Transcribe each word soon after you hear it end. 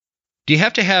Do you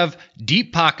have to have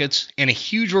deep pockets and a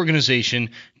huge organization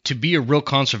to be a real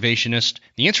conservationist?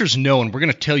 The answer is no, and we're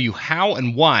going to tell you how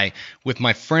and why with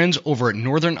my friends over at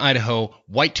Northern Idaho,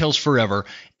 Whitetails Forever,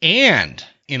 and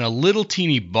in a little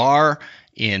teeny bar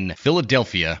in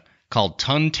Philadelphia called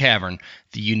Ton Tavern.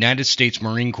 The United States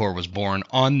Marine Corps was born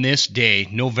on this day,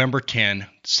 November 10,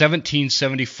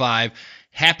 1775.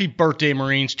 Happy birthday,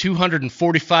 Marines.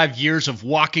 245 years of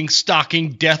walking, stalking,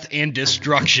 death, and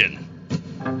destruction.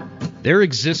 There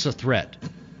exists a threat,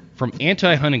 from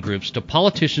anti-hunting groups to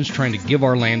politicians trying to give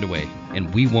our land away,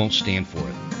 and we won't stand for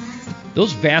it.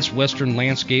 Those vast western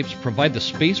landscapes provide the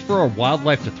space for our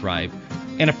wildlife to thrive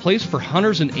and a place for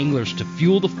hunters and anglers to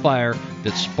fuel the fire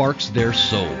that sparks their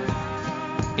soul.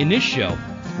 In this show,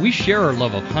 we share our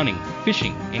love of hunting,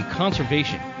 fishing, and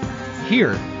conservation.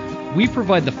 Here, we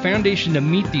provide the foundation to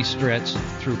meet these threats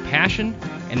through passion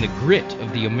and the grit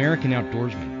of the American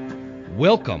outdoorsman.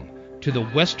 Welcome to the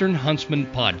Western Huntsman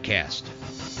Podcast.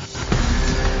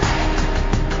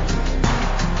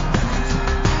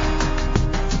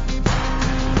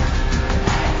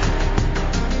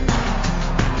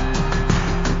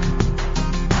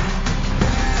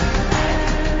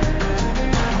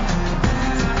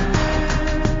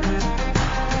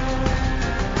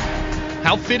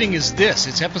 How fitting is this?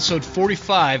 It's episode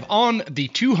 45 on the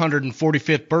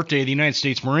 245th birthday of the United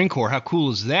States Marine Corps. How cool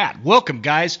is that? Welcome,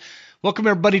 guys. Welcome,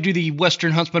 everybody, to the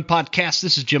Western Huntsman Podcast.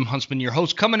 This is Jim Huntsman, your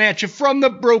host, coming at you from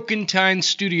the Broken Tine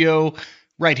Studio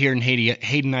right here in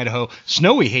Hayden, Idaho.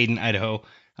 Snowy Hayden, Idaho,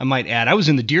 I might add. I was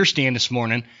in the deer stand this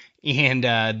morning, and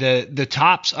the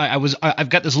tops, I've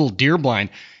got this little deer blind,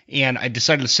 and I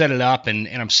decided to set it up, and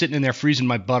I'm sitting in there freezing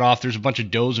my butt off. There's a bunch of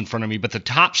does in front of me, but the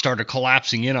top started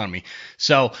collapsing in on me.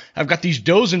 So I've got these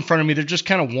does in front of me. They're just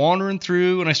kind of wandering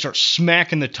through, and I start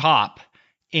smacking the top,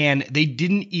 and they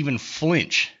didn't even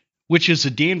flinch, which is the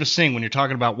damnedest thing when you're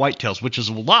talking about whitetails, which is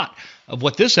a lot of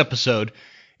what this episode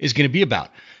is going to be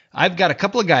about. I've got a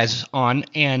couple of guys on,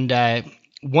 and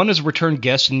one is a return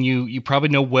guest, and you probably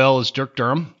know well as Dirk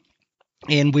Durham.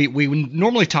 And we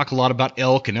normally talk a lot about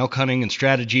elk and elk hunting and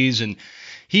strategies, and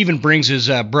he even brings his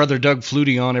brother Doug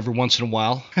Flutie on every once in a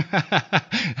while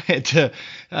to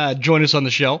join us on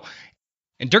the show.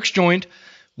 And Dirk's joined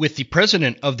with the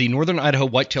president of the Northern Idaho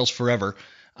Whitetails Forever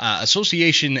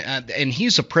Association, and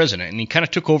he's the president, and he kind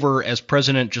of took over as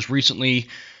president just recently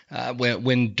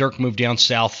when Dirk moved down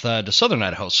south to southern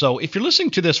Idaho. So if you're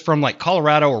listening to this from like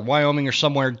Colorado or Wyoming or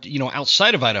somewhere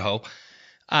outside of Idaho,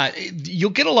 you'll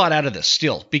get a lot out of this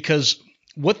still, because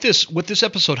what this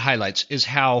episode highlights is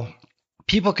how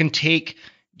people can take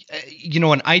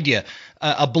an idea,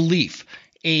 a belief,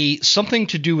 something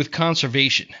to do with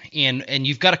conservation, and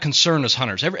you've got a concern as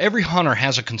hunters. Every hunter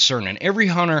has a concern, and every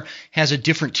hunter has a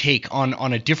different take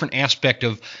on a different aspect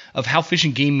of how Fish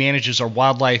and Game manages our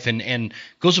wildlife and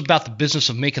goes about the business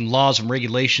of making laws and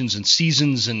regulations and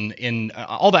seasons and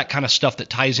all that kind of stuff that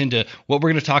ties into what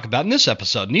we're going to talk about in this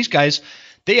episode. And these guys,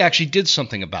 they actually did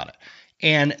something about it.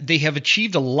 And they have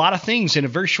achieved a lot of things in a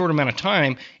very short amount of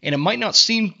time, and it might not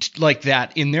seem like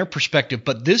that in their perspective,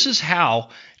 but this is how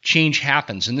change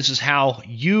happens, and this is how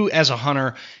you as a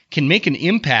hunter can make an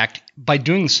impact by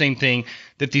doing the same thing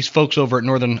that these folks over at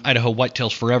Northern Idaho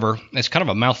Whitetails Forever, it's kind of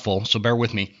a mouthful, so bear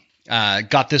with me,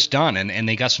 got this done, and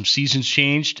they got some seasons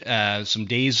changed, some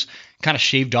days kind of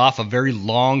shaved off a very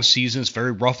long season. It's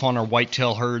very rough on our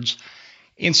whitetail herds,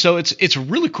 and so it's a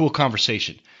really cool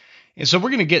conversation. And so we're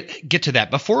going to get to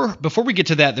that. Before we get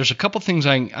to that, there's a couple things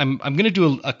I'm going to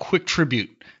do a quick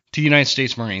tribute to the United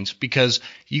States Marines, because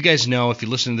you guys know, if you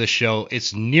listen to this show,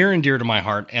 it's near and dear to my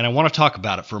heart, and I want to talk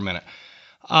about it for a minute.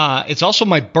 It's also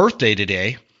my birthday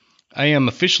today. I am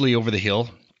officially over the hill,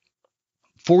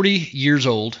 40 years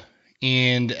old,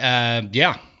 and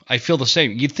I feel the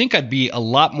same. You'd think I'd be a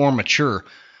lot more mature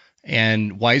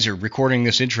and wiser recording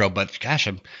this intro, but gosh,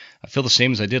 I feel the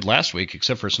same as I did last week,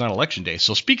 except for it's not election day.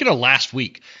 So speaking of last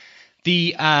week,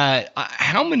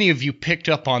 how many of you picked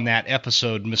up on that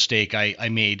episode mistake I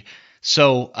made?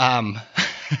 So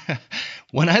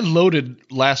when I loaded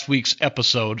last week's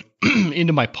episode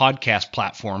into my podcast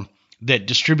platform that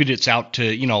distributes it out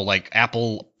to like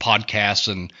Apple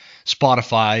Podcasts and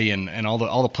Spotify and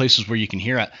all the places where you can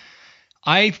hear it,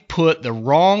 I put the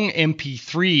wrong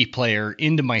MP3 player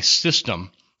into my system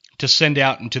to send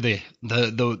out into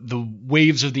the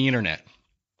waves of the internet.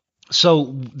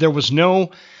 So there was no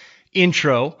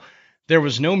intro, there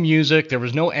was no music, there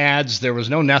was no ads, there was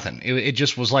no nothing. It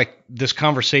just was like this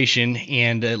conversation,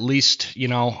 and at least,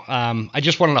 I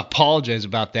just wanted to apologize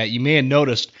about that. You may have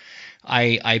noticed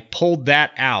I pulled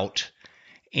that out,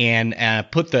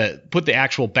 and put the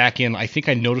actual back in. I think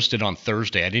I noticed it on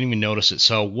Thursday. I didn't even notice it.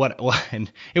 So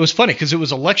and it was funny because it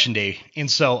was election day, and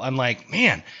so I'm like,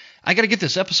 man, I got to get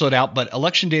this episode out. But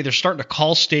election day, they're starting to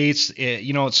call states.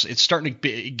 It's starting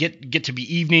to get to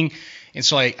be evening, and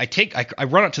so I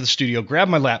run out to the studio, grab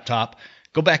my laptop,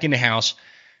 go back in the house.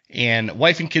 And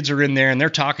wife and kids are in there, and they're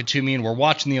talking to me, and we're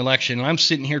watching the election. And I'm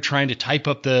sitting here trying to type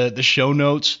up the show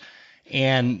notes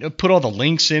and put all the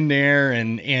links in there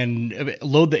and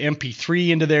load the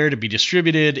MP3 into there to be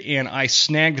distributed. And I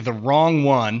snagged the wrong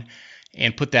one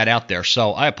and put that out there.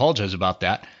 So I apologize about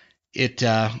that. It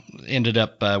ended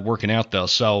up working out, though.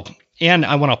 So, and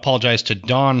I want to apologize to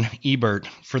Don Ebert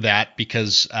for that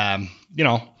because,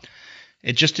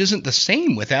 it just isn't the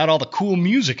same without all the cool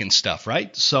music and stuff,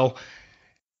 right? So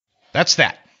that's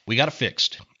that. We got it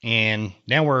fixed. And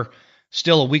now we're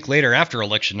still a week later after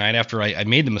election night, after I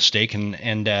made the mistake,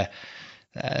 and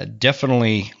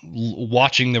definitely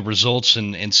watching the results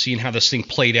and seeing how this thing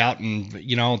played out. And,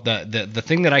 the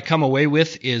thing that I come away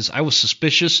with is I was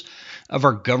suspicious of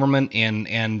our government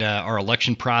and our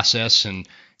election process and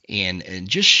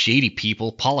just shady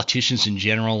people, politicians in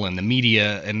general, and the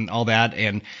media and all that.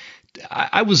 And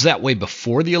I was that way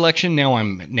before the election. Now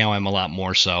I'm a lot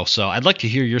more so. So I'd like to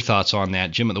hear your thoughts on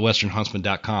that. Jim at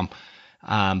thewesternhuntsman.com.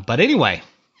 But anyway,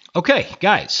 okay,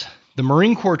 guys, the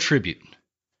Marine Corps tribute.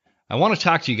 I want to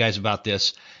talk to you guys about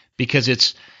this because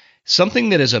it's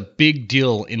something that is a big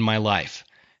deal in my life.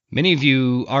 Many of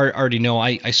you already know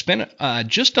I spent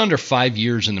just under 5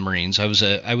 years in the Marines. I was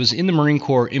in the Marine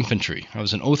Corps Infantry. I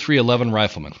was an 0311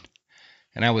 rifleman,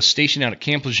 and I was stationed out at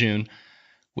Camp Lejeune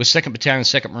with 2nd Battalion,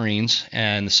 2nd Marines,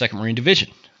 and the 2nd Marine Division.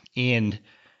 And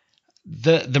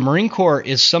the Marine Corps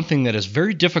is something that is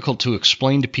very difficult to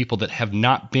explain to people that have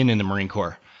not been in the Marine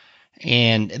Corps.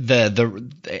 And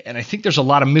and I think there's a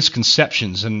lot of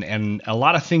misconceptions and a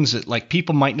lot of things that like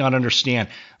people might not understand.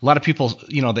 A lot of people,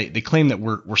 they claim that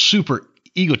we're super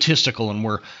egotistical and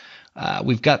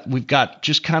we've got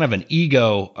just kind of an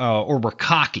ego or we're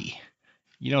cocky.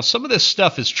 Some of this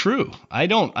stuff is true. I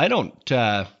don't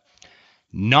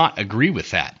not agree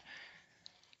with that.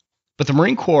 But the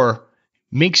Marine Corps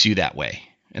makes you that way.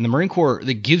 And the Marine Corps,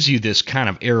 that gives you this kind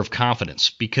of air of confidence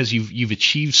because you've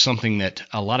achieved something that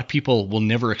a lot of people will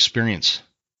never experience.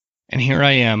 And here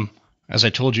I am, as I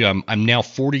told you, I'm now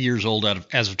 40 years old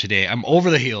as of today. I'm over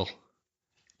the hill.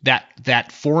 That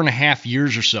 4.5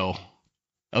 years or so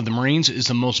of the Marines is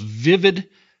the most vivid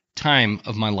time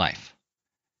of my life.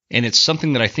 And it's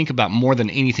something that I think about more than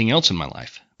anything else in my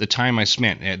life. The time I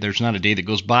spent. There's not a day that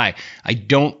goes by I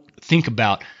don't think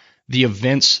about the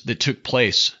events that took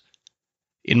place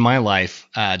in my life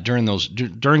during those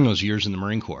years in the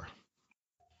Marine Corps.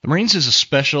 The Marines is a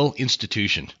special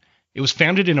institution. It was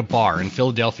founded in a bar in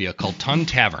Philadelphia called Tun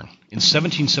Tavern in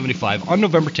 1775 on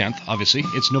November 10th, obviously.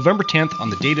 It's November 10th on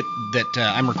the date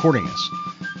that I'm recording this.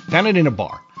 Founded in a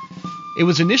bar. It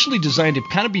was initially designed to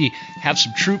kind of have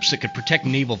some troops that could protect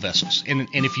naval vessels. And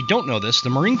if you don't know this,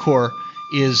 the Marine Corps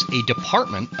is a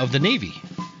department of the Navy.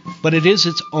 But it is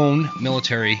its own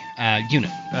military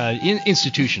unit,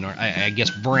 institution, or I guess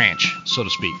branch, so to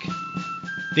speak.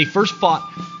 They first fought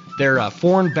their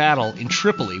foreign battle in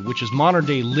Tripoli, which is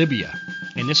modern-day Libya.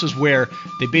 And this is where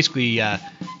they basically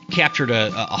captured a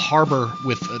harbor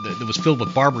that was filled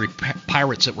with Barbary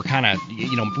pirates that were kind of,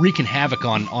 wreaking havoc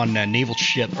on naval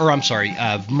ships,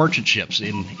 merchant ships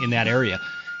in that area.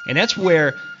 And that's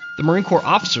where the Marine Corps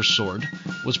officer's sword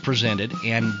was presented,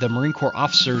 and the Marine Corps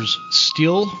officers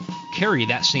still carry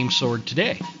that same sword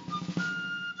today.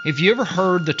 Have you ever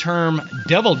heard the term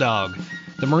Devil Dog?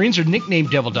 The Marines are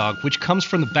nicknamed Devil Dog, which comes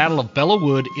from the Battle of Belleau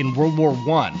Wood in World War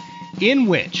I, in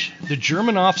which the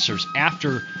German officers,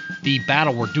 after the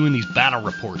battle, were doing these battle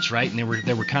reports, right? And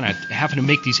they were kind of having to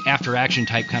make these after-action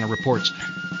type kind of reports.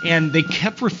 And they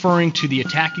kept referring to the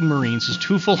attacking Marines as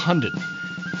Teufelhunden,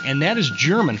 and that is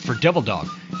German for devil dog.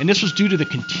 And this was due to the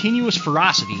continuous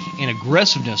ferocity and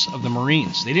aggressiveness of the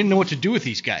Marines. They didn't know what to do with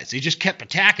these guys. They just kept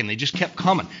attacking. They just kept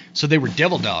coming. So they were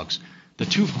devil dogs, the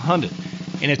Teufelhunden.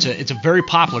 And it's a very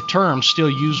popular term still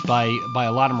used by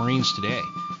a lot of Marines today.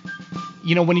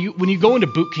 When you go into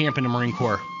boot camp in the Marine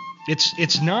Corps,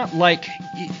 it's not like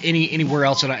anywhere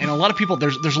else. And a lot of people,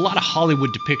 there's a lot of Hollywood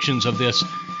depictions of this,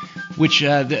 which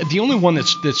the only one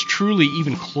that's truly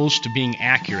even close to being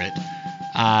accurate,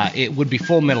 it would be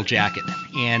Full Metal Jacket,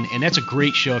 and that's a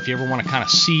great show if you ever want to kind of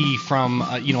see from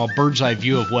a bird's eye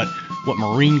view of what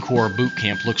Marine Corps boot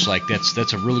camp looks like.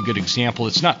 That's a really good example.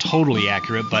 It's not totally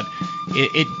accurate, but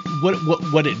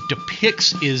what it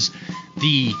depicts is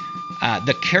the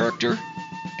character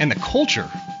and the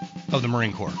culture of the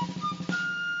Marine Corps.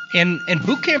 And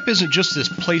boot camp isn't just this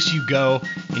place you go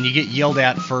and you get yelled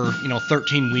at for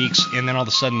 13 weeks and then all of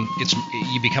a sudden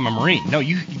you become a Marine. No,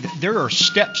 there are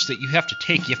steps that you have to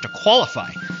take. You have to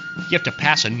qualify. You have to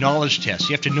pass a knowledge test.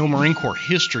 You have to know Marine Corps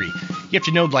history. You have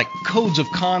to know like codes of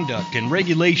conduct and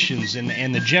regulations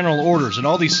and the general orders and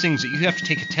all these things that you have to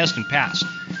take a test and pass.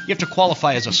 You have to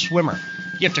qualify as a swimmer.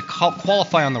 You have to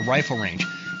qualify on the rifle range.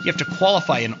 You have to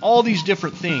qualify in all these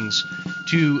different things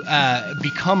to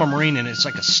become a Marine, and it's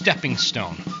like a stepping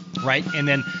stone, right? And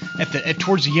then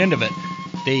towards the end of it,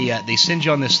 they send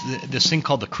you on this thing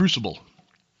called the Crucible,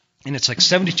 and it's like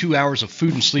 72 hours of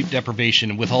food and sleep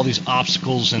deprivation with all these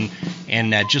obstacles and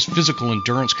just physical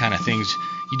endurance kind of things.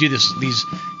 You do these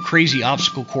crazy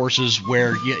obstacle courses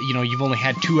where you've only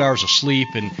had 2 hours of sleep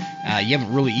and you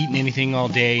haven't really eaten anything all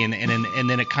day, and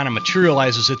then it kind of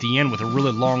materializes at the end with a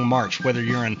really long march.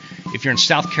 If you're in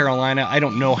South Carolina, I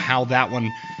don't know how that one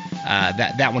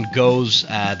goes.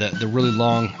 The really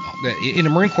long in the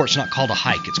Marine Corps, it's not called a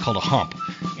hike; it's called a hump.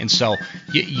 And so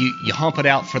you hump it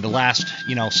out for the last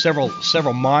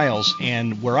several miles.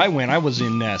 And where I went, I was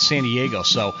in San Diego.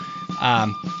 So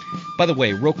by the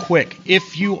way, real quick,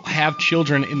 if you have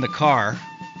children in the car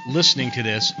listening to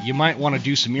this, you might want to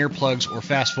do some earplugs or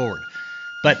fast forward.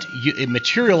 But it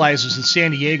materializes in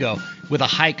San Diego with a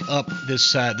hike up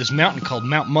this mountain called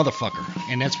Mount Motherfucker,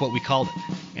 and that's what we called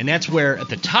it. And that's where at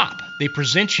the top they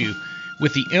present you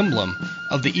with the emblem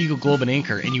of the Eagle, Globe, and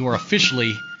Anchor, and you are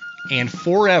officially and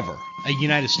forever a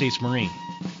United States Marine.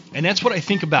 And that's what I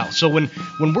think about. So when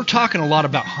we're talking a lot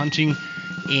about hunting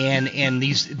and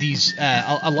these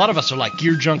a lot of us are like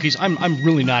gear junkies. I'm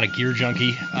really not a gear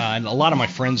junkie, and a lot of my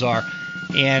friends are.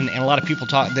 And a lot of people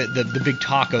talk the big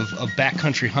talk of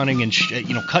backcountry hunting and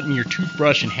cutting your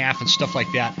toothbrush in half and stuff like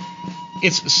that.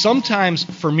 It's sometimes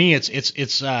for me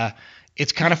it's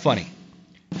kind of funny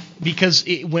because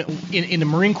in the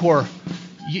Marine Corps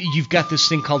you've got this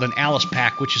thing called an Alice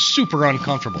pack, which is super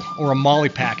uncomfortable, or a Molly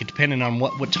pack, depending on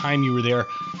what time you were there.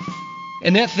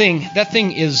 And that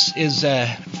thing is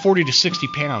 40 to 60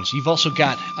 pounds. You've also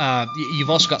got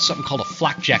something called a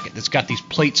flak jacket that's got these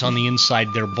plates on the inside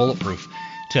that are bulletproof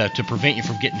to prevent you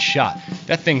from getting shot.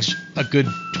 That thing's a good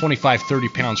 25, 30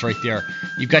 pounds right there.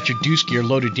 You've got your deuce gear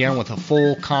loaded down with a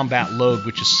full combat load,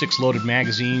 which is 6 loaded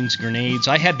magazines, grenades.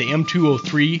 I had the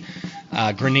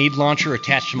M203 grenade launcher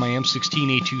attached to my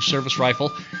M16A2 service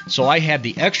rifle, so I had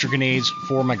the extra grenades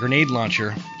for my grenade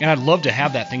launcher, and I'd love to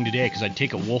have that thing today because I'd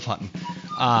take it wolf hunting.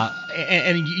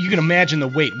 And you can imagine the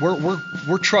weight.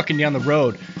 We're trucking down the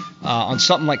road on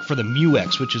something like for the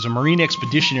MUX, which is a Marine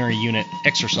Expeditionary Unit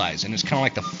exercise, and it's kind of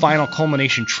like the final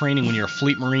culmination training when you're a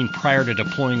Fleet Marine prior to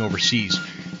deploying overseas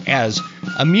as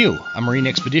a MU, a Marine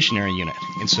Expeditionary Unit.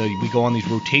 And so we go on these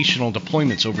rotational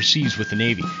deployments overseas with the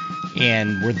Navy,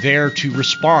 and we're there to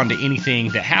respond to anything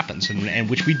that happens, and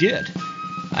which we did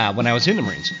when I was in the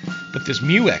Marines. But this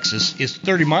MUX is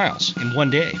 30 miles in one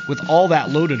day with all that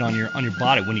loaded on your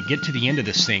body. When you get to the end of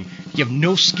this thing, you have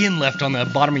no skin left on the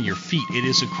bottom of your feet. It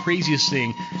is the craziest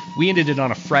thing. We ended it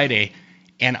on a Friday,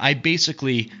 and I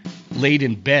basically laid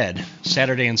in bed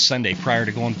Saturday and Sunday prior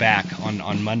to going back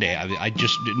on Monday. I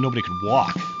just nobody could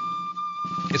walk.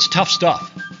 It's tough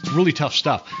stuff. It's really tough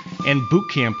stuff. And boot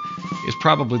camp is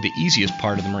probably the easiest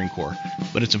part of the Marine Corps,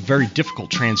 but it's a very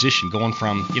difficult transition going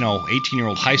from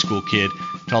 18-year-old high school kid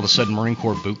to all of a sudden Marine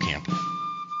Corps boot camp.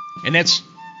 And that's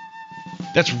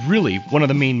really one of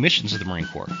the main missions of the Marine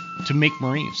Corps, to make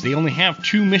Marines. They only have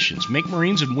 2 missions: make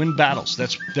Marines and win battles.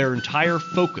 That's their entire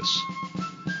focus.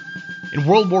 In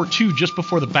World War II, just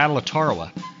before the Battle of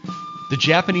Tarawa, the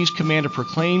Japanese commander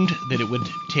proclaimed that it would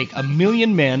take 1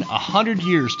 million men 100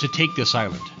 years to take this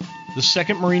island. The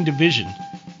 2nd Marine Division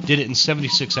did it in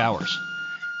 76 hours.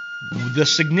 The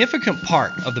significant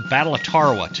part of the Battle of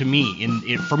Tarawa, to me,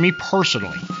 for me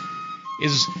personally,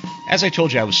 is, as I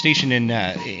told you, I was stationed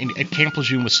at Camp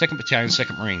Lejeune with 2nd Battalion,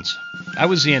 2nd Marines. I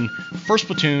was in 1st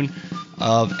Platoon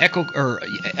of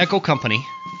Echo Company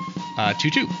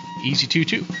 2-2, Easy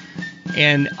 2-2.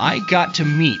 And I got to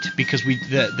meet, because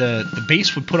the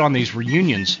base would put on these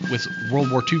reunions with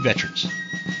World War II veterans.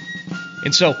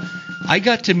 And so I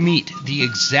got to meet the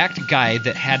exact guy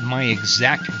that had my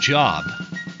exact job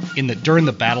during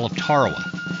the Battle of Tarawa.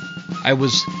 I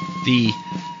was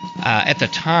at the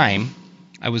time,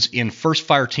 I was in 1st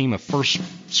Fire Team of 1st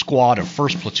Squad of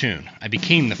 1st Platoon. I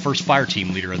became the 1st Fire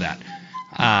Team leader of that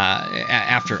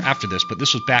after this, but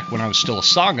this was back when I was still a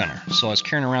saw gunner. So I was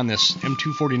carrying around this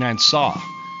M249 saw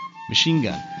machine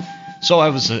gun. So I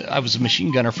was a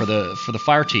machine gunner for the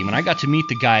fire team, and I got to meet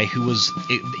the guy who was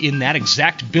in that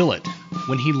exact billet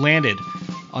when he landed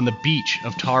on the beach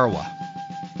of Tarawa,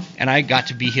 and I got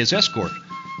to be his escort.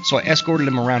 So I escorted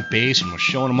him around base and was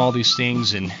showing him all these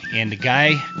things. And the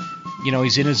guy,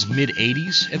 he's in his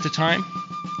mid-80s at the time,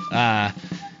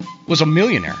 was a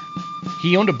millionaire.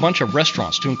 He owned a bunch of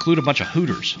restaurants, to include a bunch of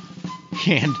Hooters.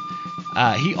 And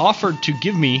he offered to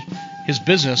give me his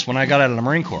business when I got out of the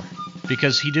Marine Corps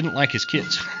because he didn't like his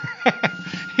kids.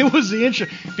 It was the intro.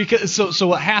 Because so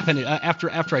what happened after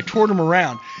I toured him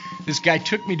around, this guy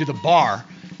took me to the bar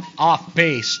off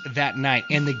base that night,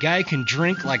 and the guy can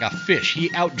drink like a fish. He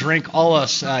outdrank all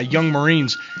us young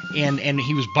Marines, and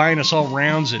he was buying us all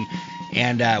rounds,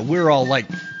 and we were all like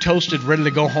toasted, ready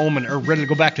to go home or ready to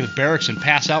go back to the barracks and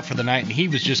pass out for the night. And he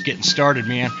was just getting started,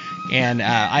 man. And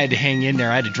I had to hang in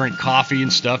there. I had to drink coffee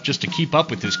and stuff just to keep up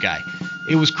with this guy.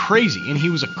 It was crazy, and he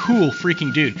was a cool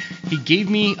freaking dude. He gave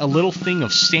me a little thing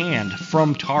of sand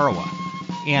from Tarawa,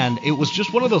 and it was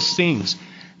just one of those things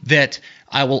that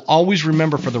I will always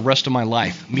remember for the rest of my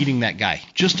life, meeting that guy.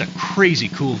 Just a crazy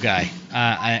cool guy,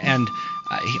 and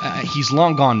he's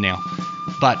long gone now.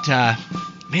 But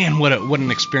man, what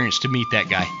an experience to meet that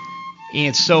guy.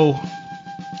 And so,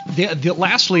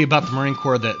 lastly about the Marine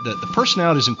Corps, the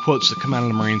personalities and quotes that come out of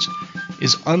the Marines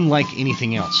is unlike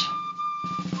anything else.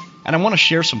 And I want to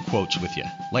share some quotes with you,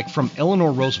 like from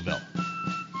Eleanor Roosevelt.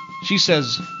 She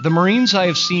says, "The Marines I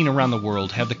have seen around the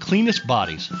world have the cleanest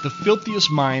bodies, the filthiest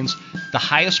minds, the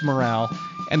highest morale,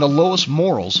 and the lowest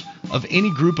morals of any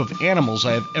group of animals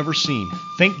I have ever seen.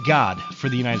 Thank God for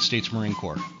the United States Marine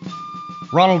Corps."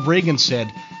 Ronald Reagan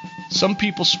said, "Some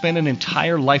people spend an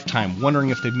entire lifetime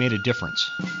wondering if they've made a difference.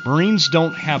 Marines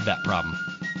don't have that problem."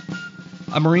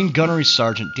 A Marine Gunnery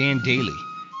Sergeant, Dan Daly,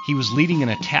 he was leading an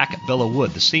attack at Belleau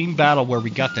Wood, the same battle where we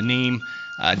got the name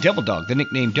Devil Dog, the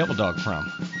nickname Devil Dog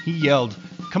from. He yelled,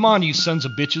 "Come on, you sons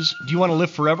of bitches, do you want to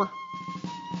live forever?"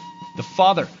 The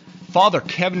Father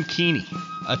Kevin Keeney,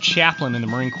 a chaplain in the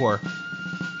Marine Corps,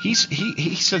 he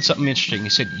said something interesting. He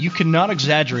said, "You cannot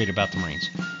exaggerate about the Marines.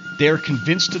 They are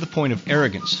convinced to the point of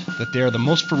arrogance that they are the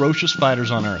most ferocious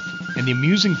fighters on earth, and the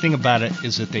amusing thing about it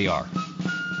is that they are."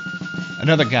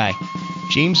 Another guy,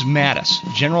 James Mattis,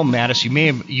 General Mattis,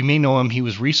 you may know him. He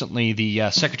was recently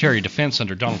the Secretary of Defense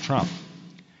under Donald Trump.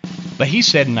 But he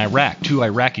said in Iraq to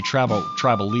Iraqi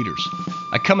tribal leaders,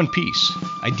 "I come in peace.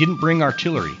 I didn't bring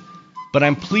artillery, but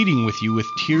I'm pleading with you with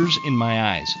tears in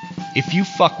my eyes. If you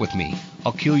fuck with me,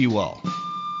 I'll kill you all."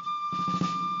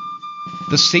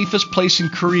 The safest place in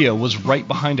Korea was right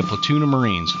behind a platoon of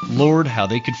Marines. Lord, how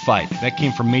they could fight. That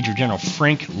came from Major General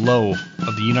Frank Lowe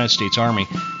of the United States Army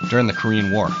during the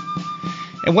Korean War.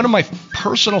 And one of my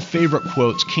personal favorite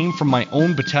quotes came from my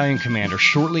own battalion commander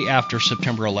shortly after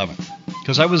September 11th.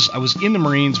 Because I was in the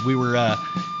Marines. We were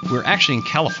actually in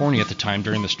California at the time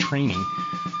during this training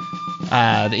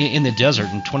in the desert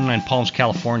in 29 Palms,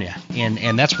 California.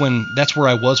 And that's where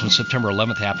I was when September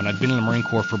 11th happened. I'd been in the Marine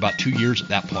Corps for about 2 years at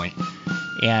that point.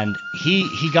 And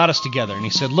he got us together and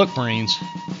he said, "Look, Marines,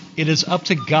 it is up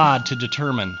to God to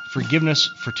determine forgiveness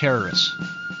for terrorists.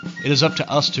 It is up to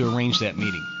us to arrange that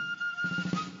meeting."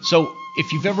 So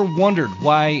if you've ever wondered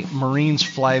why Marines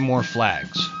fly more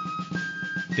flags,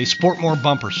 they sport more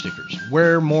bumper stickers,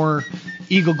 wear more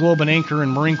Eagle Globe and Anchor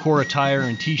and Marine Corps attire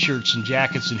and t-shirts and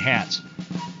jackets and hats,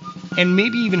 and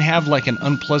maybe even have like an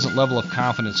unpleasant level of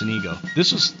confidence and ego,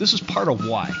 this is part of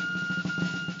why.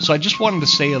 So I just wanted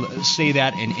to say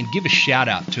that and give a shout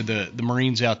out to the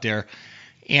Marines out there.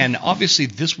 And obviously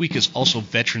this week is also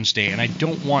Veterans Day, and I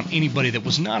don't want anybody that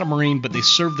was not a Marine but they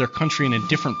served their country in a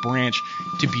different branch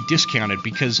to be discounted,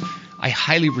 because I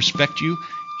highly respect you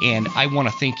and I want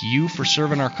to thank you for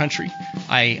serving our country.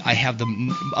 I have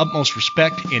the utmost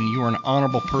respect, and you are an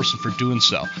honorable person for doing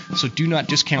so. So do not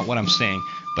discount what I'm saying.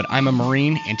 But I'm a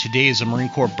Marine, and today is a Marine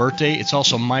Corps birthday. It's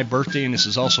also my birthday, and this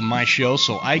is also my show,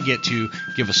 so I get to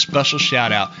give a special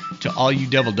shout-out to all you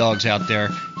devil dogs out there.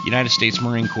 United States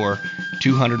Marine Corps,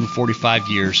 245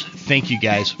 years. Thank you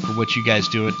guys for what you guys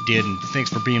did, and thanks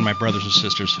for being my brothers and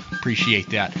sisters. Appreciate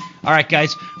that. All right,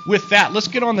 guys, with that, let's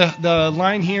get on the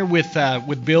line here with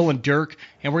Bill and Dirk,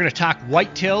 and we're going to talk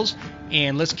whitetails,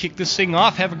 and let's kick this thing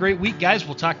off. Have a great week, guys.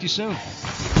 We'll talk to you soon.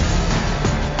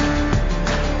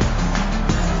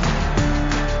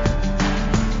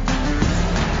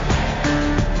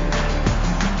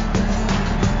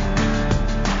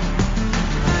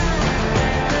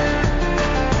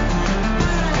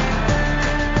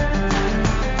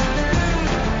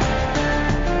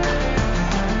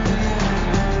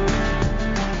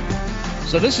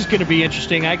 So this is going to be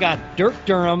interesting. I got Dirk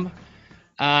Durham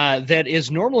that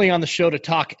is normally on the show to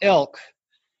talk elk.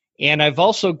 And I've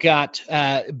also got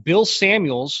Bill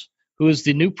Samuels, who is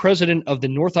the new president of the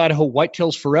North Idaho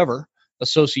Whitetails Forever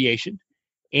Association.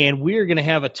 and we are going to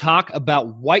have a talk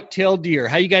about whitetail deer.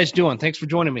 How you guys doing? Thanks for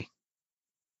joining me.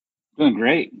 Doing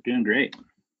great. Doing great.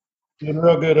 Doing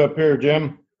real good up here,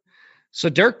 Jim. So,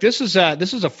 Dirk, this is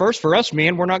a first for us,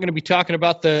 man. We're not going to be talking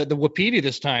about the wapiti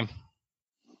this time.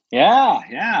 Yeah.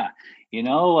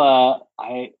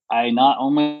 I not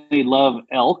only love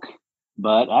elk,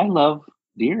 but I love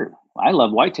deer. I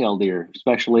love whitetail deer,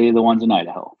 especially the ones in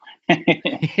Idaho.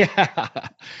 Yeah.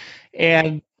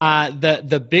 And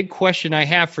the big question I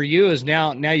have for you is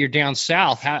now you're down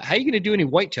south. How are you going to do any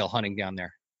whitetail hunting down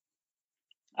there?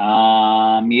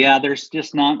 Yeah, there's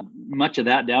just not much of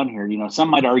that down here. Some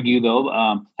might argue though.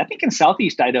 I think in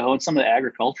southeast Idaho and some of the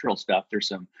agricultural stuff,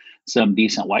 there's some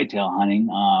decent whitetail hunting.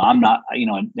 I'm not,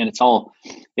 and it's all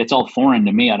foreign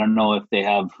to me. I don't know if they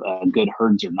have good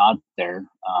herds or not there.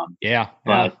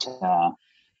 But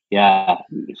yeah,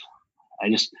 I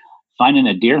just finding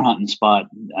a deer hunting spot.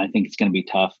 I think it's going to be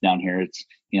tough down here. It's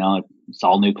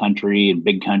all new country and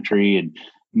big country, and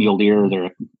mule deer. They're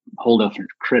a whole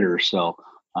different critter. So.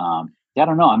 I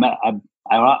don't know.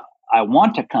 I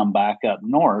want to come back up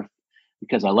north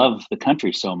because I love the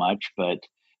country so much, but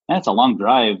that's a long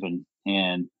drive,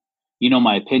 and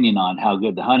my opinion on how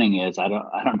good the hunting is. I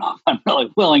don't know if I'm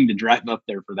really willing to drive up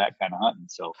there for that kind of hunting.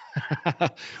 So,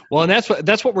 well, and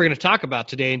that's what we're going to talk about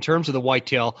today in terms of the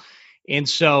whitetail. And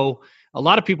so a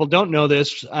lot of people don't know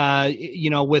this,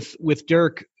 with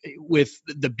Dirk, with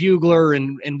the Bugler,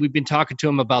 and we've been talking to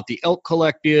him about the Elk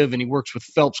Collective, and he works with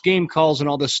Phelps Game Calls and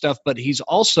all this stuff, but he's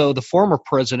also the former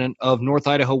president of North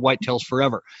Idaho Whitetails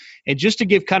Forever. And just to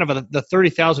give kind of the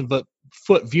 30,000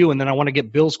 foot view, and then I want to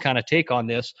get Bill's kind of take on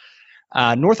this,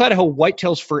 North Idaho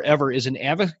Whitetails Forever is an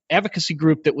advocacy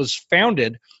group that was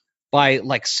founded by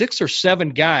like 6 or 7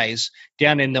 guys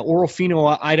down in the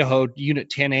Orofino, Idaho, Unit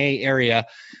 10A area.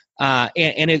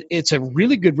 It's a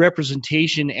really good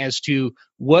representation as to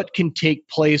what can take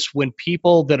place when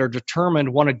people that are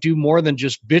determined want to do more than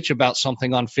just bitch about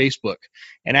something on Facebook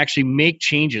and actually make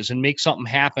changes and make something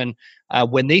happen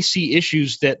when they see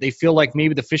issues that they feel like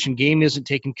maybe the fish and game isn't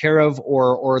taken care of,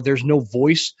 or there's no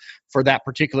voice for that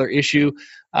particular issue.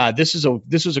 This is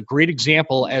a great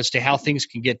example as to how things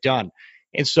can get done.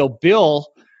 And so Bill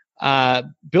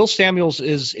Samuels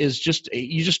is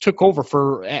you just took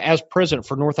over as president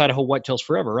for North Idaho Whitetails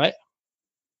Forever, right?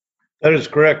 That is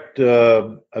correct.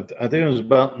 I think it was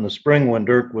about in the spring when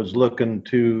Dirk was looking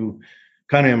to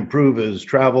kind of improve his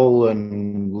travel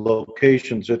and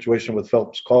location situation with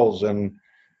Phelps Calls, and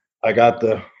I got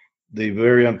the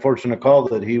very unfortunate call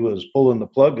that he was pulling the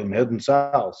plug and heading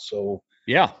south. So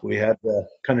yeah, we had to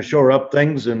kind of shore up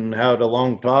things and had a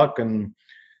long talk and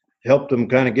helped him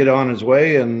kind of get on his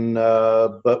way, and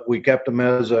but we kept him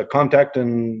as a contact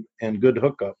and good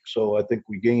hookup. So I think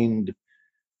we gained,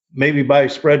 maybe by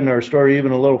spreading our story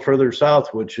even a little further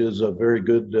south, which is a very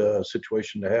good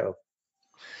situation to have.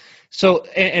 So,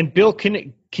 and Bill,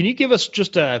 can you give us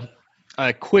just a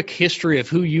quick history of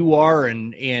who you are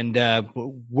and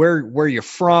where you're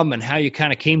from and how you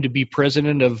kind of came to be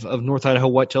president of North Idaho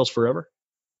Whitetails Forever?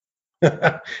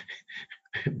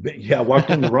 Yeah, I walked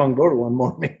in the wrong door one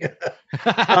morning.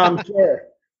 Sure.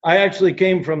 I actually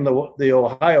came from the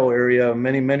Ohio area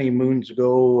many moons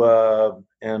ago,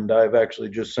 and I've actually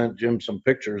just sent Jim some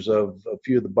pictures of a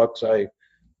few of the bucks I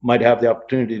might have the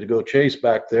opportunity to go chase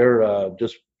back there.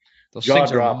 Just those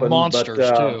jaw-dropping, things are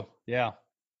monsters too. Yeah.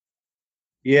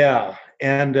 Yeah,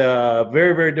 and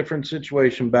very, very different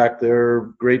situation back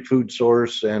there. Great food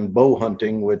source and bow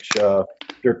hunting, which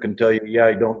Dirk can tell you, yeah,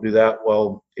 I don't do that.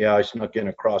 Well, yeah, I snuck in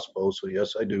a crossbow, so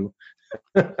yes, I do.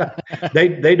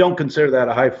 They don't consider that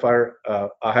a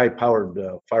high-powered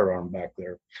firearm back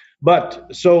there.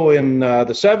 But so in the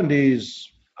 70s,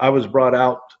 I was brought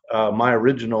out. My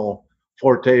original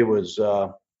forte was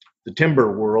the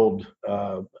timber world,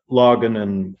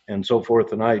 logging and so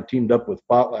forth, and I teamed up with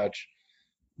Potlatch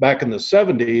back in the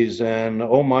 70s, and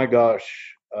oh my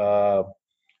gosh, the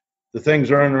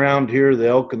things running around here, the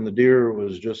elk and the deer,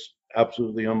 was just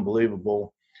absolutely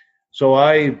unbelievable. So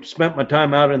I spent my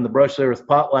time out in the brush there with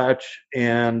Potlatch,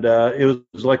 and it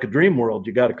was like a dream world.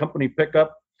 You got a company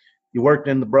pickup, you worked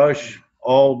in the brush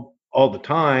all the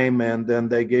time, and then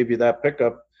they gave you that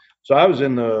pickup. So I was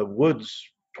in the woods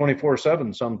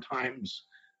 24/7 sometimes.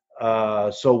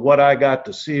 So what I got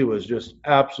to see was just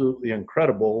absolutely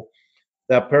incredible.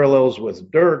 That parallels with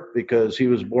Dirk because he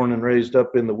was born and raised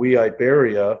up in the Weippe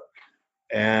area,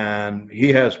 and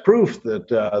he has proof that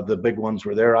the big ones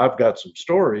were there. I've got some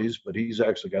stories, but he's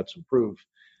actually got some proof.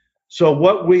 So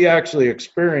what we actually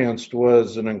experienced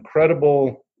was an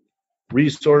incredible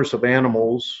resource of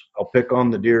animals. I'll pick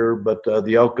on the deer, but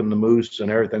the elk and the moose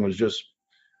and everything was just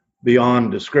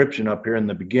beyond description up here in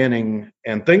the beginning.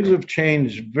 And things have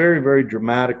changed very, very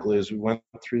dramatically as we went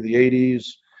through the 80s.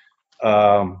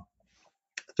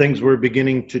 Things were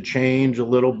beginning to change a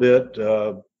little bit,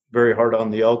 very hard on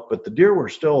the elk, but the deer were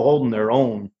still holding their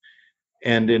own.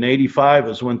 And in 85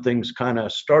 is when things kind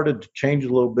of started to change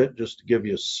a little bit, just to give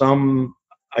you some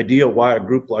idea why a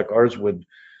group like ours would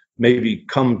maybe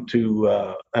come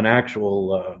to an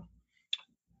actual,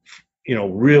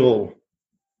 real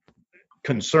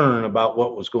concern about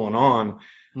what was going on.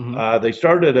 Mm-hmm. They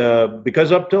started,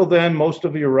 because up till then, most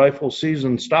of your rifle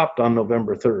season stopped on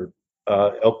November 3rd.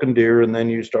 Elk and deer, and then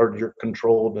you started your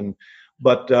controlled.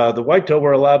 But the whitetail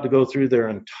were allowed to go through their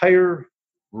entire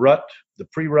rut, the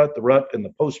pre-rut, the rut, and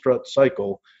the post-rut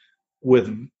cycle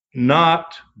with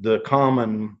not the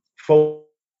common focus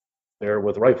there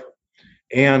with rifle.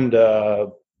 And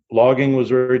logging was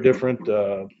very different.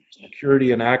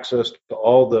 Security and access to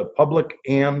all the public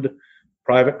and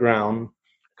private ground,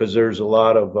 because there's a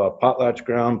lot of potlatch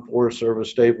ground, Forest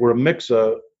Service, state. We're a mix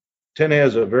of, Tennessee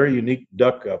has a very unique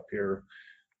duck up here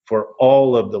for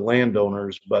all of the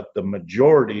landowners, but the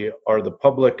majority are the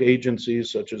public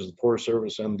agencies such as the Forest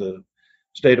Service and the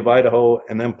state of Idaho,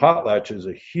 and then potlatch is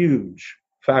a huge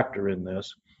factor in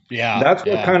this. Yeah, and that's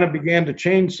what kind of began to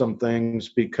change some things,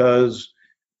 because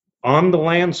on the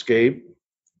landscape,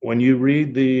 when you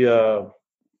read the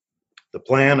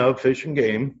plan of Fish and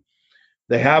Game,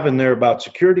 they have in there about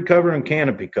security cover and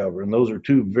canopy cover. And those are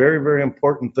two very, very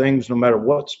important things, no matter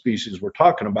what species we're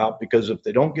talking about, because if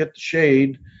they don't get the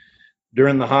shade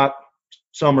during the hot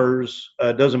summers,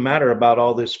 it doesn't matter about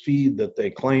all this feed that they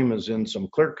claim is in some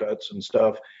clear cuts and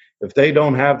stuff. If they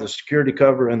don't have the security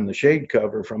cover and the shade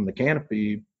cover from the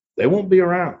canopy, they won't be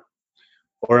around,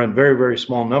 or in very, very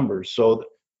small numbers. So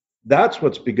that's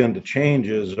what's begun to change,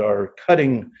 is our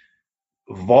cutting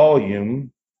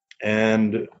volume.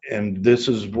 And this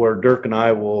is where Dirk and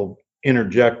I will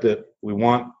interject that we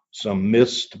want some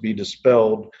myths to be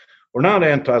dispelled. We're not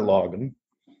anti-logging.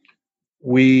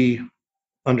 We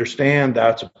understand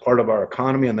that's a part of our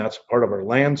economy and that's a part of our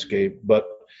landscape, but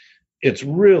it's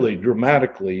really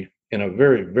dramatically, in a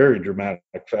very, very dramatic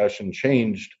fashion,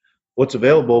 changed what's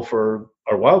available for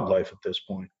our wildlife at this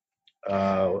point.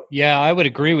 Yeah, I would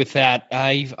agree with that.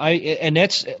 And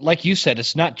that's, like you said,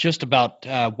 it's not just about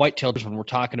whitetails when we're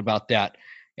talking about that.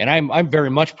 And I'm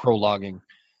very much pro logging,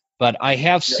 but I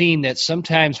have seen that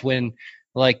sometimes when,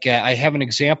 like, I have an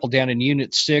example down in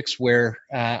Unit 6 where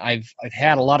I've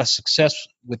had a lot of success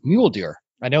with mule deer.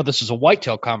 I know this is a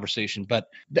whitetail conversation, but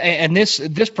and this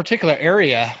particular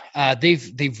area,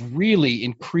 they've really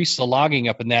increased the logging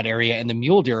up in that area, and the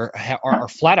mule deer are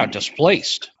flat out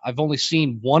displaced. I've only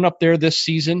seen one up there this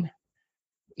season,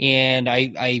 and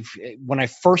I when I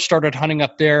first started hunting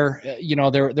up there,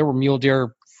 there were mule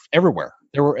deer everywhere.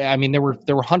 There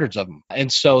were hundreds of them,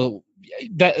 and so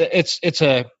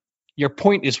that your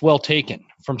point is well taken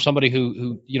from somebody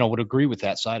who would agree with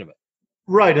that side of it.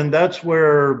 Right, and that's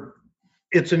where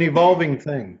it's an evolving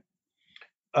thing,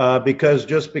 because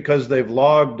just because they've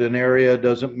logged an area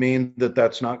doesn't mean that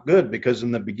that's not good. Because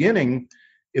in the beginning,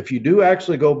 if you do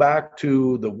actually go back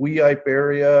to the Weippe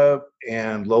area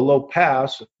and Lolo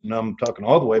Pass, and I'm talking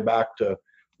all the way back to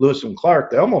Lewis and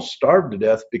Clark, they almost starved to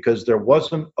death because there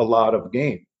wasn't a lot of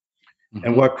game. Mm-hmm.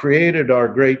 And what created our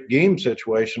great game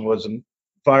situation was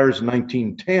fires in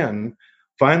 1910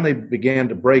 finally began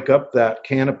to break up that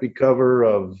canopy cover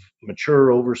of mature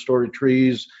overstory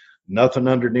trees, nothing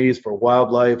underneath for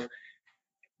wildlife.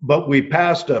 But we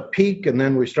passed a peak, and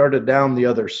then we started down the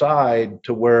other side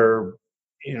to where,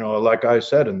 like I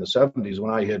said, in the 70s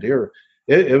when I hit here,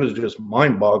 it was just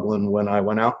mind-boggling when I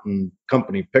went out in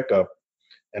company pickup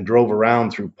and drove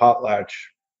around through potlatch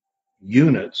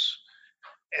units.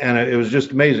 And it was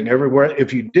just amazing everywhere.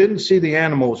 If you didn't see the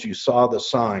animals, you saw the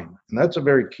sign. And that's a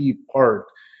very key part,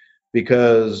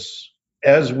 because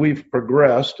as we've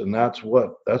progressed, and that's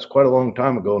quite a long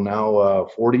time ago now,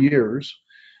 40 years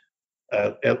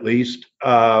at least,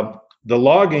 the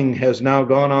logging has now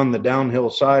gone on the downhill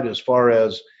side as far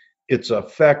as its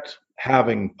effect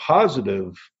having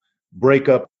positive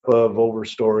breakup of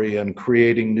overstory and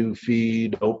creating new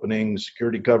feed, openings,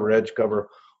 security cover, edge cover,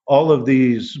 all of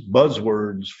these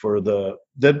buzzwords for the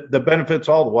benefits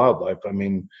all the wildlife. I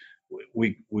mean,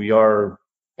 we are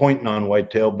pointing on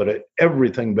whitetail, but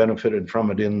everything benefited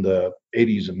from it in the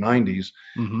 80s and 90s.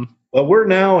 Mm-hmm. But we're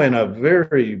now in a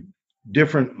very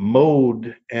different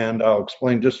mode, and I'll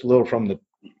explain just a little from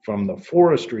the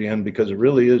forestry end, because it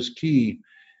really is key.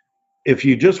 If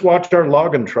you just watch our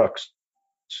logging trucks,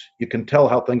 you can tell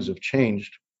how things have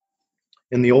changed.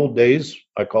 In the old days,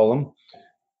 I call them,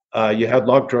 you had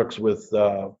log trucks with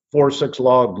 4 or 6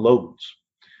 log loads.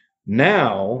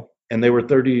 Now, and they were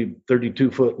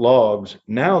 32-foot logs.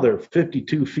 Now they're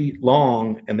 52 feet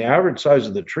long, and the average size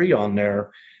of the tree on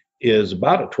there is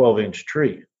about a 12-inch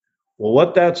tree. Well,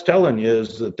 what that's telling you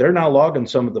is that they're now logging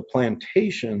some of the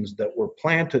plantations that were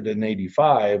planted in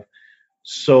 85.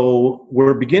 So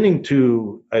we're beginning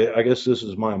to, I guess this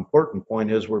is my important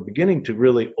point, is we're beginning to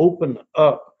really open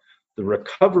up the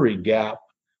recovery gap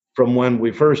from when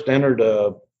we first entered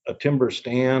a timber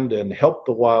stand and helped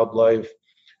the wildlife,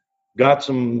 got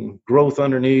some growth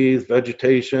underneath,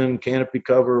 vegetation, canopy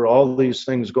cover, all these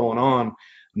things going on.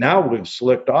 Now we've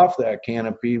slicked off that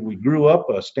canopy. We grew up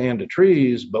a stand of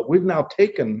trees, but we've now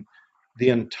taken the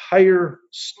entire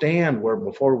stand where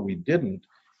before we didn't.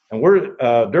 And we're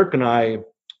Dirk and I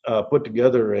put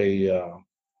together a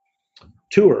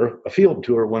field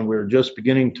tour when we were just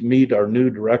beginning to meet our new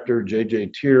director,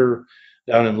 J.J. Tier,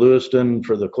 down in Lewiston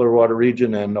for the Clearwater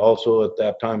region, and also at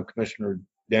that time Commissioner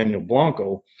Daniel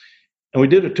Blanco. And we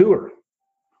did a tour.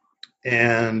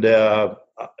 And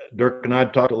Dirk and I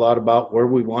talked a lot about where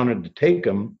we wanted to take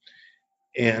them.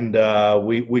 And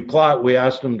we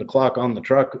asked them to clock on the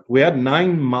truck. We had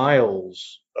 9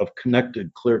 miles of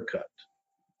connected clear cut.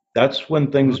 That's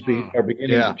when things are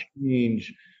beginning to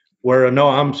change. Where, no,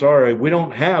 I'm sorry, we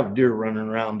don't have deer running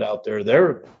around out there.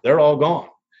 They're all gone.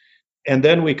 And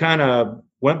then we kind of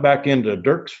went back into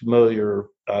Dirk's familiar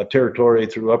territory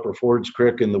through Upper Fords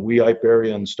Creek in the Weehipe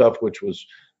area and stuff, which was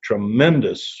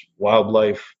tremendous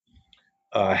wildlife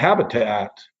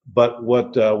habitat. But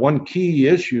what one key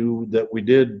issue that we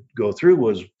did go through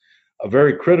was a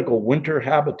very critical winter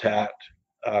habitat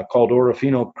called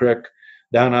Orofino Creek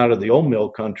down out of the Old Mill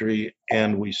country.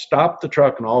 And we stopped the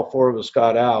truck and all 4 of us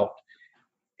got out.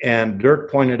 And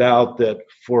Dirk pointed out that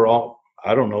for all,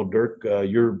 I don't know, Dirk,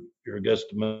 your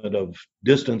guesstimate of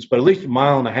distance, but at least 1.5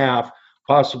 miles,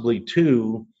 possibly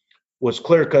 2, was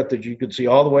clear cut that you could see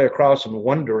all the way across in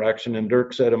one direction. And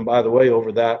Dirk said, and by the way,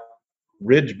 over that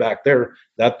ridge back there,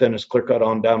 that then is clear cut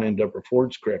on down into Upper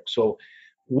Fords Creek. So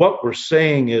what we're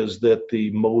saying is that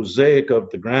the mosaic of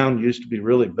the ground used to be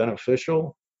really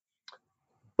beneficial,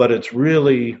 but it's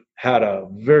really had a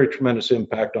very tremendous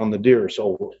impact on the deer.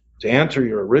 So to answer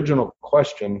your original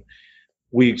question,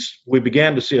 we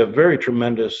began to see a very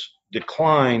tremendous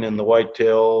decline in the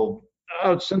whitetail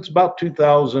since about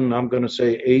 2000. I'm going to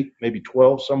say 8, maybe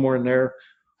 12, somewhere in there.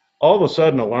 All of a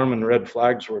sudden, alarming red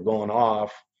flags were going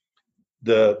off.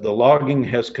 The logging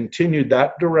has continued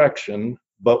that direction,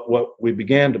 but what we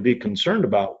began to be concerned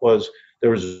about was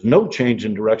there was no change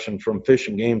in direction from Fish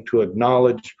and Game to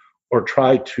acknowledge or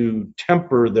try to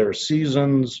temper their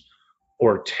seasons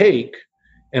or take.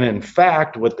 And in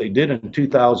fact, what they did in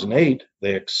 2008,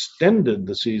 they extended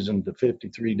the season to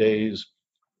 53 days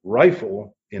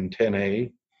rifle in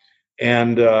 10A.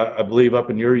 And I believe up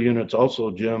in your units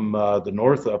also, Jim, the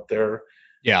north up there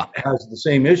has the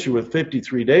same issue with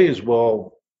 53 days.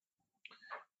 Well,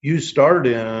 you start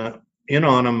in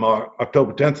on them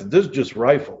October 10th. This is just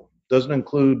rifle. Doesn't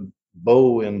include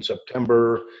bow in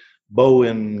September, bow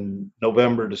in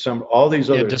November, December, all these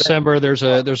other December things.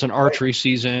 there's an archery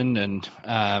season, and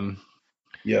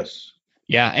yes.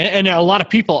 Yeah, and a lot of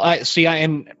people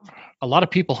and a lot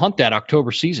of people hunt that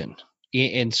October season.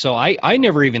 And so I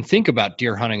never even think about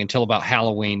deer hunting until about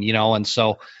Halloween, and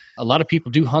so a lot of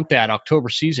people do hunt that October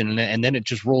season, and then it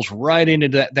just rolls right into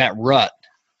that rut.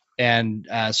 And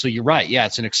so you're right. Yeah,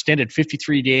 it's an extended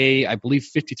 53-day, I believe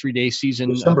 53-day season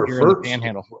December here 1st. in the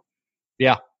Panhandle.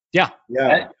 Yeah.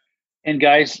 And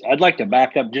guys, I'd like to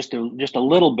back up just a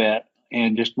little bit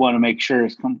and just want to make sure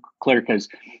it's clear, because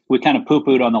we kind of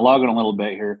poo-pooed on the logging a little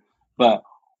bit here, but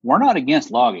we're not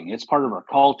against logging. It's part of our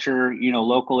culture,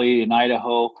 locally in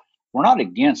Idaho. We're not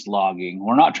against logging.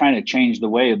 We're not trying to change the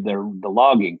way of the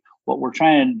logging. What we're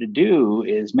trying to do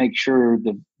is make sure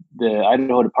that the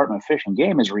Idaho Department of Fish and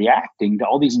Game is reacting to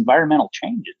all these environmental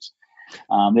changes.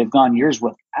 They've gone years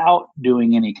without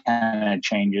doing any kind of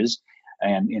changes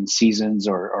and in seasons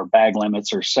or bag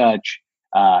limits or such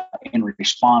in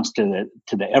response to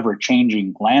the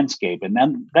ever-changing landscape. And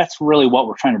then that's really what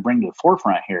we're trying to bring to the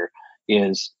forefront here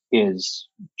is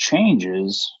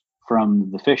changes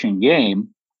from the Fish and Game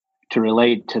to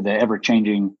relate to the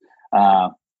ever-changing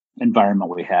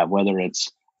environment we have, whether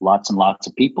it's lots and lots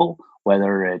of people,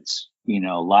 whether it's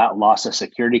loss of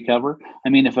security cover. I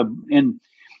mean, if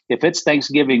it's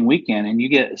Thanksgiving weekend and you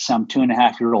get some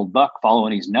 2.5-year-old buck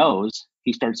following his nose,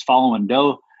 he starts following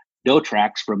doe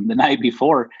tracks from the night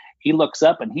before. He looks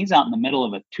up and he's out in the middle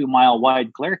of a 2-mile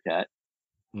wide clear cut.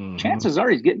 Mm-hmm. Chances are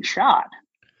he's getting shot.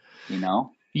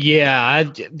 Yeah,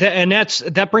 and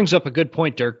that brings up a good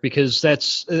point, Dirk, because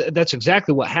that's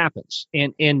exactly what happens.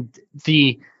 And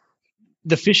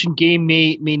the Fish and Game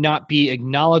may not be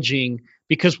acknowledging,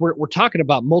 because we're talking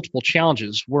about multiple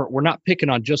challenges. We're not picking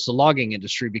on just the logging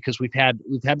industry, because we've had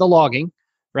the logging,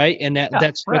 right, and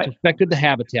that's affected the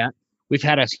habitat. We've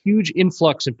had a huge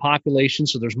influx in population,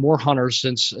 so there's more hunters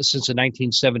since the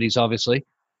 1970s, obviously.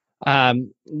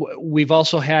 We've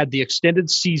also had the extended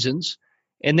seasons,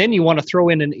 and then you want to throw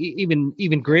in an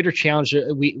even greater challenge.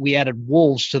 We added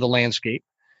wolves to the landscape.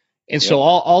 And so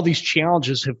all these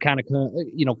challenges have kind of,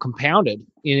 compounded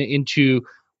into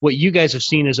what you guys have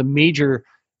seen as a major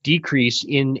decrease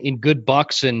in good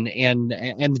bucks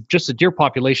and just the deer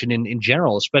population in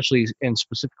general, especially and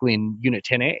specifically in Unit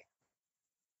 10A.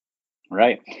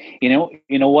 Right. You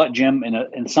know what, Jim,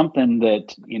 and something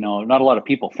that, not a lot of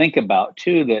people think about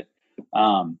too, that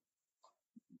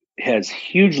has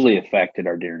hugely affected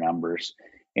our deer numbers.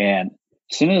 And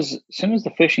soon as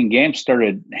the Fish and Game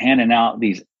started handing out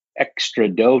these extra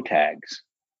doe tags,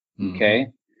 okay,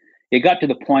 it got to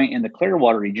the point in the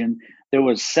Clearwater region, there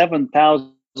was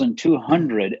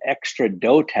 7,200 extra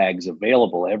doe tags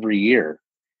available every year.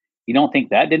 You don't think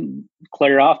that didn't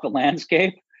clear off the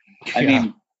landscape? Yeah. I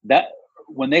mean, that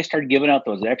when they started giving out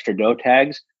those extra doe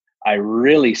tags, I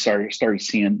really started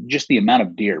seeing just the amount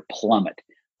of deer plummet.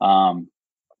 And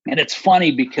it's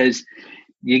funny because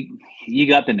you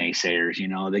got the naysayers,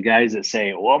 the guys that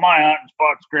say, well, my hunting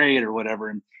spot's great or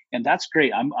whatever. And that's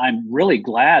great. I'm really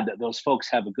glad that those folks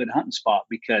have a good hunting spot,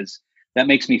 because that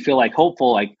makes me feel like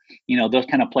hopeful, like, those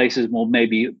kind of places will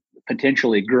maybe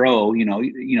potentially grow,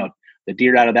 the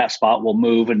deer out of that spot will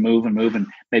move and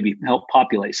maybe help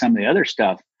populate some of the other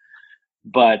stuff.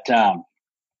 But the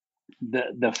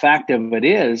fact of it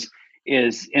is,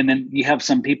 and then you have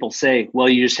some people say, well,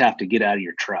 you just have to get out of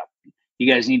your truck.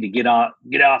 You guys need to get off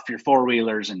your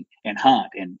four-wheelers and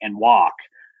hunt and walk.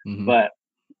 Mm-hmm. But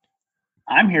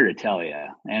I'm here to tell you,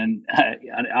 and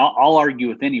I'll argue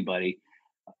with anybody,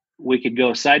 we could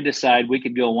go side to side. We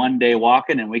could go one day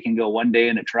walking, and we can go one day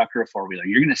in a truck or a four-wheeler.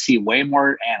 You're going to see way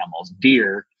more animals,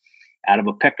 deer, out of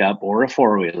a pickup or a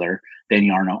four-wheeler than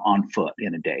you are on foot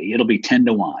in a day. It'll be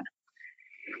 10-1.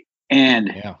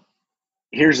 And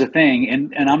here's the thing,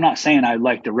 and I'm not saying I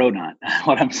like to road hunt.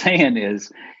 What I'm saying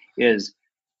is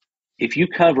if you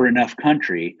cover enough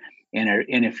country and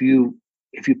if you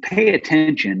pay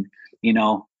attention,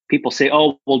 people say,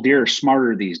 oh, well, deer are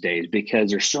smarter these days because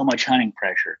there's so much hunting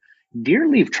pressure. Deer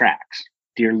leave tracks.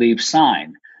 Deer leave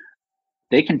sign.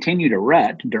 They continue to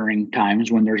rut during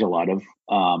times when there's a lot of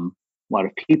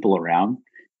people around.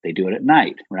 They do it at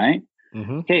night, right?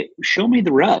 Mm-hmm. Okay, show me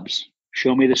the rubs.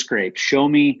 Show me the scrapes. Show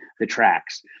me the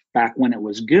tracks. Back when it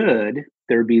was good,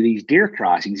 there would be these deer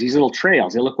crossings, these little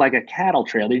trails. They look like a cattle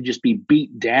trail. They'd just be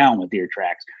beat down with deer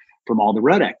tracks from all the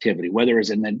rut activity, whether it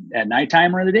was at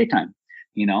nighttime or in the daytime.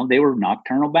 They were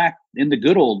nocturnal back in the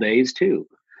good old days too.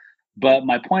 But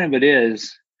my point of it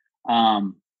is,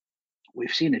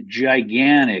 we've seen a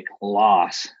gigantic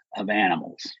loss of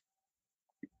animals.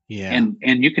 Yeah.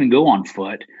 And you can go on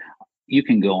foot.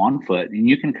 And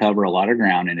you can cover a lot of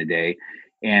ground in a day.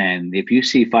 And if you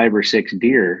see 5 or 6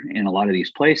 deer in a lot of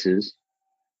these places,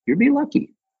 you'll be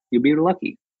lucky.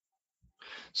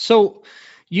 So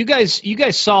you guys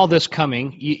saw this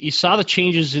coming. You saw the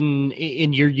changes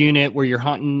in your unit where you're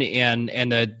hunting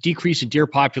and the decrease in deer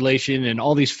population and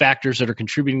all these factors that are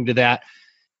contributing to that.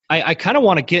 I kind of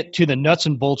want to get to the nuts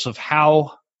and bolts of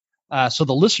how, so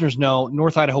the listeners know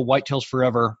North Idaho Whitetails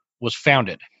Forever was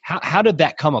founded. How did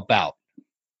that come about?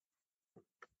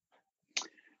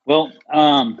 Well,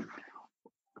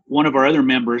 one of our other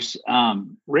members,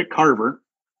 Rick Carver,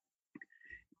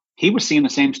 he was seeing the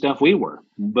same stuff we were,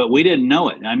 but we didn't know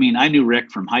it. I mean, I knew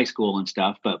Rick from high school and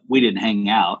stuff, but we didn't hang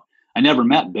out. I never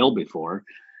met Bill before.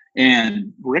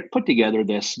 And Rick put together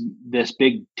this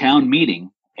big town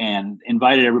meeting and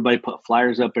invited everybody, put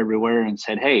flyers up everywhere and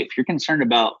said, hey, if you're concerned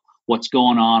about what's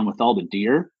going on with all the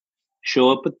deer,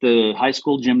 show up at the high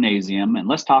school gymnasium and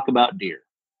let's talk about deer.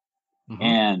 Mm-hmm.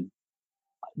 And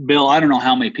Bill, I don't know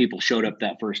how many people showed up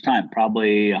that first time,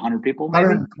 probably 100 people. Maybe?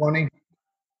 120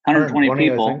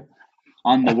 people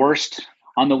on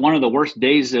one of the worst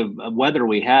days of weather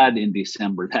we had in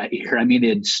December that year. I mean, it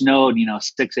had snowed,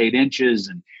 6-8 inches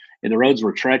and the roads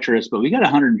were treacherous, but we got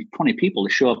 120 people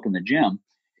to show up in the gym.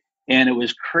 And it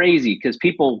was crazy because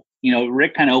people,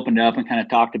 Rick kind of opened up and kind of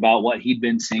talked about what he'd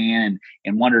been seeing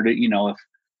and wondered, if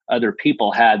other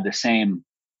people had the same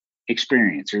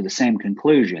experience or the same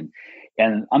conclusion.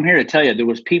 And I'm here to tell you, there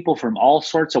was people from all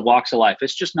sorts of walks of life.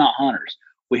 It's just not hunters.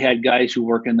 We had guys who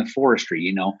work in the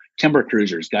forestry, timber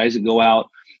cruisers, guys that go out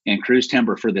and cruise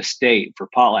timber for the state, for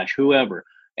potlatch, whoever.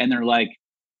 And they're like,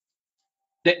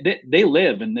 they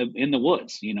live in the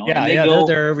woods, Yeah, they're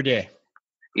there every day.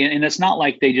 And it's not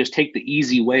like they just take the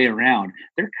easy way around.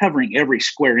 They're covering every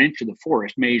square inch of the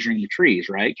forest, measuring the trees,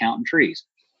 right? Counting trees.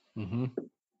 Mm-hmm.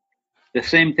 The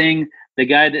same thing. The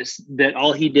guy that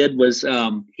all he did was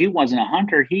he wasn't a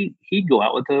hunter. He'd go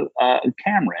out with a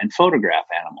camera and photograph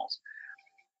animals.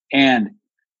 And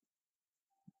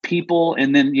people,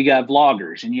 and then you got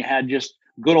vloggers, and you had just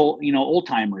good old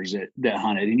timers that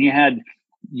hunted, and you had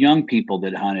young people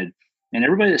that hunted, and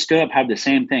everybody that stood up had the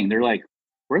same thing. They're like,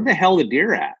 where the hell the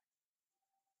deer at?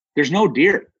 There's no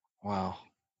deer. Wow.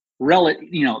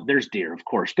 There's deer, of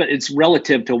course, but it's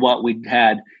relative to what we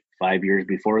had 5 years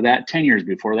before that, 10 years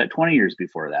before that, 20 years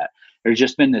before that. There's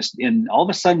just been this, and all of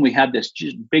a sudden we had this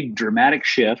just big dramatic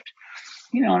shift,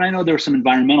 and I know there were some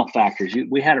environmental factors.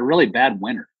 We had a really bad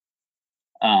winter.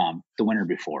 The winter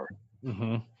before,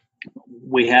 mm-hmm.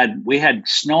 we had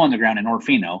snow on the ground in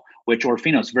Orofino, which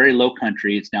Orofino is very low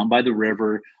country. It's down by the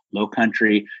river, low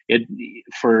country.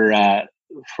 For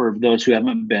those who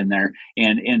haven't been there,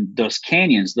 and in those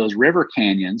canyons, those river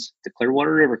canyons, the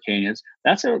Clearwater River canyons,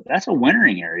 that's a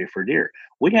wintering area for deer.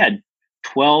 We had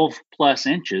 12 plus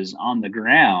inches on the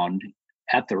ground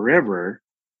at the river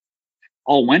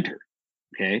all winter.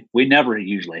 Okay, we never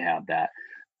usually have that.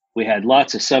 We had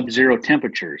lots of sub-zero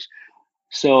temperatures.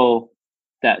 So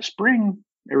that spring,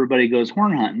 everybody goes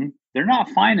horn hunting. They're not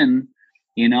finding,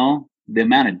 the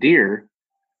amount of deer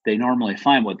they normally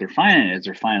find. What they're finding is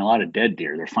they're finding a lot of dead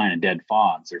deer. They're finding dead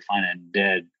fawns. They're finding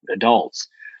dead adults.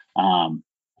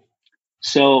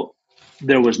 So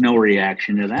there was no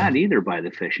reaction to that either by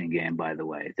the fishing game, by the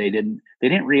way. They didn't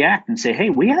react and say, hey,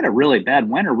 we had a really bad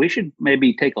winter. We should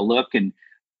maybe take a look. And,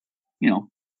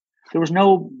 there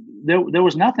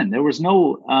was nothing. There was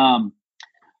no,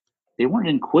 they weren't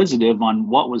inquisitive on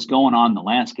what was going on in the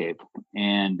landscape.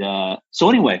 And so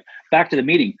anyway, back to the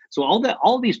meeting. So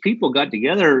all these people got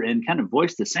together and kind of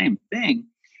voiced the same thing.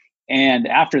 And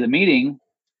after the meeting,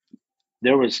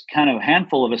 there was kind of a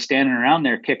handful of us standing around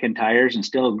there kicking tires and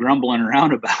still grumbling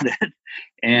around about it.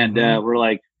 And we're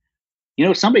like,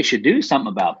 somebody should do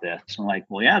something about this. And we're like,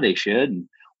 well, yeah, they should. And,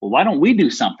 well, why don't we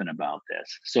do something about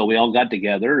this? So we all got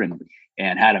together and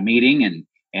had a meeting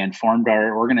and formed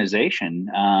our organization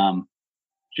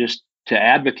just to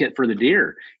advocate for the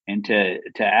deer and to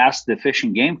ask the Fish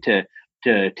and Game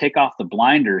to take off the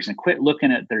blinders and quit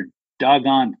looking at their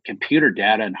doggone computer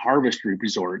data and harvest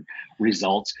resort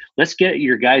results. Let's get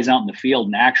your guys out in the field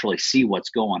and actually see what's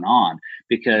going on,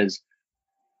 because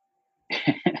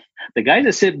the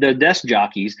guys the desk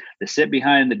jockeys that sit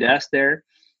behind the desk there,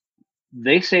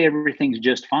 they say everything's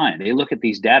just fine. They look at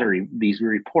these these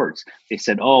reports. They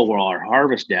said, oh, well, our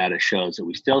harvest data shows that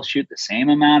we still shoot the same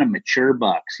amount of mature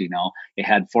bucks. It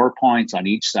had 4 points on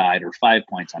each side or 5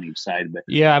 points on each side. But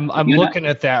yeah, I'm looking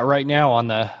at that right now on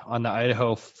the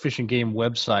Idaho Fish and Game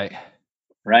website.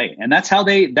 Right, and that's how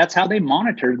they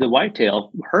monitor the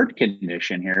whitetail herd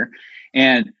condition here.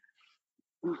 And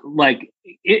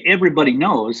everybody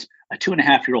knows a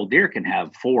 2.5-year-old deer can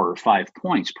have 4 or 5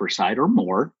 points per side or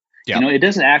more. Yep. It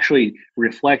doesn't actually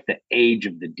reflect the age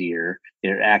of the deer.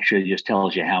 It actually just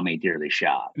tells you how many deer they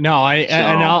shot. No,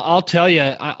 I'll tell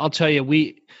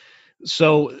you,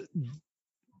 so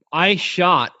I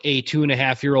shot a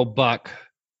 2.5-year-old buck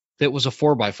that was a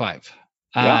 4x5.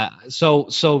 Yeah.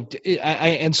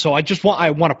 I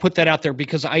want to put that out there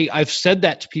because I've said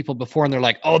that to people before and they're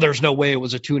like, oh, there's no way it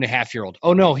was a 2.5-year-old.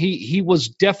 Oh no, he was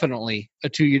definitely a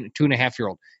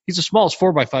 2.5-year-old. He's the smallest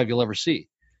 4x5 you'll ever see.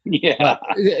 Yeah,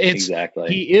 exactly.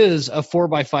 He is a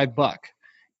 4x5 buck.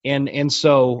 And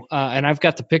so I've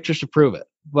got the pictures to prove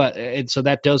it, so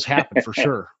that does happen for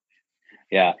sure.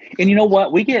 Yeah. And you know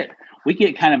what? We get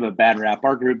kind of a bad rap.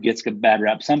 Our group gets a bad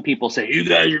rap. Some people say, you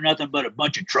guys are nothing but a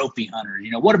bunch of trophy hunters.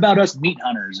 What about us meat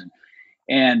hunters?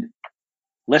 And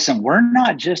listen, we're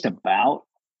not just about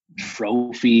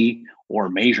trophy or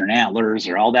measuring antlers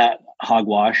or all that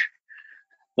hogwash.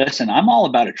 Listen, I'm all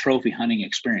about a trophy hunting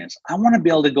experience. I want to be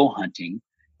able to go hunting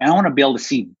and I want to be able to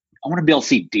see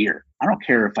deer. I don't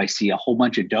care if I see a whole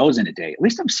bunch of does in a day. At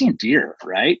least I'm seeing deer,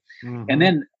 right? Mm-hmm. And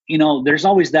then, there's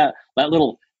always that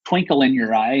little twinkle in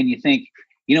your eye and you think,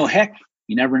 heck,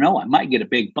 you never know. I might get a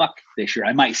big buck this year.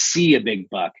 I might see a big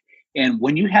buck. And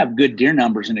when you have good deer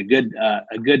numbers and a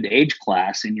good age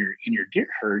class in your deer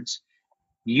herds,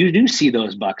 you do see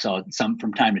those bucks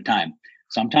from time to time.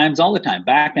 Sometimes all the time.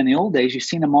 Back in the old days, you've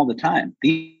seen them all the time.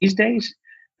 These days,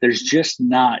 there's just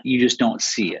not. You just don't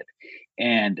see it.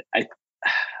 And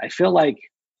I feel like,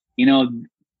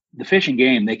 the Fish and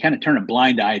Game, they kind of turn a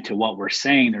blind eye to what we're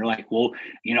saying. They're like, well,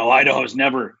 Idaho's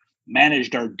never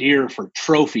managed our deer for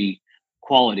trophy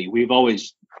quality. We've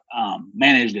always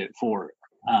managed it for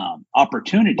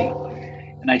opportunity.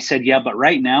 And I said, yeah, but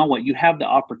right now what you have the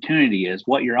opportunity is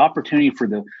what your opportunity for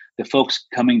the folks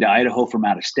coming to Idaho from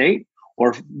out of state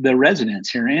or the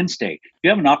residents here in state, you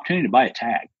have an opportunity to buy a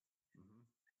tag.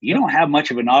 You don't have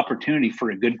much of an opportunity for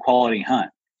a good quality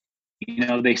hunt. You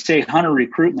know, they say hunter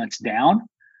recruitment's down.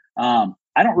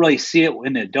 I don't really see it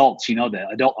in the adults, you know, the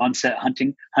adult onset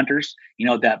hunters, you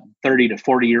know, that 30 to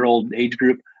 40-year-old age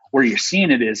group. Where you're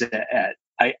seeing it is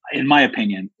in my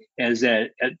opinion, is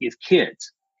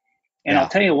kids. And I'll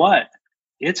tell you what,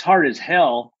 it's hard as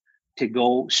hell to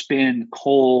go spend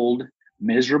cold,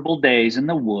 miserable days in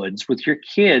the woods with your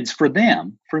kids. For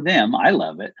them, I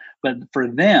love it. But for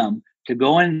them to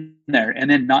go in there and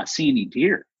then not see any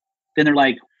deer, then they're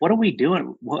like, what are we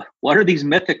doing? What are these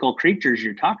mythical creatures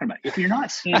you're talking about? If you're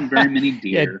not seeing very many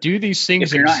deer, do these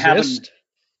things if you're exist?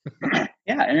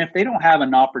 And if they don't have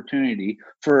an opportunity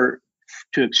to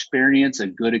experience a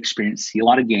good experience, see a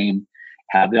lot of game,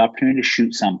 have the opportunity to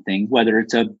shoot something, whether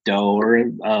it's a doe or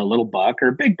a little buck or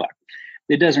a big buck,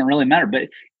 it doesn't really matter. But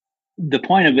the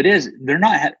point of it is they're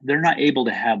not able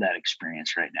to have that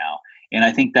experience right now, and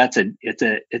I think it's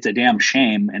a damn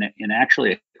shame and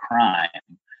actually a crime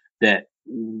that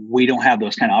we don't have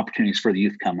those kind of opportunities for the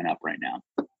youth coming up right now.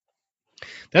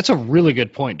 That's a really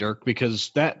good point, Dirk,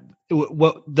 because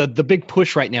what the big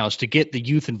push right now is to get the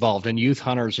youth involved and youth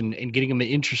hunters and getting them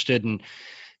interested. And,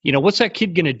 you know, what's that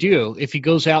kid going to do if he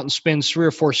goes out and spends 3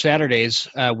 or 4 Saturdays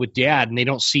with dad and they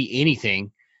don't see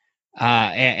anything?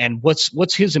 And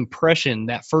what's his impression,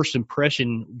 that first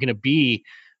impression, going to be,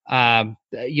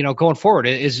 you know, going forward?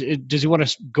 Does he want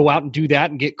to go out and do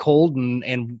that and get cold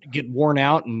and get worn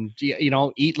out and, you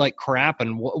know, eat like crap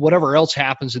and whatever else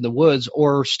happens in the woods,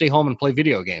 or stay home and play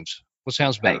video games? What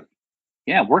sounds better? Right.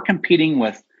 Yeah, we're competing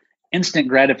with instant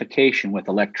gratification with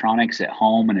electronics at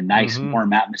home and a nice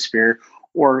warm atmosphere,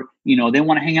 or, you know, they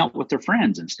want to hang out with their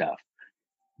friends and stuff.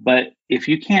 But if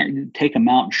you can't take them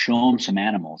out and show them some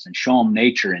animals and show them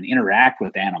nature and interact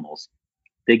with animals,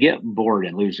 they get bored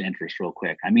and lose interest real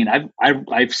quick. I mean,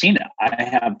 I've seen it. I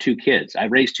have 2 kids. I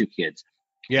raised 2 kids,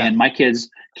 and my kids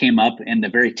came up in the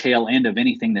very tail end of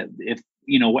anything that, if,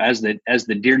 you know, as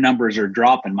the deer numbers are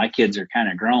dropping, my kids are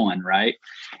kind of growing, right?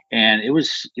 And it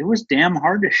was damn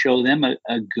hard to show them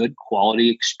a good quality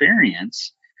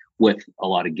experience with a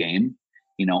lot of game,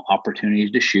 you know,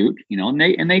 opportunities to shoot, you know,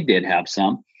 and they did have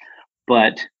some,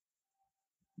 but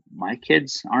my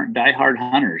kids aren't diehard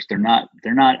hunters. They're not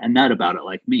a nut about it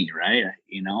like me, right?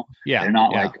 You know, they're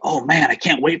not like, oh man, I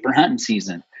can't wait for hunting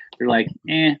season. They're like,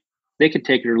 they could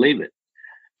take it or leave it.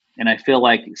 And I feel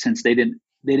like since they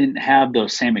didn't have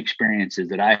those same experiences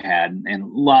that I had,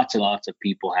 and lots of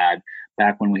people had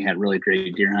back when we had really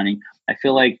great deer hunting, I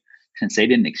feel like since they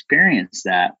didn't experience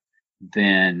that,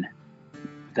 then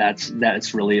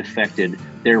that's really affected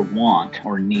their want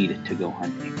or need to go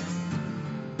hunting.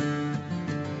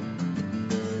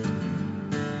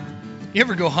 You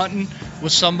ever go hunting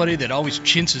with somebody that always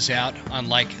chintzes out on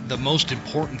like the most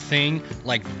important thing,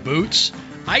 like boots?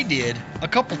 I did a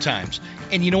couple times.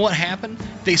 And you know what happened?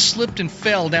 They slipped and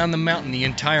fell down the mountain the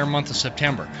entire month of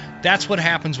September. That's what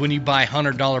happens when you buy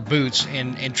 $100 boots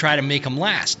and try to make them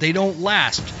last. They don't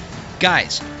last.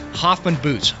 Guys, Hoffman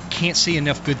Boots, can't say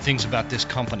enough good things about this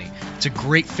company. It's a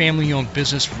great family-owned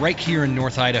business right here in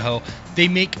North Idaho. They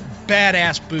make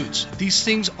badass boots. These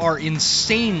things are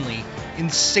insanely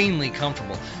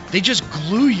comfortable. They just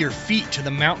glue your feet to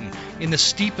the mountain in the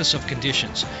steepest of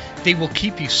conditions. They will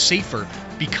keep you safer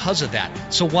because of that.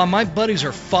 So while my buddies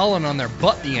are falling on their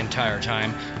butt the entire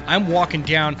time, I'm walking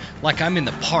down like I'm in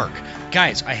the park.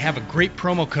 Guys, I have a great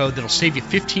promo code that'll save you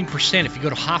 15% if you go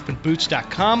to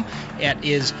hoffmanboots.com. It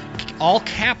is all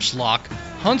caps lock,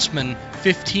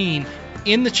 Huntsman15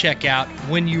 in the checkout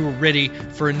when you are ready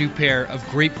for a new pair of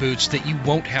great boots that you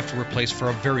won't have to replace for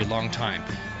a very long time.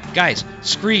 Guys,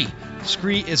 Scree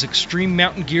is extreme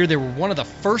mountain gear. They were one of the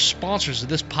first sponsors of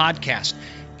this podcast.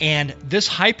 And this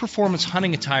high-performance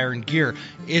hunting attire and gear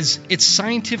it's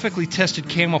scientifically tested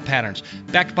camo patterns,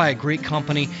 backed by a great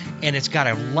company, and it's got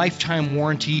a lifetime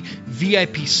warranty,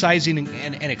 VIP sizing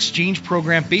and exchange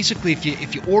program. Basically,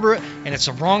 if you order it and it's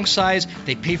the wrong size,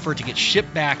 they pay for it to get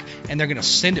shipped back, and they're going to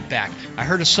send it back. I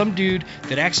heard of some dude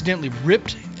that accidentally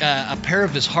ripped a pair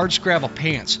of his hardscrabble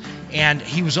pants, and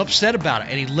he was upset about it,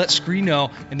 and he let Scree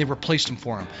know, and they replaced them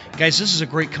for him. Guys, this is a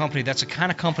great company. That's the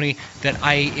kind of company that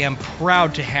I am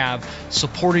proud to have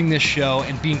supporting this show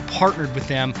and being partnered with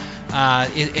them.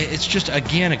 It's just,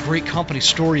 again, a great company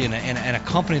story and a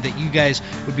company that you guys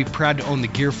would be proud to own the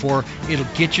gear for. It'll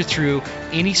get you through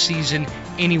any season,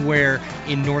 anywhere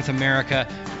in North America.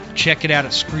 Check it out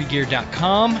at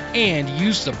screegear.com and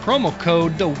use the promo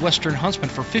code The Western Huntsman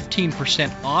for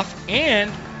 15% off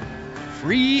and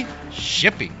free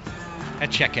shipping at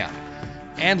checkout.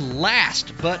 And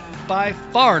last, but by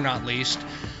far not least,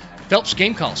 Phelps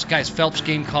Game Calls. Guys, Phelps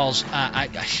Game Calls,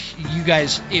 you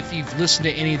guys, if you've listened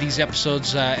to any of these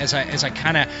episodes, as I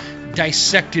kind of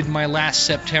dissected my last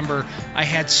September, I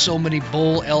had so many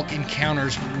bull elk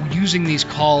encounters using these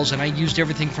calls, and I used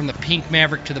everything from the Pink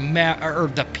Maverick to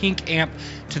the Pink Amp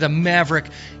to the Maverick.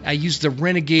 I used the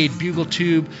Renegade Bugle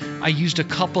Tube. I used a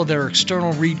couple of their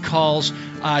external reed calls.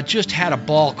 Just had a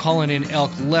ball calling in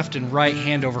elk left and right,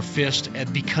 hand over fist,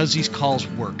 because these calls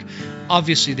work.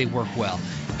 Obviously, they work well.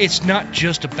 It's not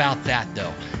just about that,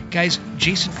 though. Guys,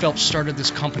 Jason Phelps started this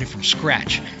company from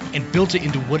scratch and built it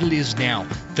into what it is now.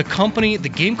 The company, the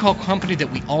game call company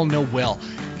that we all know well.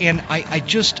 And I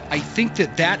think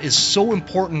that is so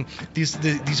important.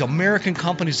 These American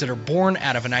companies that are born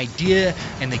out of an idea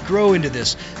and they grow into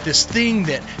this thing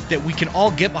that we can all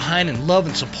get behind and love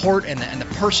and support, and the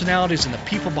personalities and the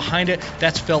people behind it.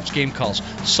 That's Phelps Game Calls.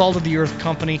 Salt of the earth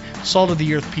company, salt of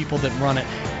the earth people that run it.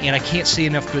 And I can't say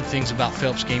enough good things about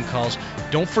Phelps Game Calls.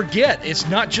 Don't forget, it's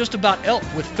not just about elk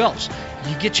with Phelps.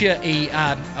 You get you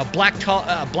a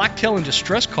blacktail in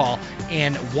distress call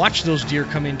and watch those deer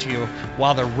come into you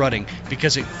while they're rutting,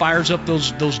 because it fires up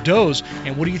those does.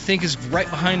 And what do you think is right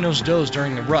behind those does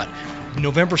during the rut?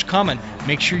 November's coming.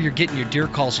 Make sure you're getting your deer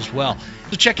calls as well.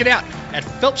 So check it out at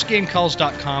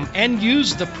phelpsgamecalls.com and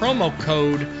use the promo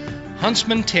code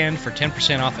Huntsman10 for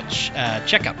 10% off at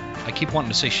checkout. I keep wanting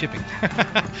to say shipping.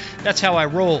 That's how I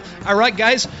roll. All right,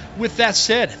 guys, with that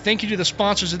said, thank you to the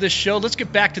sponsors of this show. Let's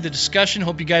get back to the discussion.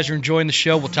 Hope you guys are enjoying the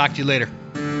show. We'll talk to you later.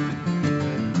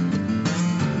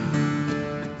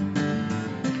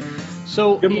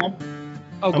 So, go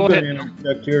ahead.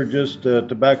 Interject here just to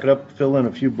back it up, fill in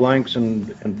a few blanks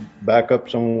and back up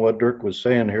some of what Dirk was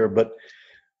saying here. But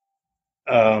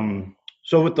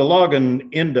so with the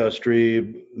logging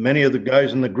industry, many of the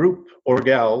guys in the group or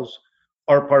gals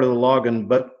are part of the logging,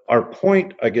 but our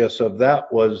point, I guess, of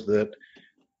that was that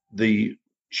the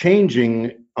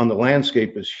changing on the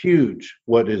landscape is huge.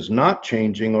 What is not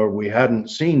changing, or we hadn't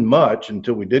seen much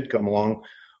until we did come along,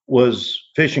 was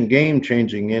Fish and Game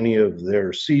changing any of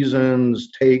their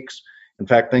seasons, takes. In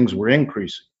fact, things were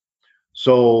increasing.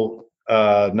 So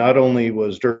not only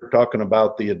was Dirk talking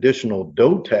about the additional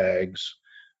doe tags,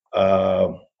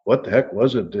 what the heck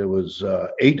was it? It was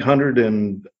 800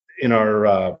 in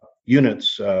our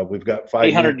units. We've got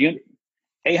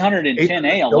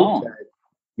 810A alone.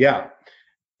 Yeah.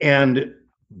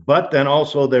 But then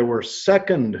also there were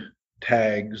second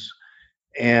tags,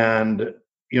 and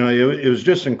it was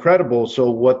just incredible.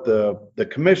 So what the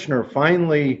commissioner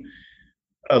finally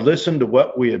listened to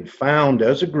what we had found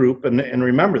as a group, and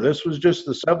remember, this was just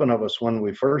the 7 of us when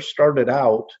we first started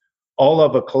out, all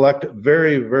of a collective,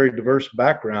 very, very diverse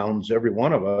backgrounds, every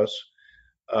one of us,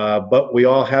 but we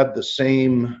all had the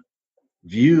same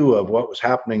view of what was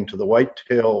happening to the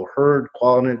whitetail herd,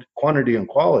 quantity and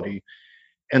quality.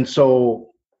 And so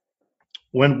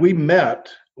when we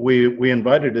met, we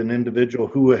invited an individual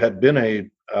who had been a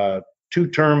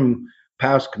 2-term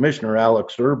past commissioner,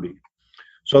 Alex Irby.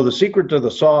 So the secret to the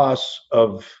sauce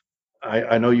of,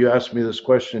 I know you asked me this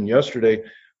question yesterday,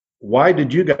 why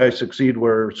did you guys succeed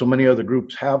where so many other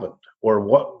groups haven't? Or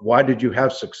why did you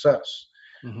have success?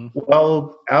 Mm-hmm.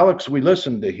 Well, Alex, we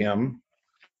listened to him,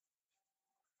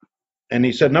 and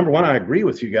he said, number one, I agree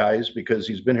with you guys because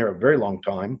he's been here a very long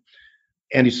time.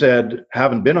 And he said,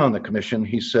 having been on the commission,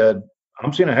 he said,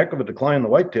 I'm seeing a heck of a decline in the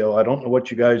whitetail. I don't know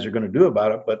what you guys are going to do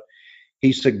about it, but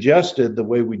he suggested the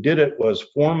way we did it was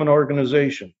form an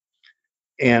organization.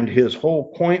 And his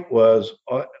whole point was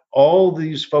all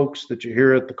these folks that you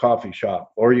hear at the coffee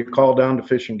shop, or you call down to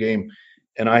Fish and Game,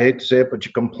 and I hate to say it, but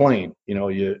you complain,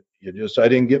 you just, I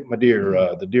didn't get my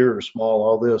deer, the deer are small,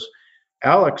 all this.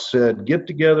 Alex said, get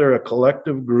together a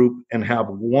collective group and have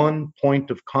one point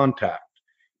of contact.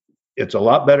 It's a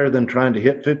lot better than trying to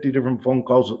hit 50 different phone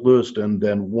calls at Lewiston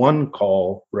than one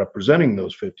call representing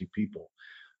those 50 people.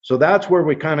 So that's where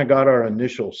we kind of got our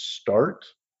initial start.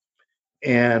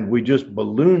 And we just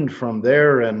ballooned from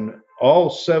there. And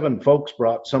all 7 folks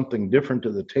brought something different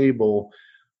to the table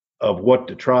of what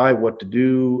to try, what to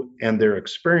do, and their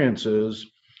experiences.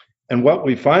 And what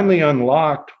we finally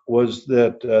unlocked was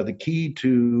that the key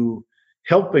to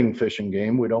helping Fish and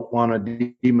Game, we don't want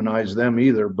to demonize them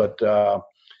either, but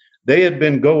they had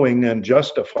been going and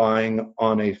justifying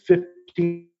on a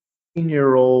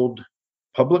 15-year-old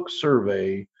public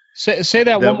survey. Say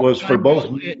that one was time. For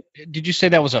both. Did you say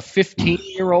that was a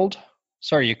 15-year-old?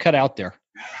 Sorry, you cut out there.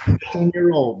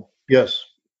 15-year-old, yes.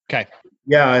 Okay.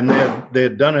 Yeah, and they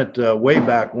had done it way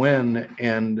back when,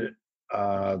 and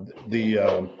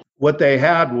what they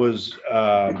had was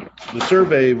the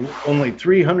survey, only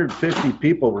 350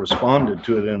 people responded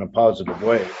to it in a positive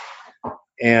way.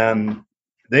 And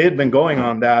they had been going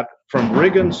on that from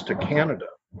Riggins to Canada.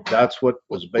 That's what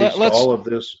was based all of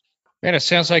this. Man, it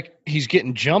sounds like he's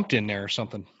getting jumped in there or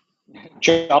something.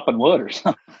 Chopping wood or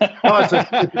something. No, it's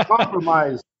a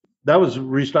compromise. That was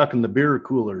restocking the beer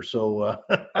cooler. So.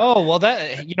 Oh, well,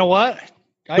 that, you know what?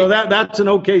 So that's an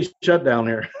okay shutdown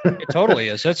here. It totally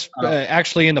is. That's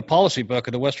actually in the policy book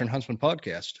of the Western Huntsman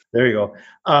podcast. There you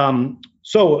go.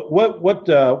 So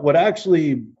what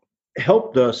actually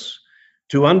helped us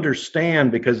to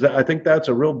understand, because I think that's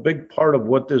a real big part of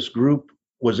what this group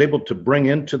was able to bring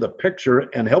into the picture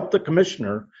and help the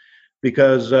commissioner,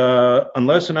 because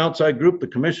unless an outside group, the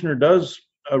commissioner does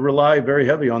rely very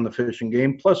heavy on the Fish and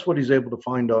Game, plus what he's able to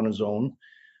find on his own.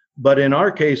 But in our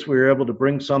case, we were able to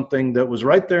bring something that was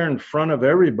right there in front of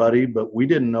everybody, but we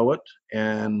didn't know it.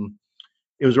 And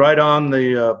it was right on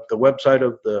the website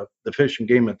of the Fish and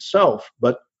Game itself.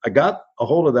 But I got a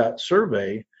hold of that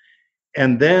survey,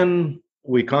 and then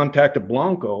we contacted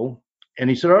Blanco, and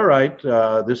he said, all right,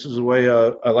 this is the way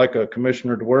I like a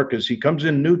commissioner to work, is he comes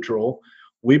in neutral.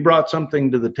 We brought something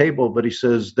to the table, but he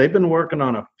says they've been working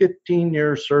on a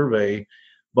 15-year survey.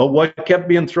 But what kept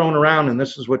being thrown around, and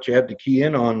this is what you had to key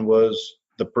in on, was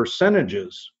the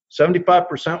percentages.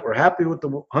 75% were happy with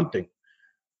the hunting.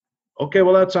 Okay,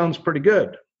 well, that sounds pretty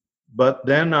good. But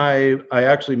then I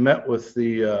actually met with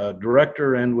the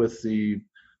director and with the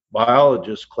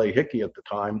biologist, Clay Hickey, at the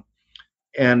time.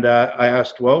 And I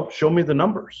asked, well, show me the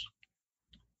numbers.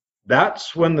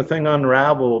 That's when the thing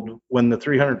unraveled, when the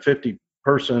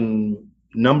 350-person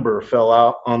number fell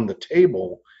out on the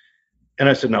table. And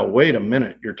I said, now, wait a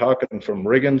minute, you're talking from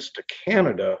Riggins to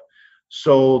Canada.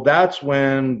 So that's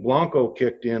when Blanco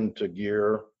kicked into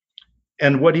gear.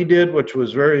 And what he did, which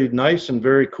was very nice and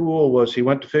very cool, was he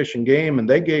went to Fish and Game, and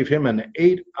they gave him an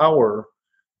 8-hour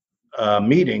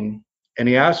meeting. And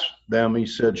he asked them, he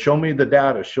said, show me the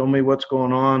data, show me what's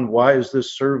going on. Why is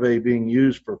this survey being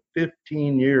used for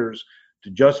 15 years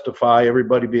to justify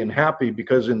everybody being happy?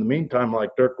 Because in the meantime,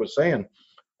 like Dirk was saying,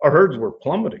 our herds were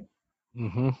plummeting.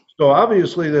 Mm-hmm. So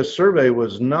obviously this survey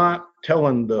was not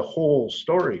telling the whole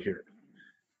story here.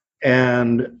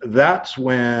 And that's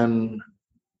when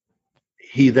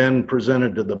he then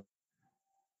presented to the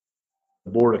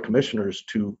Board of Commissioners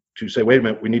to say, wait a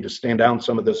minute, we need to stand down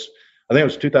some of this. I think it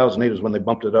was 2008 is when they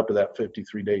bumped it up to that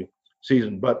 53-day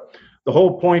season. But the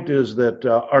whole point is that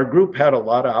our group had a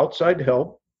lot of outside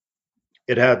help.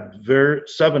 It had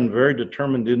 7 very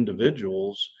determined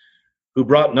individuals who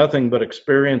brought nothing but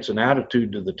experience and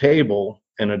attitude to the table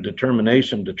and a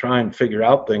determination to try and figure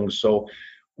out things. So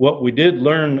what we did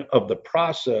learn of the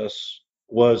process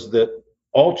was that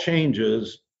all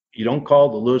changes, you don't call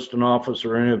the Lewiston office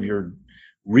or any of your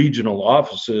regional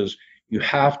offices, you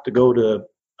have to go to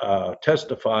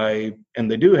testify.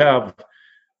 And they do have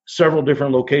several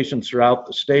different locations throughout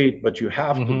the state, but you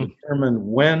have to determine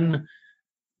when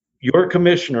your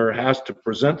commissioner has to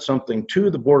present something to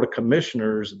the Board of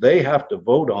Commissioners. They have to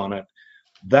vote on it.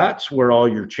 That's where all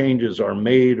your changes are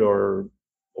made, or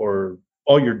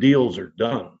all your deals are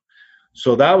done.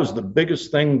 So that was the biggest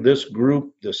thing this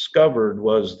group discovered,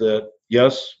 was that,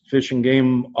 yes, Fish and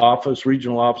Game office,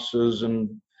 regional offices,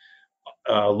 and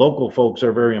local folks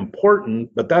are very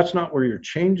important, but that's not where your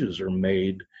changes are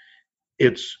made.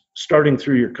 It's starting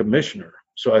through your commissioner.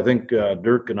 So I think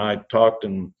Dirk and I talked,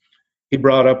 and he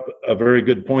brought up a very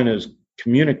good point, is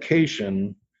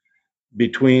communication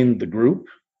between the group.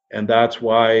 And that's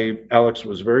why Alex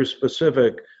was very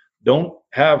specific. Don't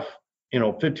have,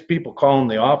 50 people calling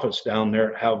the office down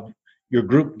there. Have your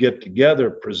group get together,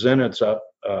 present its,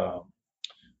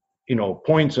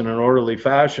 points in an orderly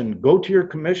fashion. Go to your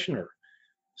commissioner.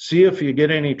 See if you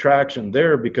get any traction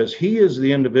there, because he is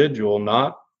the individual,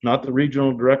 not the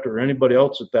regional director or anybody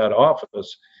else at that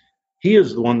office. He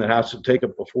is the one that has to take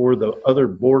it before the other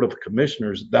Board of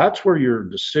Commissioners. That's where your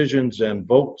decisions and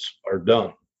votes are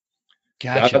done.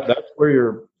 Gotcha.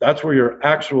 That's where your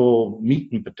actual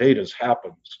meat and potatoes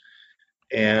happens.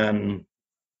 And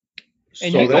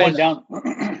so going down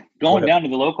to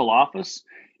the local office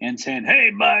and saying,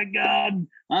 hey, by God,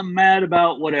 I'm mad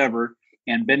about whatever,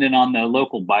 and bending on the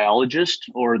local biologist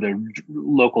or the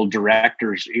local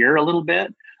director's ear a little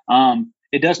bit,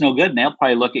 it does no good. And they'll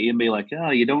probably look at you and be like, oh,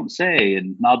 you don't say,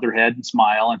 and nod their head and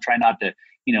smile and try not to,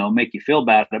 make you feel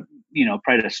bad,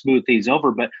 try to smooth things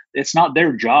over. But it's not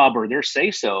their job or their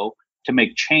say-so to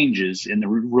make changes in the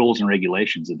rules and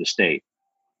regulations of the state.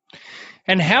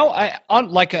 And as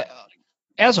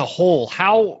a whole,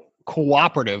 how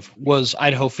cooperative was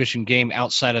Idaho Fish and Game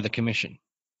outside of the commission?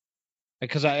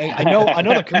 Because I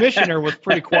know the commissioner was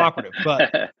pretty cooperative,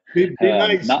 but Be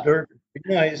nice, Dirk.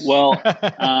 Be nice. Well,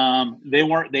 they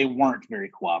weren't very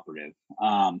cooperative.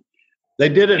 They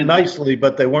did it nicely,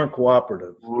 but they weren't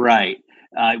cooperative. Right.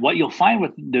 What you'll find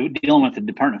with dealing with the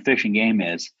Department of Fish and Game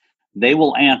is they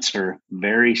will answer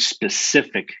very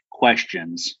specific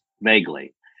questions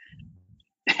vaguely.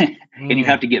 And you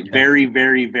have to get very,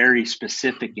 very, very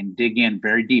specific and dig in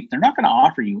very deep. They're not going to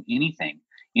offer you anything,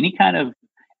 any kind of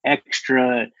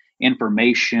extra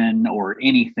information or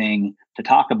anything to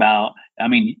talk about. I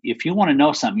mean, if you want to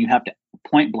know something, you have to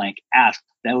point blank ask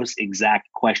those exact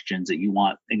questions that you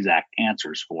want exact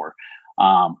answers for.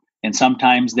 And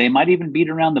sometimes they might even beat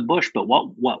around the bush. But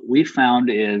what we found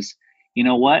is,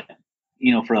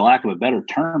 for the lack of a better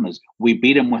term, is we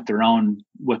beat them with their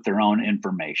own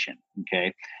information.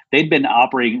 Okay. They'd been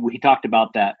operating, we talked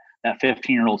about that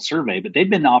 15-year-old survey, but they'd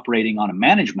been operating on a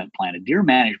management plan, a deer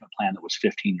management plan that was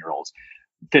 15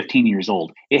 years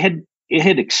old. It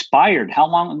had expired. How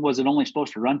long was it only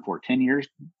supposed to run for? 10 years,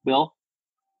 Bill?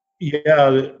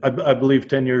 Yeah, I believe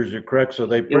 10 years, you're correct. So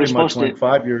they pretty much went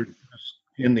 5 years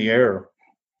in the air.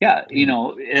 Yeah,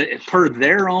 per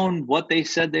their own, what they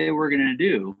said they were going to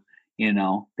do,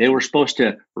 they were supposed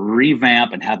to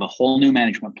revamp and have a whole new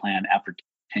management plan after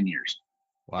 10 years.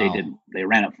 Wow. They didn't.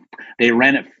 They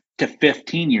ran it to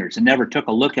 15 years and never took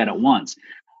a look at it once.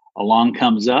 Along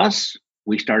comes us.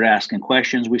 We start asking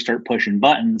questions. We start pushing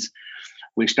buttons.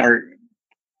 We start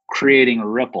creating a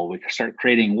ripple. We start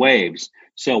creating waves.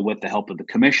 So with the help of the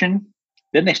commission,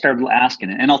 then they started asking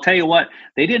it. And I'll tell you what,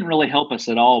 they didn't really help us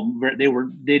at all. They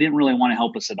didn't really want to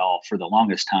help us at all for the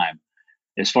longest time.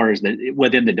 As far as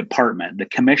within the department, the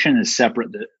commission is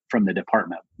separate from the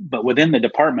department, but within the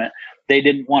department, they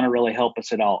didn't want to really help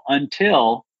us at all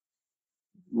until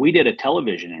we did a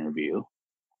television interview.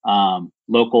 The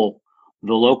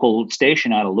local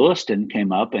station out of Lewiston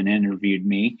came up and interviewed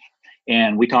me,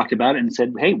 and we talked about it and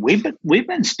said, "Hey, we've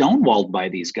been stonewalled by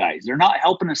these guys. They're not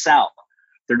helping us out.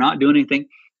 They're not doing anything."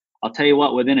 I'll tell you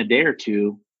what, within a day or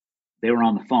two, they were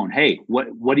on the phone. "Hey,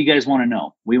 what do you guys want to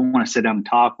know? We want to sit down and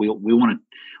talk. We want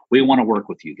to work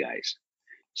with you guys."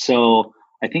 So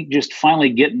I think just finally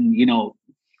getting,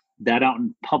 that out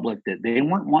in public, that they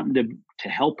weren't wanting to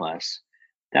help us,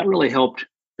 that really helped.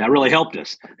 That really helped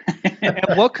us. And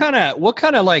what kind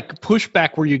of like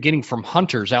pushback were you getting from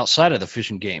hunters outside of the Fish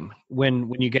and Game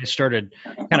when you guys started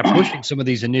kind of pushing some of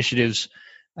these initiatives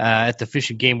at the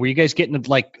Fish and Game? Were you guys getting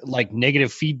like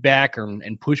negative feedback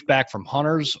and pushback from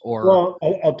hunters? Or well,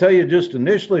 I'll tell you, just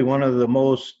initially, one of the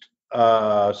most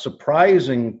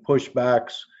surprising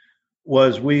pushbacks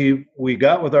was we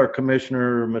got with our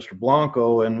commissioner, Mr.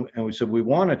 Blanco, and we said we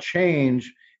want to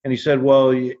change, and he said,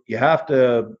 "Well, you have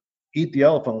to eat the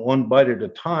elephant one bite at a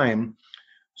time."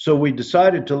 So we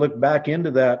decided to look back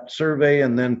into that survey,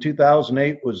 and then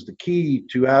 2008 was the key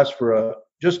to ask for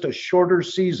just a shorter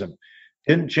season.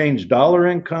 Didn't change dollar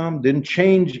income, didn't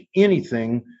change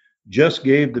anything, just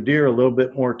gave the deer a little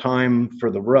bit more time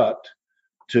for the rut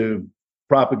to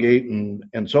propagate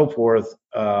and so forth.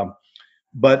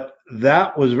 But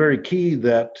that was very key,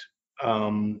 that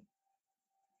to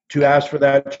ask for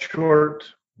that short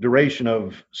duration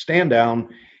of stand down.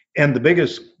 And the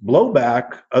biggest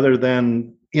blowback, other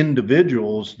than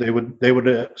individuals, they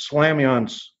would slam you on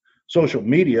social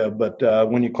media, but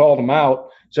when you called them out,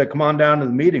 said, "Come on down to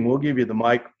the meeting, we'll give you the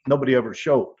mic," nobody ever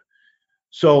showed.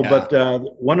 So, yeah.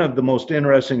 But one of the most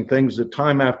interesting things that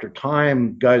time after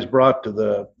time guys brought to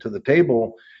the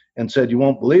table and said, "You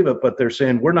won't believe it," but they're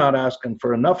saying, "We're not asking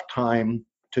for enough time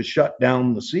to shut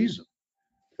down the season."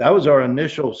 That was our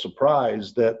initial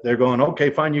surprise, that they're going, "Okay,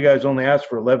 fine, you guys only asked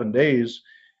for 11 days,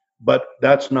 but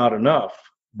that's not enough."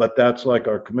 But that's like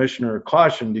our commissioner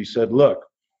cautioned. He said, "Look,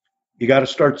 you got to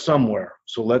start somewhere.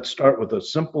 So let's start with a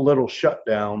simple little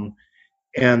shutdown."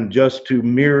 And just to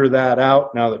mirror that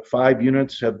out, now that 5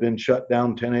 units have been shut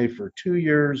down 10A for 2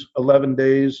 years, 11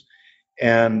 days,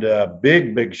 and a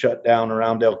big shutdown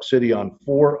around Elk City on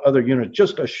 4 other units,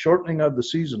 just a shortening of the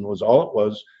season was all it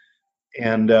was.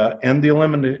 And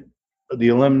the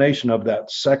elimination of that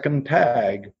second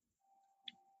tag,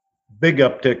 big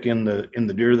uptick in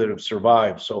the deer that have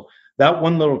survived. So that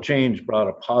one little change brought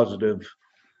a positive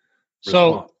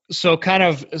response. So kind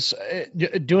of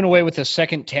doing away with the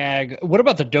second tag. What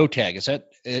about the doe tag? Is that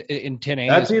in 10A?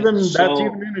 That's even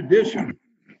in addition.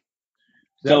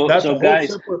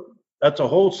 That's a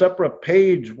whole separate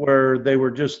page where they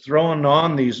were just throwing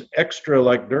on these extra,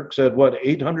 like Dirk said,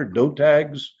 800 doe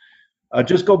tags.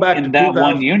 Just go back in that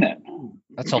one unit.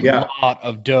 That's a lot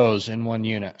of does in one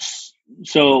unit.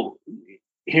 So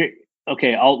here,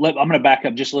 Okay, I'm going to back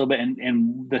up just a little bit,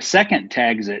 and the second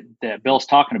tags that Bill's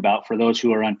talking about for those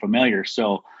who are unfamiliar.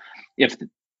 So, if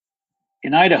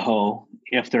in Idaho,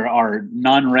 if there are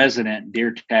non-resident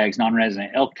deer tags,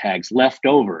 non-resident elk tags left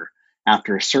over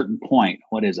after a certain point,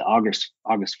 what is it, August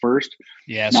 1st?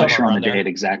 Yeah, Not sure on the there. date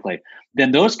exactly.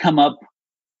 Then those come up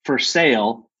for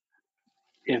sale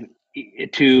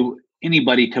to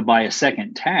anybody to buy a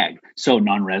second tag. So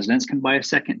non-residents can buy a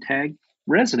second tag.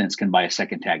 Residents can buy a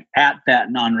second tag at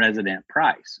that non-resident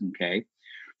price. Okay.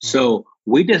 So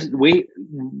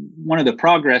one of the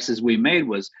progresses we made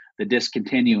was the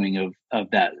discontinuing of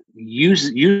that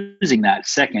using that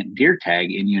second deer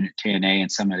tag in Unit 10A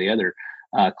and some of the other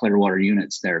Clearwater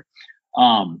units there.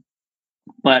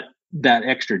 But that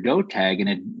extra doe tag, and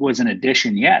it was an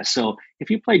addition, yes. So if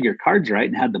you played your cards right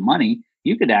and had the money,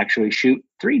 you could actually shoot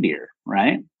 3 deer,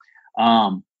 right?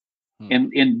 And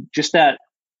just that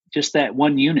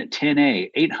one unit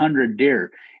 10A, 800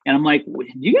 deer. And I'm like,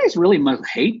 you guys really must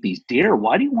hate these deer.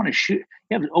 Why do you want to shoot?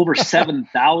 You have over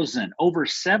 7,000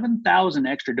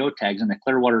 extra doe tags in the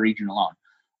Clearwater region alone.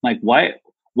 I'm like, why?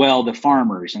 Well, the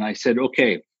farmers. And I said,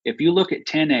 okay, if you look at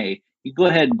 10A, you go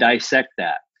ahead and dissect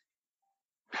that.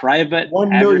 Private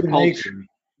agriculture.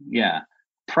 Yeah.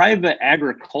 Private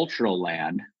agricultural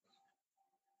land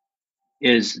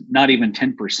is not even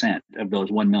 10% of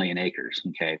those 1 million acres.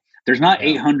 Okay. There's not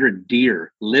 800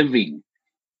 deer living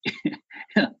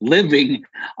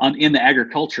in the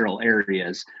agricultural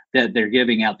areas that they're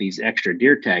giving out these extra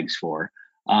deer tags for.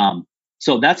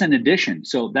 So that's an addition.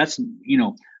 So that's,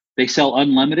 they sell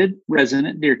unlimited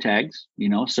resident deer tags,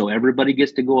 so everybody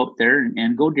gets to go up there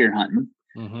and go deer hunting.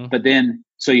 But then,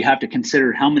 so you have to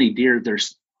consider how many deer.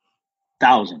 There's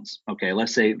thousands. Okay.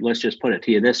 Let's just put it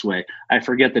to you this way. I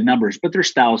forget the numbers, but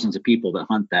there's thousands of people that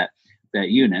hunt that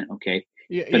unit. Okay.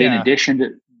 But in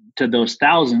addition to those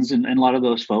thousands, and a lot of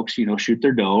those folks, shoot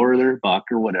their doe or their buck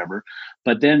or whatever,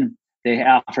 but then they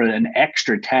offer an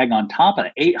extra tag on top of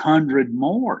it, 800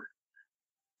 more.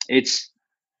 They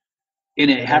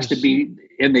have to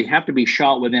be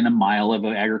shot within a mile of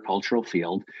an agricultural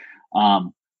field.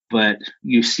 But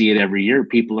you see it every year.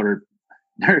 People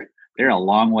they're a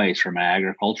long ways from an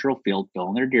agricultural field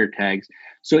filling their deer tags.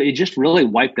 So it just really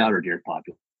wiped out our deer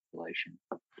population.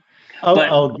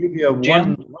 I'll give you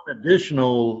one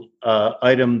additional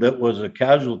item that was a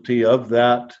casualty of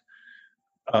that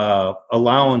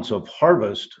allowance of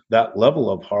harvest, that level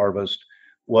of harvest,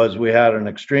 was we had an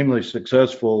extremely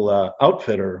successful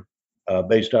outfitter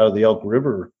based out of the Elk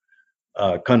River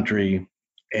country,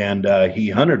 and he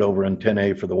hunted over in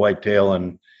 10A for the whitetail,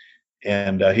 and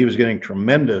he was getting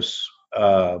tremendous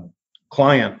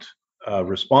client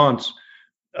response.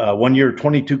 1 year,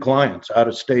 22 clients out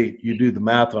of state. You do the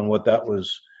math on what that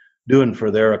was doing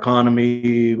for their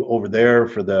economy over there,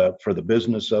 for the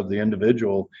business of the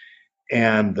individual.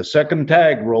 And the second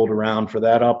tag rolled around for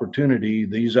that opportunity.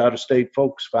 These out of state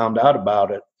folks found out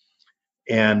about it,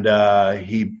 and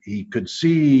he could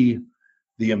see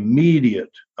the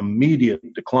immediate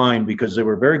decline because they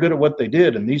were very good at what they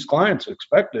did, and these clients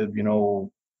expected,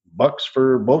 bucks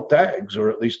for both tags, or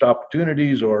at least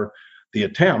opportunities, or the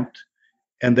attempt.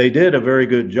 And they did a very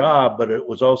good job, but it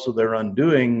was also their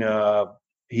undoing.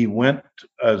 He went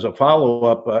as a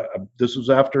follow-up. This was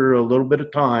after a little bit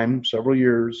of time, several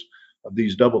years of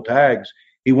these double tags.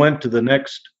 He went to the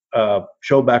next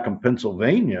show back in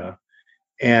Pennsylvania,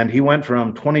 and he went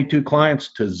from 22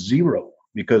 clients to 0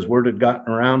 because word had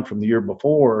gotten around from the year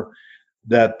before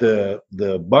that the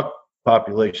buck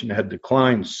population had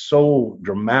declined so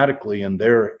dramatically in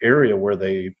their area where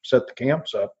they set the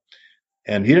camps up.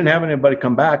 And he didn't have anybody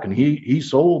come back, and he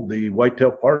sold the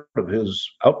whitetail part of his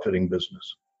outfitting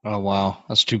business. Oh, wow.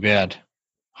 That's too bad.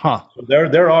 Huh. So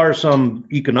there are some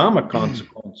economic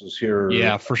consequences here.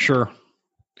 Yeah, for sure.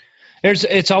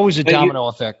 It's always a domino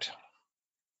effect.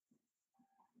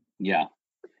 Yeah.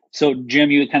 So Jim,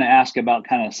 you kind of ask about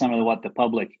kind of some of what the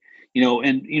public,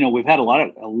 we've had a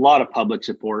lot of public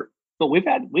support, but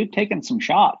we've taken some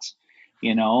shots,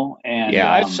 and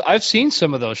I've seen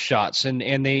some of those shots, and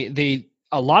they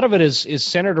a lot of it is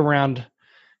centered around,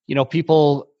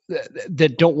 people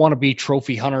that don't want to be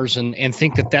trophy hunters and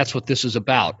think that that's what this is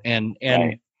about.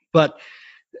 Right. But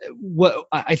what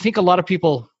I think a lot of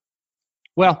people,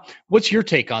 well, what's your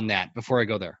take on that before I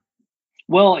go there?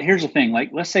 Well, here's the thing.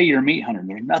 Like, let's say you're a meat hunter.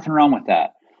 There's nothing wrong with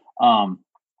that.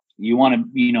 You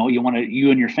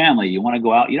and your family, you want to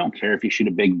go out. You don't care if you shoot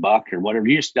a big buck or whatever.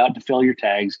 You're just out to fill your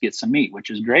tags, get some meat, which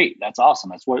is great. That's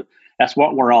awesome. That's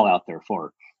what we're all out there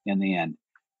for in the end.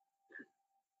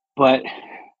 But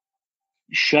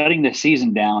shutting the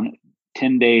season down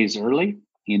 10 days early,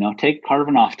 take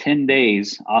carving off 10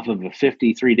 days off of a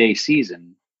 53-day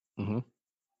season. Mm-hmm.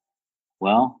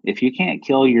 Well, if you can't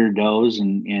kill your does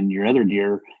and your other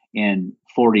deer in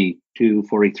 42,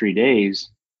 43 days,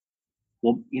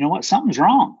 well, you know what? Something's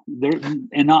wrong there.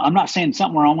 And I'm not saying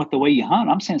something wrong with the way you hunt.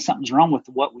 I'm saying something's wrong with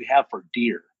what we have for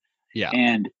deer. Yeah.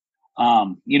 And,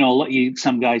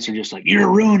 some guys are just like,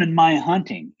 you're ruining my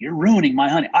hunting. You're ruining my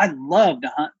hunting. I love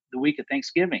to hunt the week of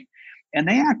Thanksgiving. And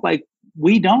they act like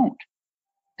we don't.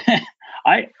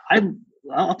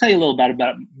 I'll tell you a little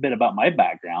bit about my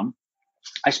background.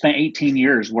 I spent 18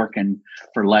 years working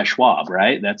for Les Schwab,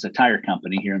 right? That's a tire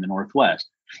company here in the Northwest.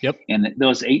 Yep. And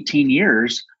those 18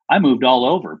 years, I moved all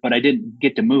over, but I didn't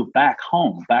get to move back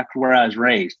home, back to where I was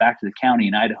raised, back to the county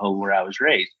in Idaho where I was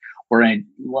raised, where I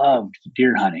loved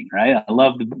deer hunting, right? I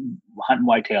loved hunting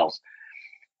whitetails.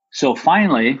 So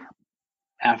finally,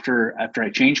 after I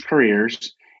changed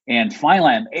careers, and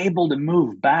finally I'm able to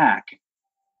move back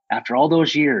after all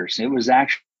those years. It was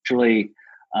actually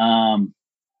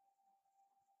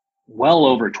well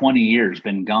over 20 years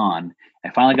been gone. I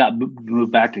finally got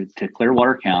moved back to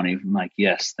Clearwater County. I'm like,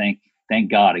 yes, thank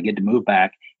God I get to move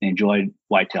back and enjoy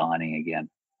whitetail hunting again.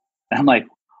 And I'm like,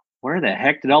 where the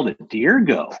heck did all the deer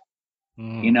go?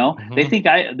 Mm-hmm. They think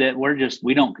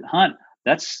we don't hunt.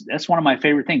 That's one of my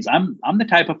favorite things. I'm the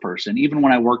type of person, even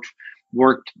when I worked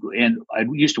and I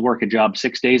used to work a job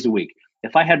 6 days a week.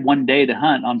 If I had one day to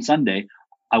hunt on Sunday,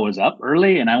 I was up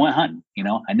early and I went hunting.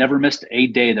 I never missed a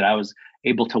day that I was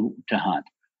able to hunt.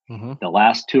 Mm-hmm. The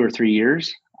last 2 or 3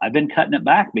 years, I've been cutting it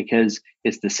back because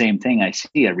it's the same thing I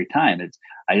see every time.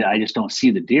 I just don't see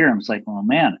the deer. I'm just like, well,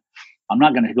 man, I'm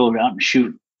not going to go out and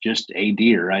shoot just a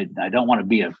deer. I don't want to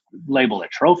be labeled a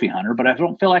trophy hunter, but I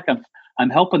don't feel like I'm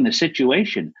helping the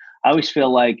situation. I always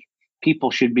feel like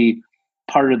people should be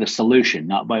part of the solution,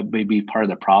 not be part of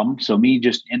the problem. So me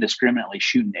just indiscriminately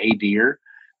shooting a deer,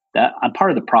 that I'm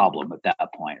part of the problem at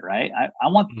that point, right? I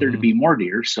want there to be more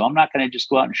deer, so I'm not going to just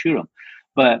go out and shoot them.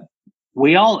 But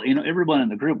we all, everyone in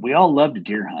the group, we all love to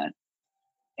deer hunt.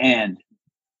 And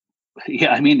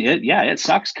yeah, I mean, it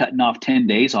sucks cutting off 10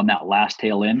 days on that last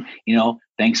tail end,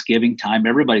 Thanksgiving time.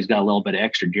 Everybody's got a little bit of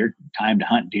extra deer time to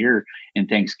hunt deer in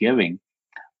Thanksgiving.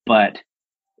 But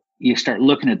you start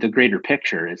looking at the greater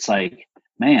picture. It's like,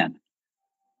 man,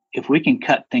 if we can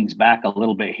cut things back a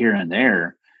little bit here and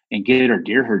there and get our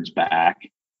deer herds back,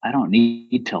 I don't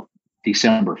need till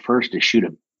December 1st to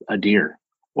shoot a deer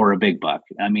or a big buck.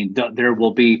 I mean,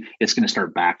 it's going to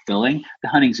start backfilling. The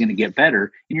hunting's going to get better,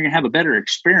 and you're going to have a better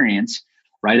experience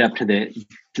right up to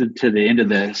the end of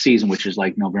the season, which is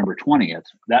like November 20th.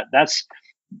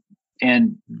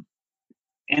 And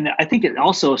I think it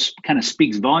also kind of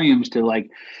speaks volumes to, like,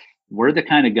 we're the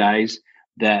kind of guys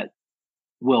that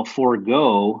will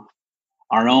forego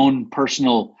our own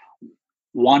personal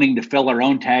wanting to fill our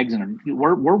own tags, and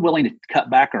we're willing to cut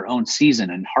back our own season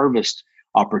and harvest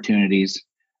opportunities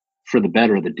for the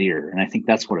better of the deer. And I think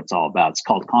that's what it's all about. It's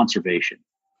called conservation.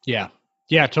 Yeah,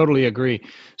 totally agree.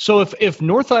 So if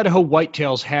North Idaho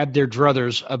whitetails had their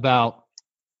druthers about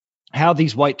how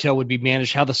these whitetail would be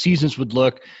managed, how the seasons would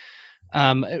look,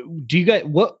 do you guys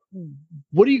what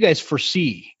do you guys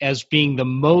foresee as being the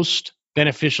most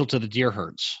beneficial to the deer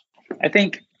herds? I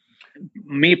think,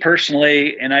 me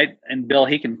personally, and Bill,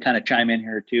 he can kind of chime in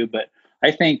here too, but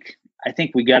I think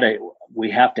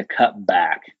we have to cut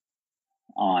back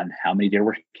on how many deer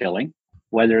we're killing,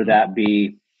 whether that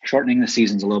be shortening the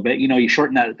seasons a little bit. You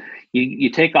shorten that, you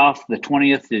take off the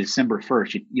 20th to December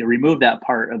 1st, you remove that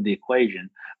part of the equation.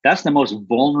 That's the most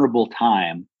vulnerable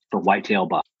time for whitetail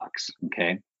bucks.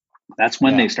 Okay. That's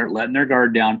when they start letting their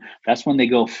guard down. That's when they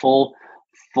go full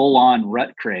on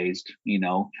rut crazed,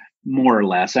 more or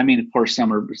less. I mean, of course,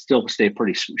 some are still stay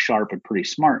pretty sharp and pretty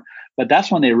smart, but that's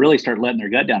when they really start letting their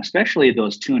gut down, especially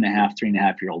those 2.5,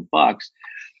 3.5-year-old bucks.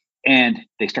 And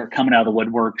they start coming out of the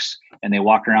woodworks and they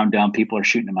walk around down. People are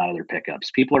shooting them out of their pickups.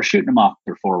 People are shooting them off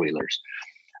their four-wheelers.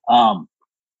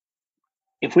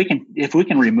 If we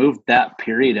can remove that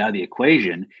period out of the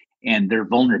equation and their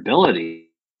vulnerability,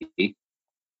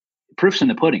 proof's in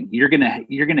the pudding. You're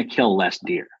gonna kill less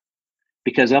deer,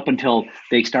 because up until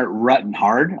they start rutting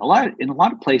hard, in a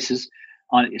lot of places,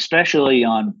 especially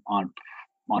on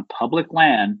public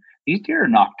land, these deer are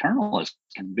nocturnal as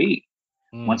can be.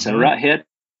 Mm-hmm. Once the rut hits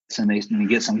and they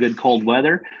get some good cold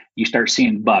weather, you start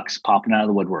seeing bucks popping out of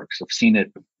the woodworks. I've seen it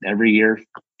every year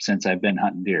since I've been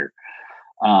hunting deer.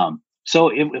 So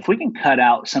if we can cut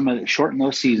out shorten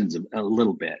those seasons a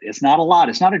little bit, it's not a lot.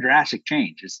 It's not a drastic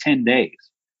change. It's 10 days.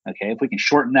 Okay. If we can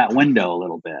shorten that window a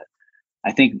little bit,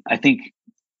 I think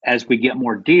as we get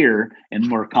more deer and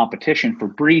more competition for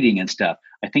breeding and stuff,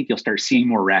 I think you'll start seeing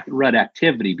more rut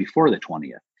activity before the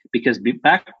 20th. Because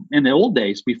back in the old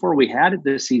days, before we had it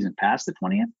this season past the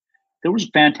 20th, there was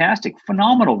fantastic,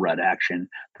 phenomenal rut action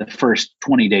the first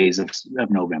 20 days of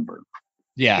November.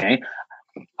 Yeah. Okay.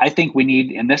 I think we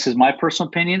need, and this is my personal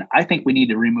opinion, I think we need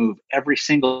to remove every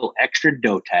single extra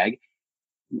doe tag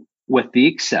with the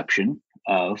exception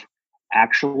of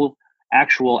actual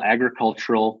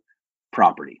agricultural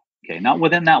property. Okay, not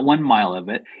within that 1 mile of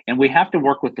it. And we have to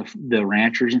work with the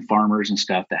ranchers and farmers and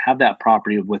stuff that have that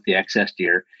property with the excess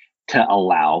deer to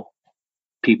allow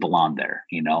people on there.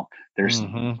 There's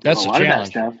That's a lot of that challenge.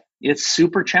 stuff. It's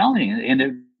super challenging.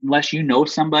 And unless you know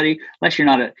somebody, unless you're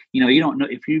not you don't know,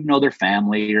 if you know their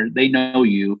family or they know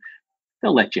you,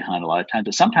 they'll let you hunt a lot of times.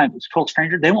 But sometimes it's total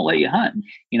stranger, they won't let you hunt,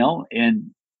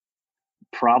 and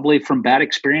probably from bad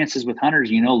experiences with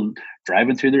hunters,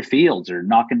 driving through their fields or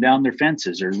knocking down their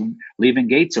fences or leaving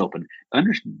gates open.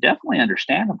 Definitely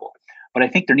understandable. But I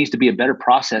think there needs to be a better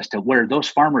process to where those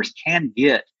farmers can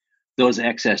get those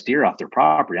excess deer off their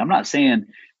property. I'm not saying,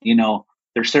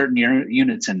 there's certain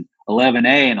units in 11A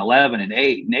and 11 and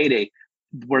 8 and 8A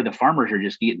where the farmers are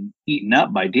just getting eaten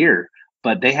up by deer,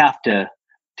 but they have to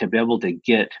be able to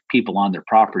get people on their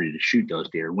property to shoot those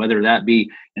deer, whether that be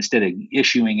instead of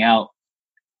issuing out,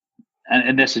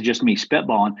 and this is just me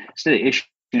spitballing, instead of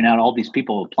issuing out all these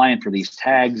people applying for these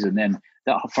tags and then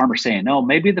the farmer saying no,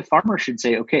 maybe the farmer should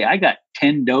say, okay, I got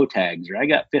 10 doe tags or I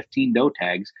got 15 doe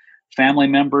tags, family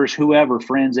members, whoever,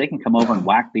 friends, they can come over and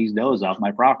whack these does off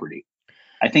my property.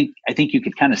 I think you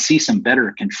could kind of see some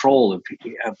better control of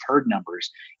herd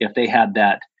numbers if they had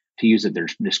that to use at their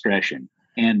discretion,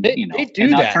 and they do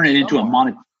and not that turn it into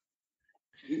somewhere.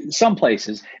 some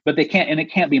places, but they can't, and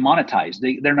it can't be monetized.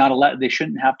 They're not allowed. They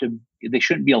shouldn't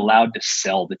be allowed to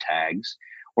sell the tags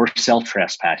or sell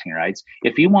trespassing rights.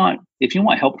 If you want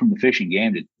help from the Fish and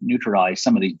Game to neutralize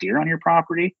some of these deer on your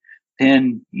property,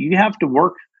 then you have to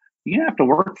work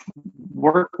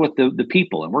with the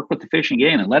people and work with the Fish and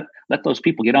Game and let those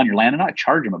people get on your land and not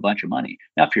charge them a bunch of money.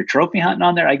 Now, if you're trophy hunting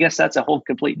on there, I guess that's a whole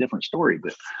complete different story.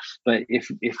 But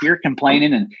if you're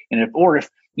complaining and if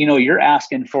you're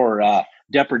asking for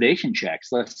depredation checks,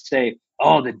 let's say,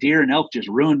 oh, the deer and elk just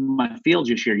ruined my fields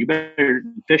this year, you better,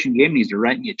 Fish and Game needs to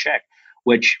write me a check.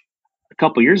 Which a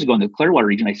couple of years ago in the Clearwater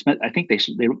region, I think they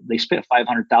spent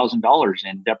 $500,000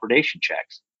 in depredation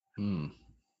checks.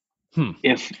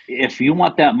 If you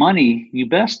want that money, you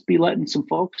best be letting some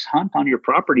folks hunt on your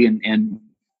property, and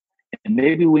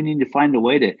maybe we need to find a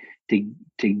way to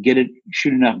get it,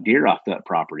 shoot enough deer off that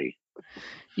property.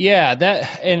 Yeah,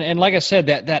 that and like I said,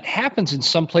 that happens in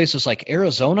some places like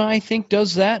Arizona, I think,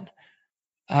 does that.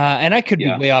 And I could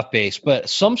be way off base, but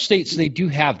some states, they do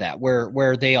have that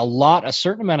where they allot a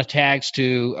certain amount of tags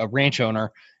to a ranch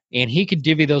owner, and he could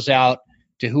divvy those out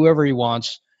to whoever he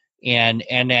wants. And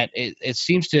that it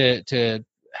seems to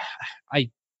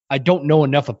I don't know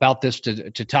enough about this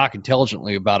to talk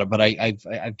intelligently about it, but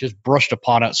I've just brushed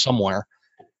upon it somewhere.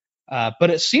 But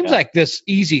it seems like this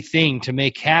easy thing to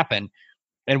make happen.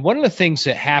 And one of the things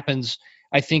that happens,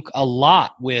 I think, a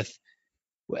lot with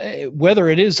whether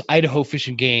it is Idaho Fish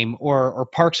and Game or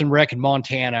Parks and Rec in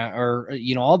Montana or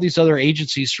all these other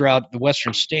agencies throughout the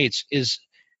western states, is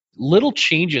little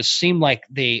changes seem like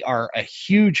they are a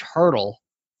huge hurdle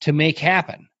to make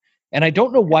happen. And I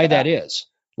don't know why that is.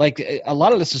 Like, a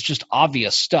lot of this is just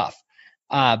obvious stuff.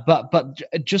 But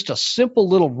just a simple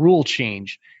little rule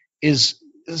change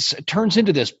turns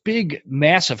into this big,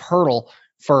 massive hurdle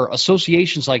for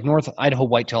associations like North Idaho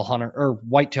Whitetail Hunter or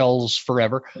Whitetails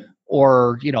Forever,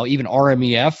 or even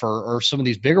RMEF or some of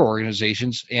these bigger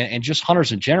organizations and just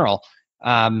hunters in general.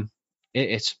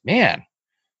 It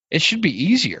should be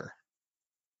easier.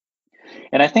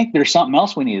 And I think there's something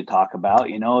else we need to talk about,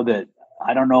 that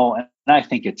I don't know, and I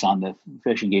think it's on the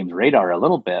Fish and Game's radar a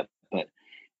little bit, but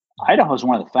Idaho is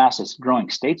one of the fastest growing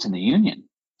states in the union.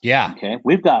 Yeah. Okay.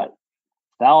 We've got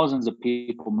thousands of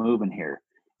people moving here.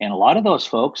 And a lot of those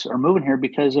folks are moving here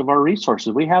because of our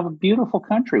resources. We have a beautiful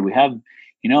country. We have,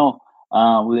 we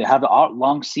have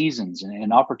long seasons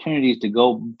and opportunities to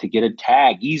go to get a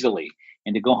tag easily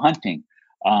and to go hunting.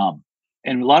 And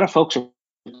a lot of folks are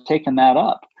taking that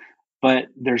up. But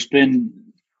there's been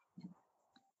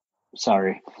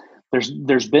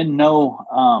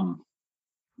no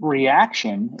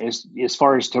reaction as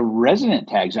far as to resident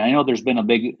tags. And I know there's been a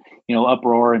big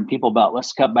uproar and people about,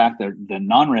 let's cut back the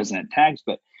non-resident tags.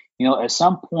 But at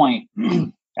some point,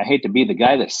 I hate to be the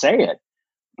guy that say it,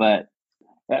 but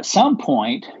at some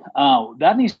point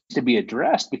that needs to be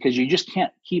addressed, because you just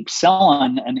can't keep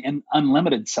selling an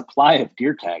unlimited supply of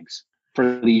deer tags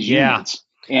for these units.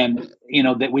 And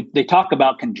that they talk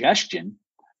about congestion,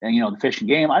 and the Fish and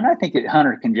Game. And I think that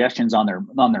hunter congestion's on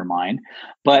their mind,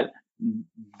 but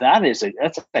that's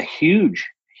a huge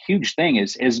thing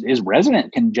is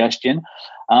resident congestion.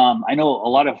 I know a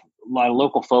lot of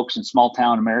local folks in small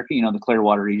town America, the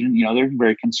Clearwater region, they're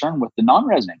very concerned with the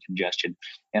non-resident congestion,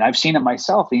 and I've seen it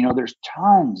myself. There's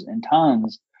tons and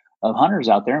tons of hunters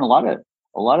out there, and a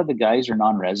lot of the guys are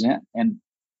non-resident, and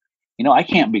I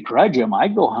can't begrudge them. I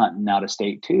go hunting out of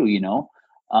state too,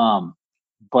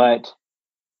 but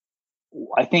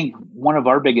I think one of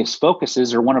our biggest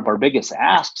focuses, or one of our biggest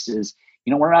asks, is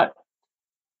we're not.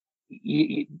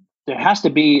 There has to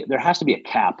be a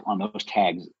cap on those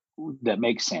tags that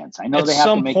makes sense. I know at they have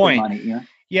some to make point, their money.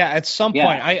 Yeah, at some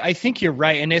point, I think you're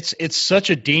right, and it's such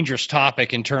a dangerous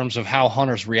topic in terms of how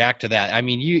hunters react to that. I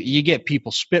mean, you get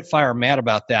people spitfire mad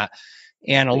about that,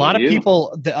 and a lot of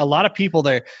people,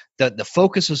 the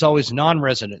focus is always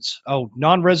non-residents. Oh,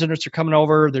 non-residents are coming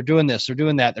over, they're doing this, they're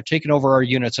doing that, they're taking over our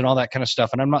units and all that kind of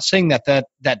stuff. And I'm not saying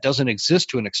that doesn't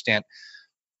exist to an extent,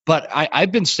 but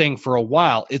I've been saying for a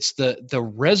while, it's the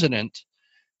resident.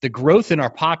 The growth in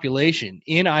our population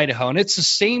in Idaho, and it's the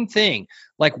same thing.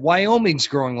 Like Wyoming's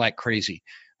growing like crazy.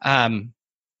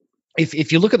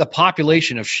 If you look at the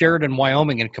population of Sheridan,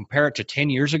 Wyoming, and compare it to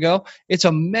 10 years ago, it's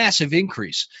a massive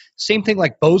increase. Same thing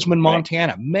like Bozeman,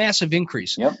 Montana, massive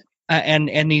increase. Yep.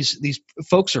 And these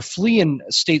folks are fleeing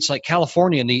states like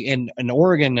California and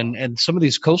Oregon and some of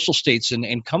these coastal states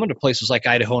and coming to places like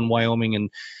Idaho and Wyoming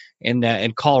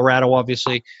and Colorado,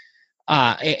 obviously.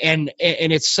 And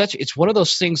it's one of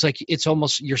those things, like it's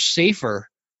almost, you're safer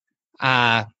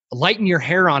lighting your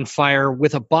hair on fire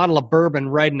with a bottle of bourbon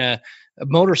riding a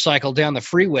motorcycle down the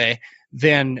freeway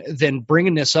than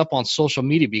bringing this up on social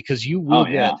media, because you will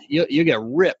you get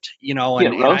ripped,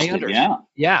 and roasted,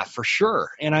 yeah, for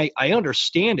sure. And I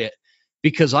understand it,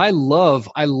 because I love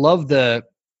the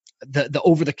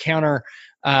over the counter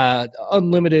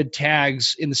unlimited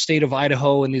tags in the state of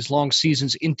Idaho in these long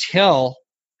seasons, until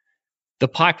the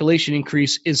population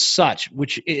increase is such,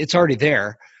 which it's already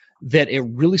there, that it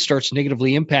really starts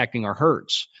negatively impacting our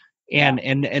herds. And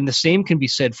the same can be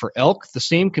said for elk. The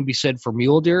same can be said for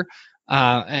mule deer.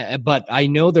 But I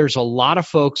know there's a lot of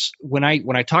folks, when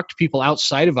I talk to people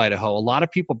outside of Idaho, a lot of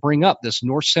people bring up this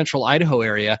north central Idaho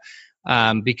area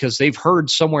because they've heard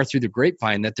somewhere through the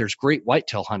grapevine that there's great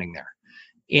whitetail hunting there.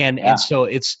 And so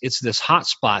it's this hot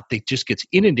spot that just gets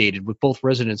inundated with both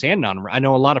residents and non. I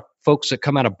know a lot of folks that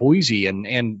come out of Boise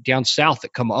and down south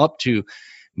that come up to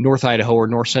North Idaho or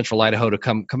North Central Idaho to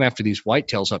come after these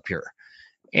whitetails up here.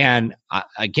 And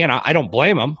I don't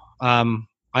blame them.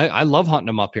 I love hunting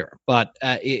them up here, but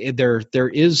there's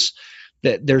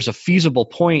a feasible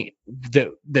point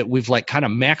that we've like kind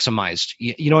of maximized.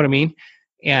 You know what I mean?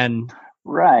 And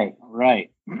right.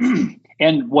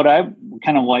 And what I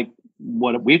kind of like,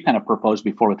 what we've kind of proposed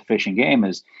before with the Fish and Game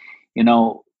is,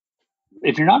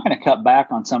 if you're not going to cut back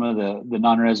on some of the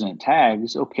non-resident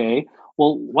tags, okay,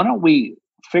 well, why don't we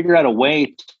figure out a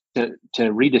way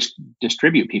to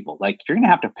redistribute people? Like, you're going to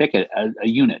have to pick a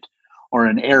unit or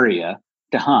an area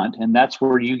to hunt, and that's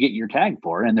where you get your tag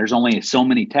for. And there's only so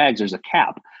many tags. There's a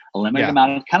cap, a limited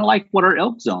amount of, kind of like what our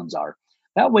elk zones are.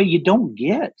 That way you don't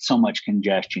get so much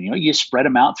congestion. You spread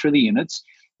them out through the units,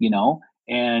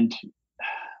 and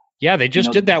yeah, they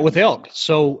just did that with elk.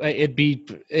 So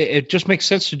it just makes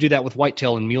sense to do that with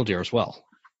whitetail and mule deer as well.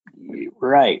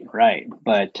 Right.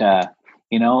 But, and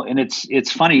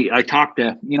it's funny. I talk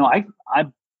to,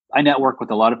 I network with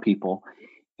a lot of people,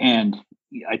 and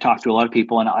I talk to a lot of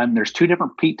people, and there's two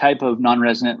different type of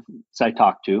non-residents I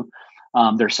talk to.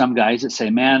 There's some guys that say,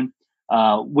 man,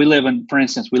 we live in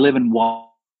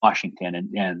Washington,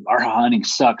 and our hunting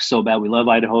sucks so bad. We love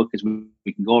Idaho because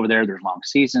we can go over there. There's long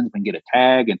seasons. We can get a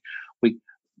tag, and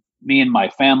me and my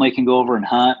family can go over and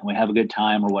hunt, and we have a good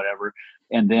time or whatever.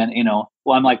 And then,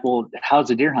 I'm like, well, how's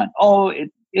the deer hunt? Oh,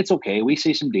 it's okay. We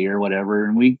see some deer, whatever,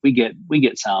 and we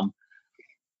get some.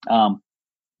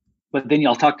 But then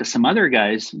you'll talk to some other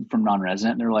guys from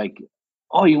non-resident, and they're like,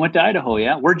 oh, you went to Idaho,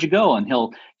 yeah? Where'd you go? And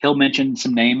he'll mention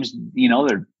some names,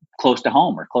 they're close to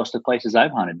home or close to places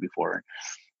I've hunted before.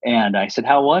 And I said,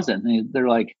 how was it? And they're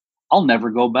like, I'll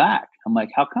never go back. I'm like,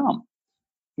 how come?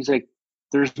 He's like,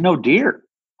 there's no deer.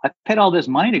 I paid all this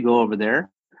money to go over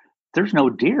there. There's no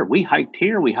deer. We hiked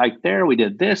here, we hiked there, we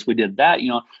did this, we did that,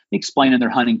 explaining their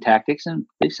hunting tactics, and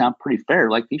they sound pretty fair.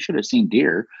 Like, they should have seen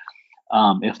deer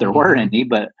if there were any,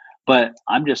 but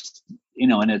I'm just,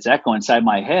 and it's echoing inside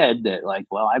my head that, like,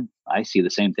 well, I see the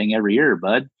same thing every year,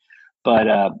 bud.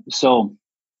 But so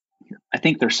I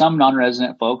think there's some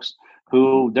non-resident folks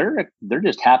who they're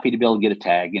just happy to be able to get a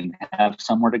tag and have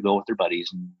somewhere to go with their buddies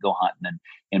and go hunting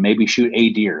and maybe shoot a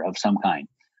deer of some kind.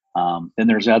 Then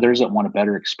there's others that want a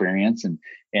better experience,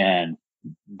 and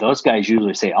those guys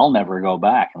usually say, "I'll never go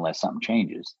back unless something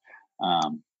changes."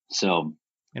 So,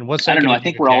 and what's I don't know. I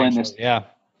think we're all in this. Yeah,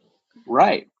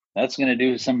 right. That's going to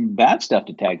do some bad stuff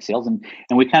to tag sales, and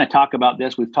we kind of talk about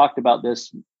this. We've talked about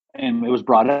this, and it was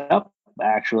brought up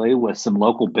actually with some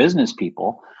local business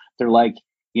people. They're like,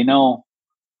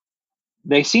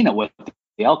 they seen it with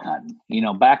the elk hunting.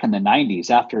 Back in the 90s,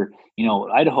 after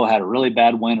Idaho had a really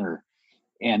bad winter,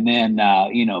 and then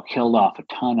killed off a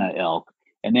ton of elk.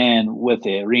 And then with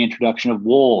the reintroduction of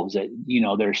wolves,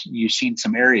 you've seen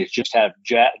some areas just have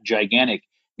gigantic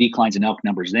declines in elk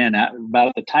numbers. Then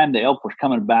about the time the elk were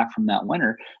coming back from that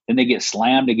winter, then they get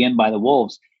slammed again by the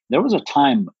wolves. There was a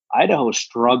time Idaho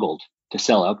struggled to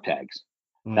sell elk tags.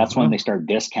 That's when they started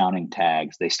discounting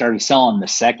tags. They started selling the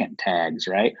second tags,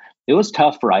 right? It was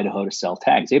tough for Idaho to sell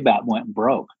tags. They about went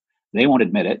broke. They won't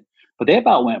admit it, but they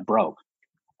about went broke.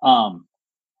 And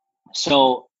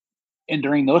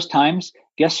during those times,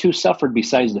 guess who suffered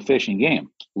besides the fish and game?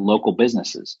 Local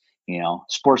businesses.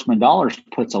 Sportsman Dollars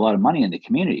puts a lot of money in the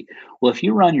community. Well, if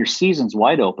you run your seasons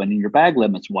wide open and your bag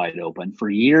limits wide open for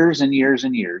years and years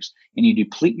and years, and you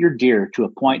deplete your deer to a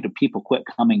point that people quit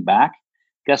coming back,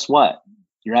 guess what?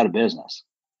 You're out of business.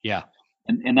 Yeah.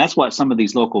 And that's what some of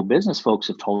these local business folks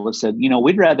have told us, said,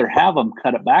 we'd rather have them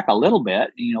cut it back a little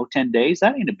bit, 10 days,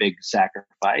 that ain't a big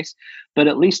sacrifice, but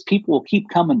at least people will keep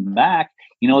coming back,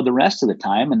 the rest of the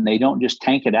time, and they don't just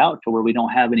tank it out to where we don't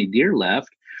have any deer left.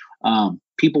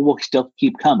 People will still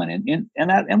keep coming and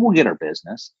we'll get our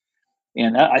business.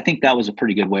 And I think that was a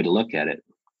pretty good way to look at it.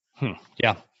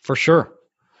 Yeah, for sure.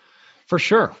 For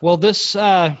sure. Well, this,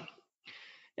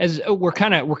 as we're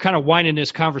kind of winding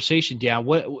this conversation down,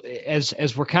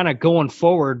 as we're kind of going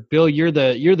forward, Bill, you're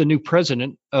the new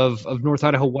president of North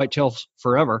Idaho Whitetail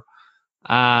Forever.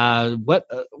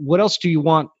 What else do you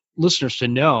want listeners to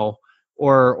know,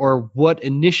 or what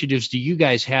initiatives do you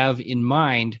guys have in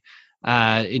mind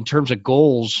in terms of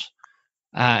goals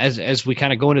as we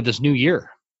kind of go into this new year?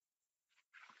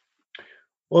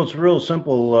 Well, it's real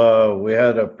simple. We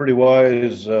had a pretty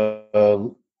wise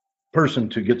person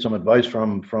to get some advice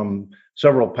from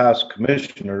several past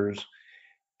commissioners,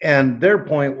 and their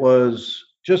point was,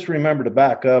 just remember to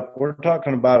back up. We're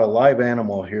talking about a live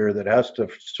animal here that has to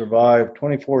survive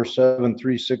 24/7,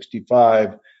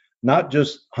 365, not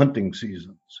just hunting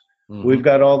seasons. We've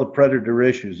got all the predator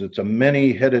issues. It's a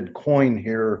many-headed coin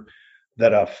here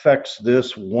that affects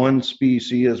this one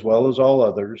species as well as all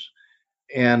others,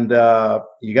 and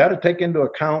you got to take into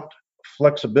account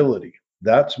flexibility.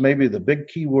 That's maybe the big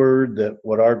key word that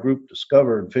what our group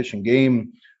discovered, Fish and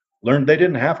Game learned they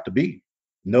didn't have to be.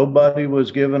 Nobody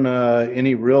was given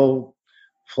any real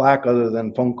flack other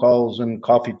than phone calls and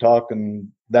coffee talk and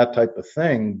that type of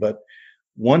thing. But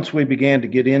once we began to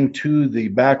get into the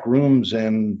back rooms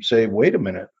and say, wait a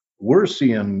minute, we're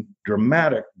seeing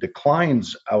dramatic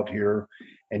declines out here,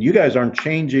 and you guys aren't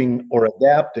changing or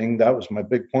adapting. That was my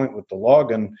big point with the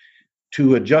logging,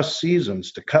 to adjust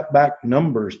seasons, to cut back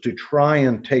numbers, to try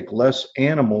and take less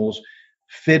animals,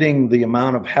 fitting the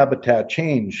amount of habitat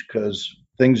change, because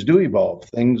things do evolve,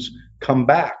 things come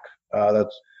back. That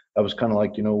was kind of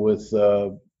like, with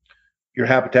your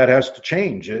habitat has to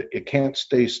change. It can't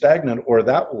stay stagnant, or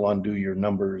that will undo your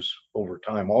numbers over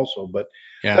time also. But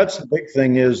That's the big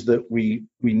thing, is that we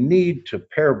need to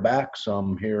pare back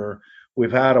some here.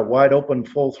 We've had a wide open,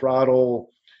 full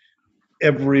throttle.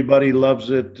 Everybody loves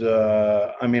it.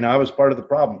 I was part of the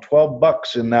problem.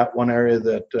 $12 in that one area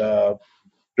that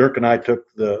Dirk and I took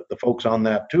the folks on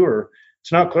that tour.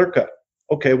 It's not clear cut.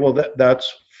 Okay, well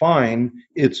that's fine.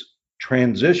 It's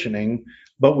transitioning,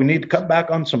 but we need to cut back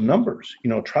on some numbers.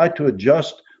 Try to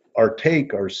adjust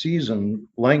our season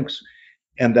lengths,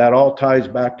 and that all ties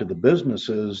back to the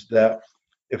businesses. That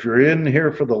if you're in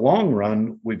here for the long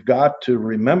run, we've got to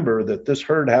remember that this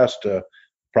herd has to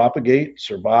propagate,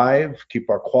 survive, keep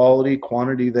our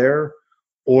quantity there,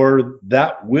 or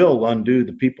that will undo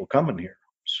the people coming here.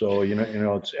 So,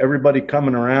 it's everybody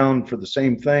coming around for the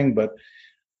same thing. But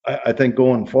I think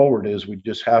going forward is we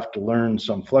just have to learn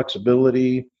some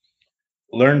flexibility,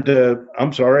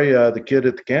 the kid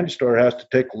at the candy store has to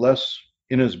take less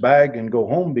in his bag and go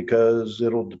home because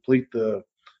it'll deplete the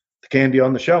candy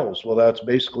on the shelves. Well, that's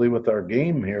basically with our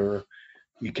game here.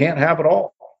 You can't have it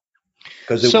all,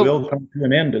 because it will come to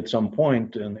an end at some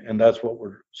point, and that's what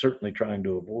we're certainly trying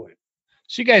to avoid.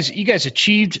 So you guys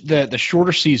achieved the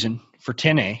shorter season for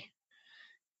 10A.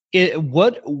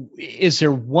 What is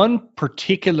there one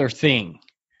particular thing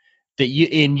that you,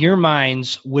 in your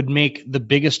minds, would make the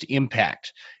biggest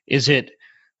impact? Is it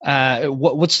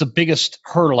what's the biggest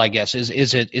hurdle? I guess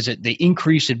is it the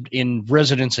increase in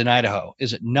residents in Idaho?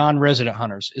 Is it non-resident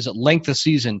hunters? Is it length of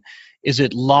season? Is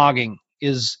it logging?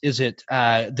 Is it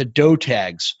the doe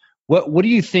tags? What do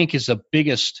you think is the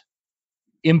biggest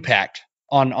impact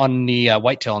on the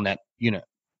whitetail in that unit?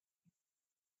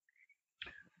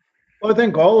 Well, I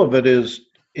think all of it is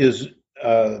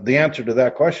the answer to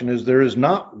that question is there is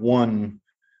not one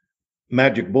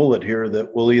magic bullet here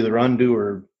that will either undo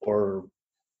or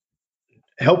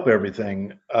help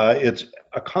everything. It's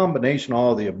a combination of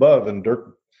all of the above. And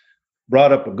Dirk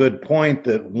brought up a good point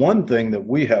that one thing that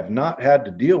we have not had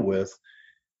to deal with,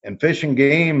 and Fish and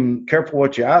Game, careful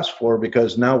what you ask for,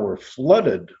 because now we're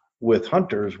flooded with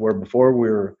hunters where before we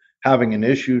were having an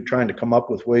issue trying to come up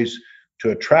with ways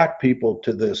to attract people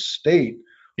to this state.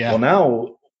 Yeah. Well,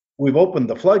 now we've opened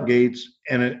the floodgates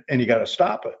and you got to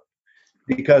stop it,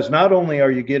 because not only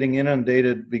are you getting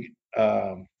inundated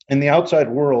in the outside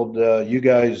world, you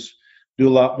guys do a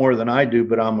lot more than I do,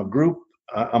 but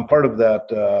I'm part of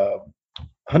that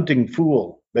Hunting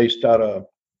Fool based out of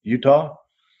Utah.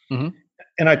 Mm-hmm.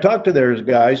 And I talk to their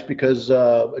guys because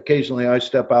occasionally I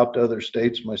step out to other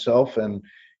states myself, and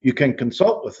you can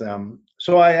consult with them.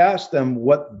 So I asked them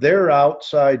what their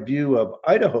outside view of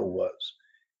Idaho was.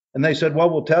 And they said, well,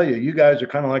 we'll tell you, you guys are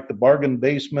kind of like the bargain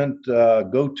basement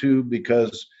go-to,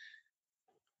 because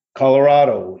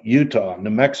Colorado, Utah, New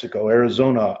Mexico,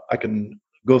 Arizona, I can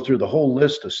go through the whole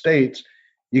list of states.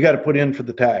 You got to put in for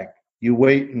the tag. You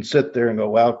wait and sit there and go,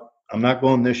 well, I'm not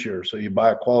going this year. So you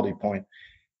buy a quality point.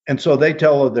 And so they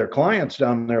tell their clients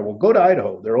down there, well, go to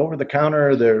Idaho. They're over the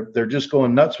counter. They're just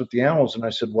going nuts with the animals. And I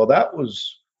said, well, that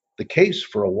was the case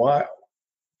for a while.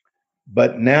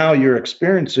 But now you're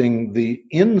experiencing the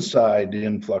inside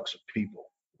influx of people,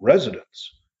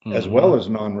 residents, as well as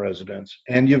non-residents.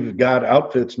 And you've got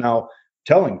outfits now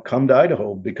telling, come to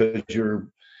Idaho because you're,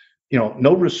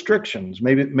 no restrictions.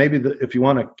 Maybe if you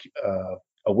want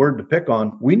a word to pick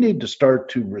on, we need to start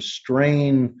to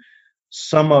restrain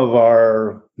some of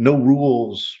our no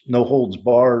rules, no holds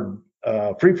barred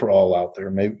free for all out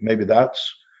there. Maybe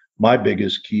that's my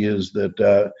biggest key, is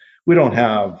that we don't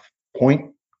have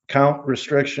point count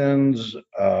restrictions,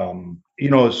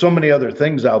 so many other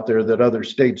things out there that other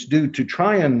states do to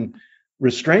try and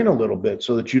restrain a little bit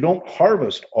so that you don't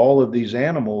harvest all of these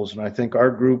animals. And I think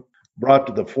our group brought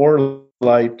to the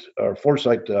foresight,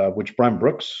 which Brian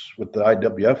Brooks with the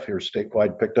IWF here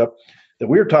statewide picked up, that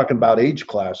we were talking about age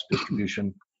class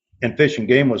distribution, and Fish and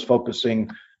Game was focusing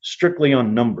strictly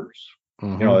on numbers.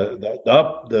 Mm-hmm.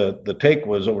 The take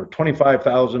was over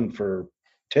 25,000 for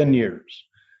 10 years.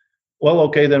 Well,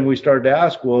 okay, then we started to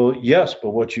ask, well, yes,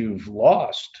 but what you've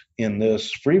lost in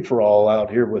this free-for-all out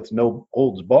here with no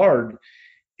holds barred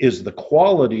is the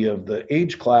quality of the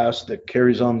age class that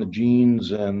carries on the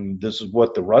genes, and this is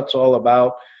what the rut's all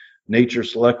about, nature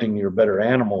selecting your better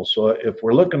animals. So if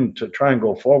we're looking to try and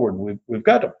go forward, we've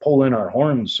got to pull in our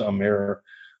horns some here,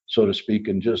 so to speak,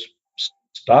 and just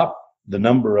stop the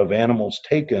number of animals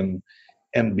taken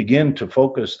and begin to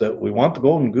focus that we want the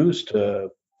golden goose to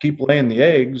keep laying the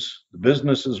eggs. The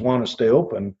businesses want to stay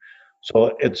open.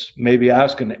 So it's maybe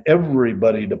asking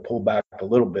everybody to pull back a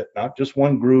little bit, not just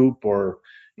one group or,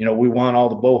 we want all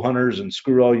the bow hunters and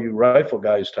screw all you rifle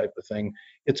guys type of thing.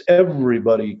 It's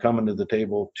everybody coming to the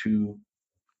table to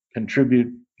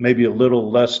contribute maybe a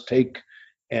little less take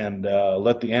and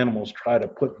let the animals try to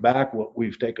put back what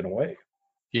we've taken away.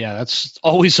 Yeah, that's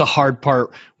always a hard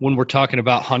part when we're talking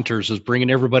about hunters, is bringing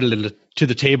everybody to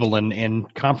the table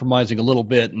and compromising a little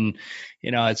bit. And,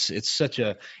 it's such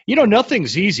a,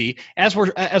 nothing's easy. As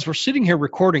we're sitting here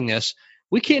recording this,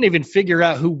 we can't even figure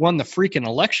out who won the freaking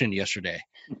election yesterday.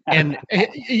 And,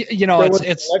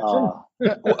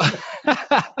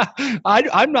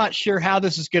 I'm not sure how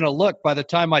this is going to look by the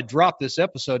time I drop this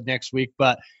episode next week.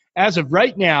 But as of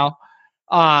right now,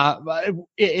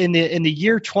 in the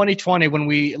year 2020, when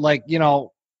we like I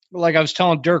was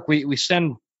telling Dirk, we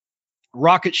send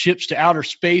rocket ships to outer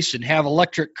space and have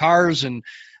electric cars and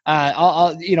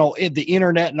the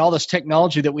internet and all this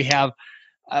technology that we have,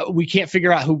 we can't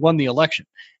figure out who won the election.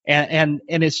 And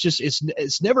it's just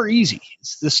it's never easy.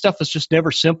 This stuff is just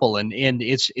never simple, and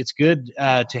it's good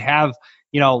to have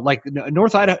like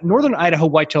Northern Idaho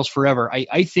Whitetails Forever.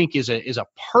 I think is a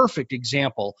perfect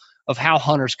example of how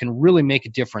hunters can really make a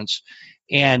difference.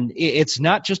 And it's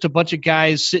not just a bunch of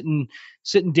guys sitting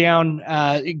down,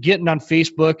 getting on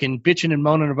Facebook and bitching and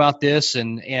moaning about this.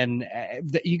 And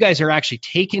you guys are actually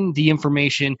taking the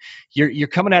information. You're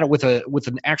coming at it with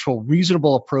an actual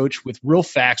reasonable approach, with real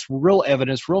facts, real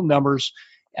evidence, real numbers,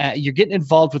 You're getting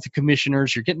involved with the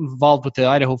commissioners. You're getting involved with the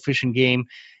Idaho Fish and Game,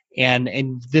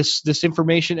 and this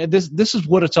information. And this is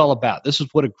what it's all about. This is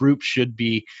what a group should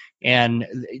be. And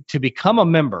to become a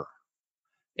member,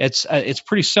 it's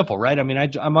pretty simple, right? I mean,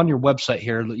 I'm on your website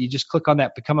here. You just click on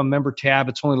that Become a Member tab.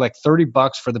 It's only like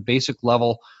 $30 for the basic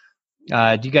level.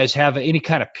 Do you guys have any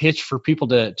kind of pitch for people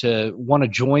to want to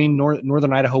join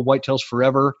Northern Idaho Whitetails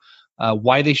Forever?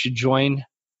 Why they should join?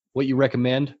 What you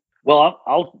recommend? Well,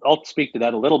 I'll speak to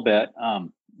that a little bit.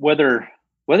 Whether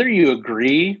you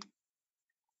agree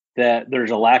that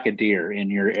there's a lack of deer in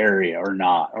your area or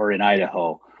not, or in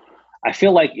Idaho, I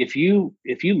feel like if you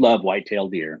love whitetail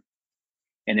deer,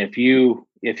 and if you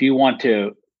want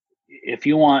there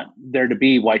to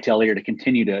be whitetail deer to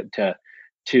continue to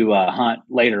hunt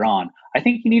later on, I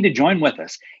think you need to join with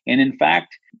us. And in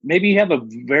fact, maybe you have a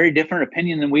very different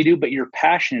opinion than we do, but you're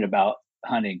passionate about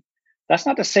hunting. That's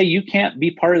not to say you can't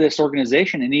be part of this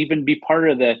organization and even be part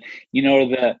of the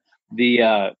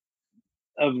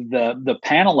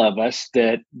panel of us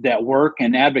that work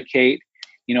and advocate,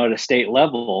 at a state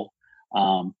level.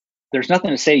 There's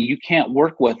nothing to say you can't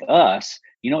work with us.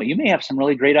 You may have some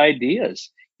really great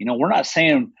ideas. We're not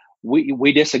saying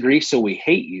we disagree, so we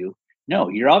hate you. No,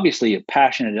 you're obviously a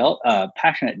passionate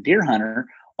deer hunter.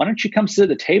 Why don't you come sit at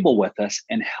the table with us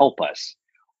and help us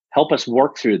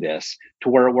work through this to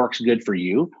where it works good for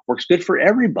you, works good for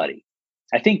everybody.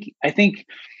 I think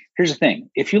here's the thing.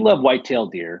 If you love whitetail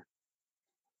deer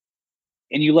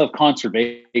and you love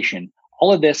conservation,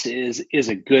 all of this is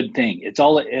a good thing. It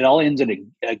all ends at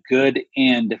a good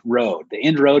end road. The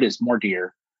end road is more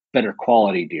deer, better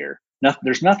quality deer.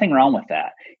 There's nothing wrong with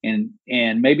that. And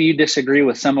maybe you disagree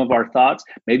with some of our thoughts.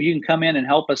 Maybe you can come in and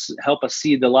help us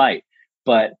see the light.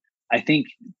 But I think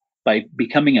by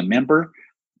becoming a member,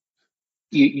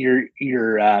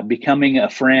 you're becoming a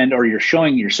friend, or you're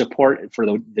showing your support for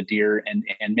the deer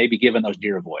and maybe giving those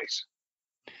deer a voice.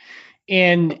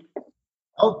 And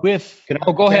go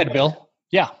ahead, Bill.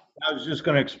 Yeah. I was just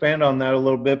going to expand on that a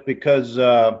little bit because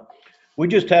we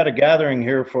just had a gathering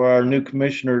here for our new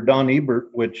commissioner, Don Ebert,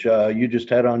 which you just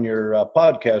had on your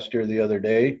podcast here the other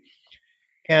day.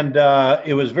 And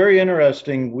it was very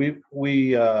interesting. We've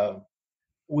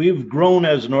grown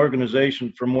as an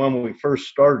organization from when we first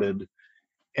started.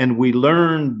 And we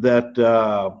learned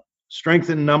that strength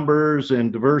in numbers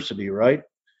and diversity, right?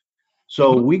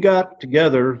 So we got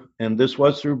together, and this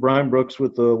was through Brian Brooks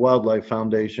with the Wildlife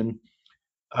Foundation.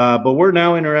 But we're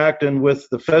now interacting with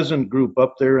the pheasant group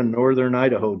up there in northern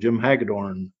Idaho, Jim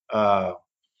Hagedorn, the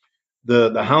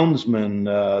houndsmen,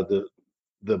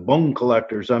 the bone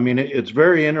collectors. I mean, it's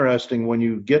very interesting when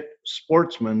you get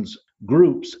sportsmen's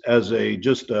groups as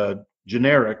just a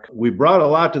generic. We brought a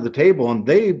lot to the table, and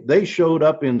they showed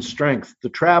up in strength. The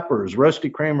trappers, Rusty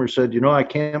Kramer said, I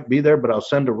can't be there, but I'll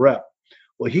send a rep.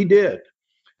 Well, he did.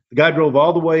 The guy drove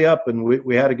all the way up, and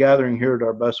we had a gathering here at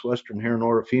our Best Western here in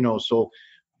Orofino. So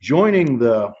joining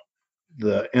the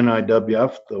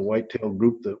NIWF, the whitetail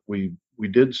group that we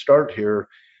did start here,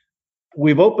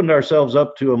 we've opened ourselves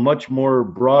up to a much more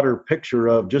broader picture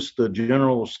of just the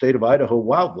general state of Idaho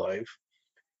wildlife.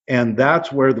 And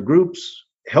that's where the groups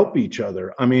help each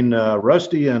other. I mean,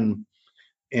 Rusty and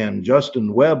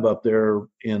Justin Webb up there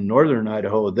in northern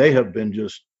Idaho, they have been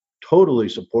just totally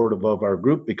supportive of our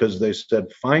group because they said,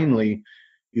 finally,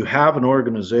 you have an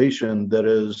organization that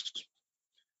is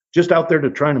just out there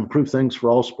to try and improve things for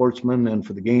all sportsmen and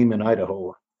for the game in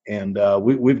Idaho. And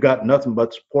we've got nothing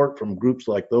but support from groups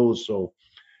like those. So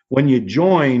when you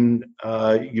join,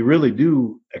 you really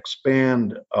do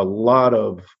expand a lot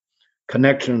of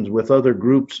connections with other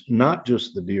groups, not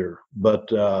just the deer, but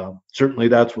certainly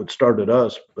that's what started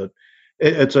us. But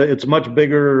it's a much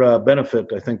bigger benefit,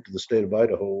 I think, to the state of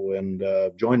Idaho. And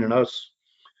joining us,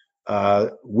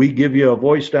 we give you a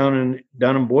voice down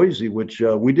in Boise, which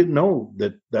we didn't know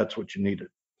that's what you needed.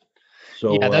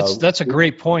 So yeah, that's a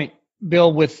great point,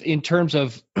 Bill. In terms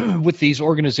of with these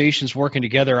organizations working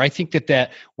together, I think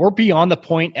that we're beyond the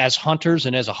point as hunters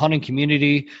and as a hunting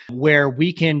community where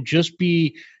we can just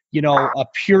be a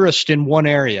purist in one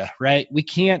area, right? We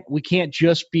can't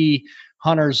just be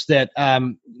hunters that,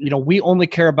 we only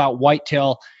care about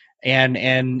whitetail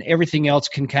and everything else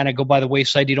can kind of go by the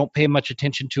wayside. You don't pay much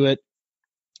attention to it,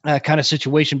 kind of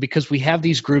situation, because we have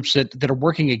these groups that are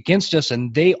working against us,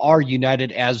 and they are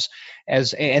united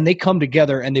and they come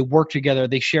together and they work together.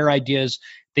 They share ideas.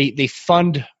 They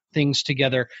fund things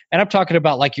together. And I'm talking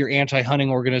about like your anti-hunting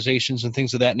organizations and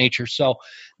things of that nature. So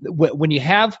when you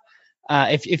have,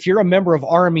 if you're a member of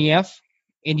RMEF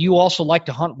and you also like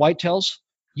to hunt whitetails,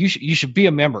 you should be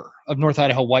a member of North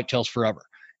Idaho Whitetails Forever.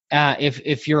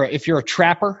 If you're a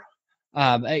trapper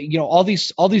all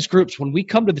these groups, when we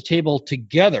come to the table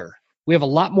together, we have a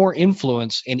lot more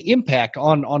influence and impact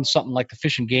on something like the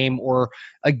Fish and Game, or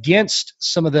against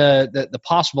some of the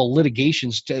possible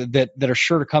litigations that are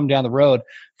sure to come down the road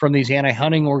from these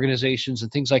anti-hunting organizations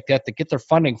and things like that get their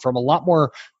funding from a lot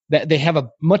more. That they have a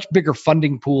much bigger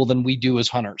funding pool than we do as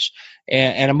hunters,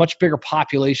 and a much bigger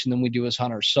population than we do as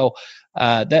hunters. So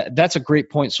that's a great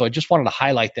point. So I just wanted to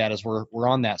highlight that as we're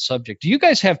on that subject. Do you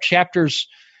guys have chapters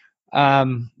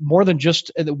more than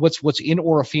just what's in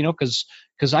Orofino? Because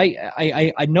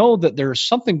I know that there's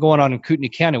something going on in Kootenai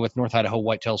County with North Idaho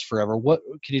Whitetails Forever. What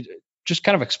can you just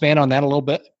kind of expand on that a little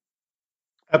bit?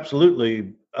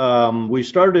 Absolutely. We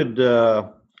started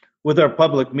with our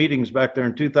public meetings back there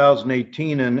in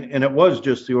 2018, and it was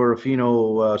just the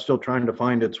Orofino still trying to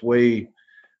find its way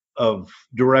of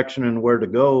direction and where to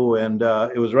go. And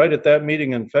it was right at that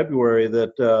meeting in February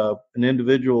that an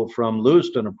individual from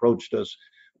Lewiston approached us,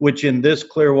 which in this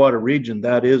Clearwater region,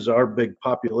 that is our big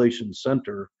population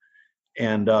center.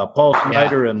 And Paul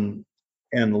Snyder and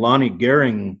Lonnie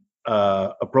Gehring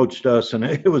approached us, and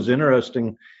it was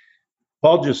interesting.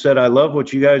 Paul just said, "I love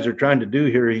what you guys are trying to do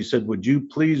here." He said, "Would you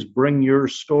please bring your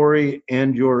story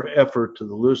and your effort to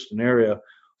the Lewiston area?"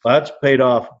 Well, that's paid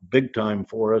off big time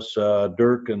for us.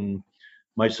 Dirk and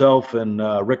myself and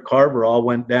Rick Carver all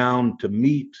went down to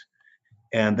meet,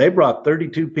 and they brought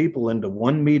 32 people into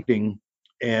one meeting.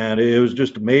 And it was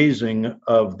just amazing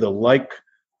of the like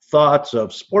thoughts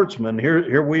of sportsmen.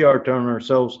 Here we are telling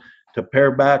ourselves to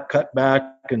pare back, cut back,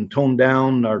 and tone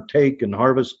down our take and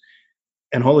harvest.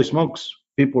 And holy smokes,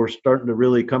 people are starting to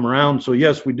really come around. So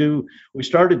yes, we do. We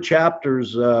started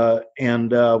chapters,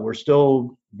 and we're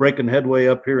still breaking headway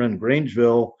up here in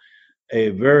Grangeville, a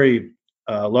very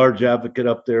large advocate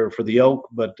up there for the elk.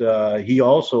 But he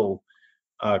also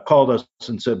called us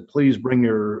and said, "Please bring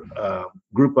your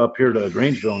group up here to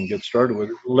Grangeville and get started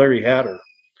with Larry Hatter."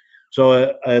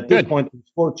 So at this point, there's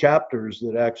 4 chapters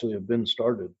that actually have been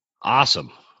started.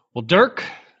 Awesome. Well, Dirk,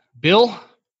 Bill,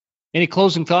 any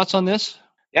closing thoughts on this?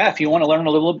 Yeah, if you want to learn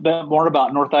a little bit more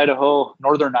about Northern Idaho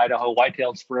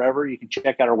Whitetails Forever, you can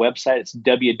check out our website. It's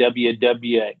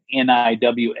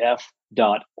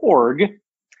www.niwf.org,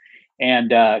 and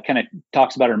kind of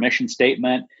talks about our mission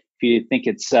statement. If you think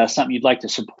it's something you'd like to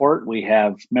support, we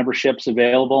have memberships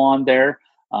available on there.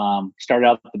 Start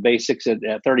out with the basics at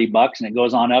 $30, and it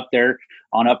goes on up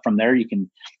from there. You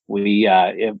can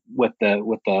with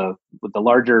the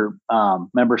larger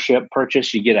membership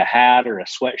purchase, you get a hat or a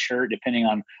sweatshirt depending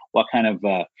on what kind of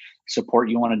support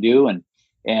you want to do.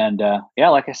 And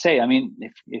like I say, I mean,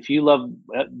 if you love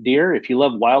deer, if you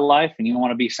love wildlife, and you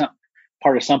want to be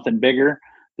part of something bigger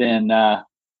than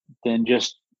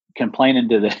just complaining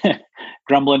to the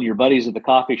grumbling to your buddies at the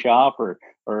coffee shop or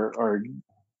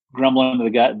grumbling to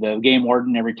the game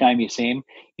warden every time you see him,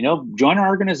 join our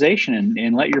organization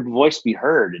and let your voice be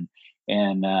heard.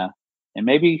 And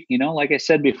maybe, like I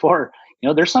said before,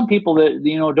 there's some people that,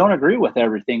 don't agree with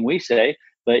everything we say,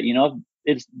 but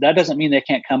that doesn't mean they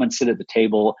can't come and sit at the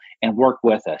table and work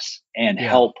with us and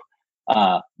help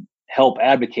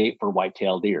advocate for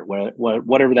whitetail deer,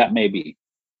 whatever that may be.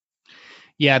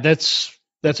 Yeah, that's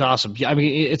awesome. I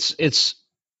mean, it's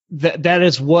that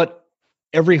is what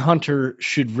every hunter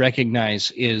should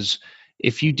recognize is,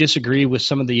 if you disagree with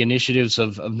some of the initiatives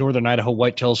of Northern Idaho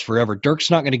Whitetails Forever, Dirk's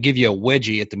not going to give you a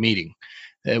wedgie at the meeting,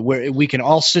 where we can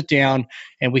all sit down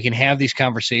and we can have these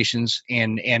conversations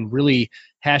and really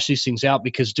hash these things out,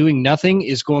 because doing nothing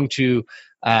is going to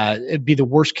be the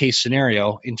worst case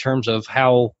scenario in terms of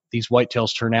how these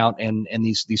whitetails turn out, and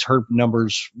these herd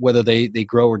numbers, whether they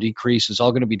grow or decrease, is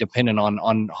all going to be dependent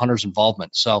on hunters'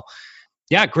 involvement. So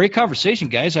yeah, great conversation,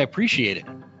 guys. I appreciate it.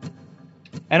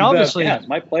 And obviously, it's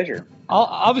my pleasure.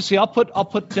 I'm going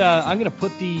to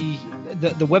put the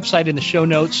website in the show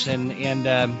notes, and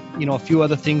a few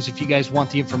other things. If you guys want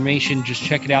the information, just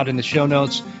check it out in the show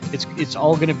notes. It's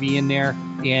all going to be in there,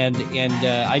 and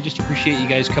I just appreciate you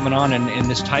guys coming on, and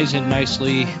this ties in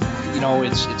nicely.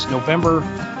 It's November.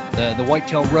 The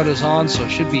whitetail rut is on, so it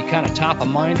should be kind of top of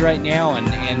mind right now,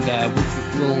 and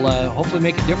we'll hopefully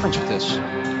make a difference with this.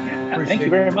 Thank you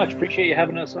very much. Appreciate you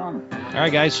having us on. All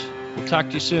right, guys. We'll talk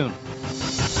to you soon.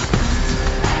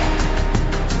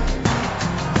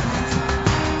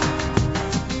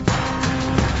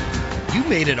 You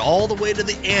made it all the way to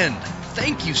the end.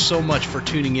 Thank you so much for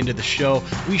tuning into the show.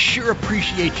 We sure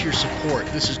appreciate your support.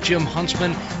 This is Jim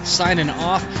Huntsman signing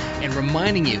off and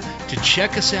reminding you to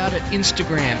check us out at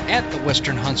Instagram at The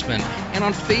Western Huntsman and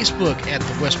on Facebook at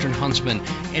The Western Huntsman.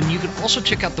 And you can also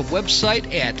check out the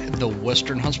website at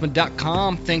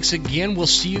thewesternhuntsman.com. Thanks again. We'll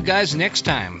see you guys next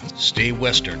time. Stay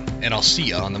Western, and I'll see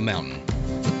you on the mountain.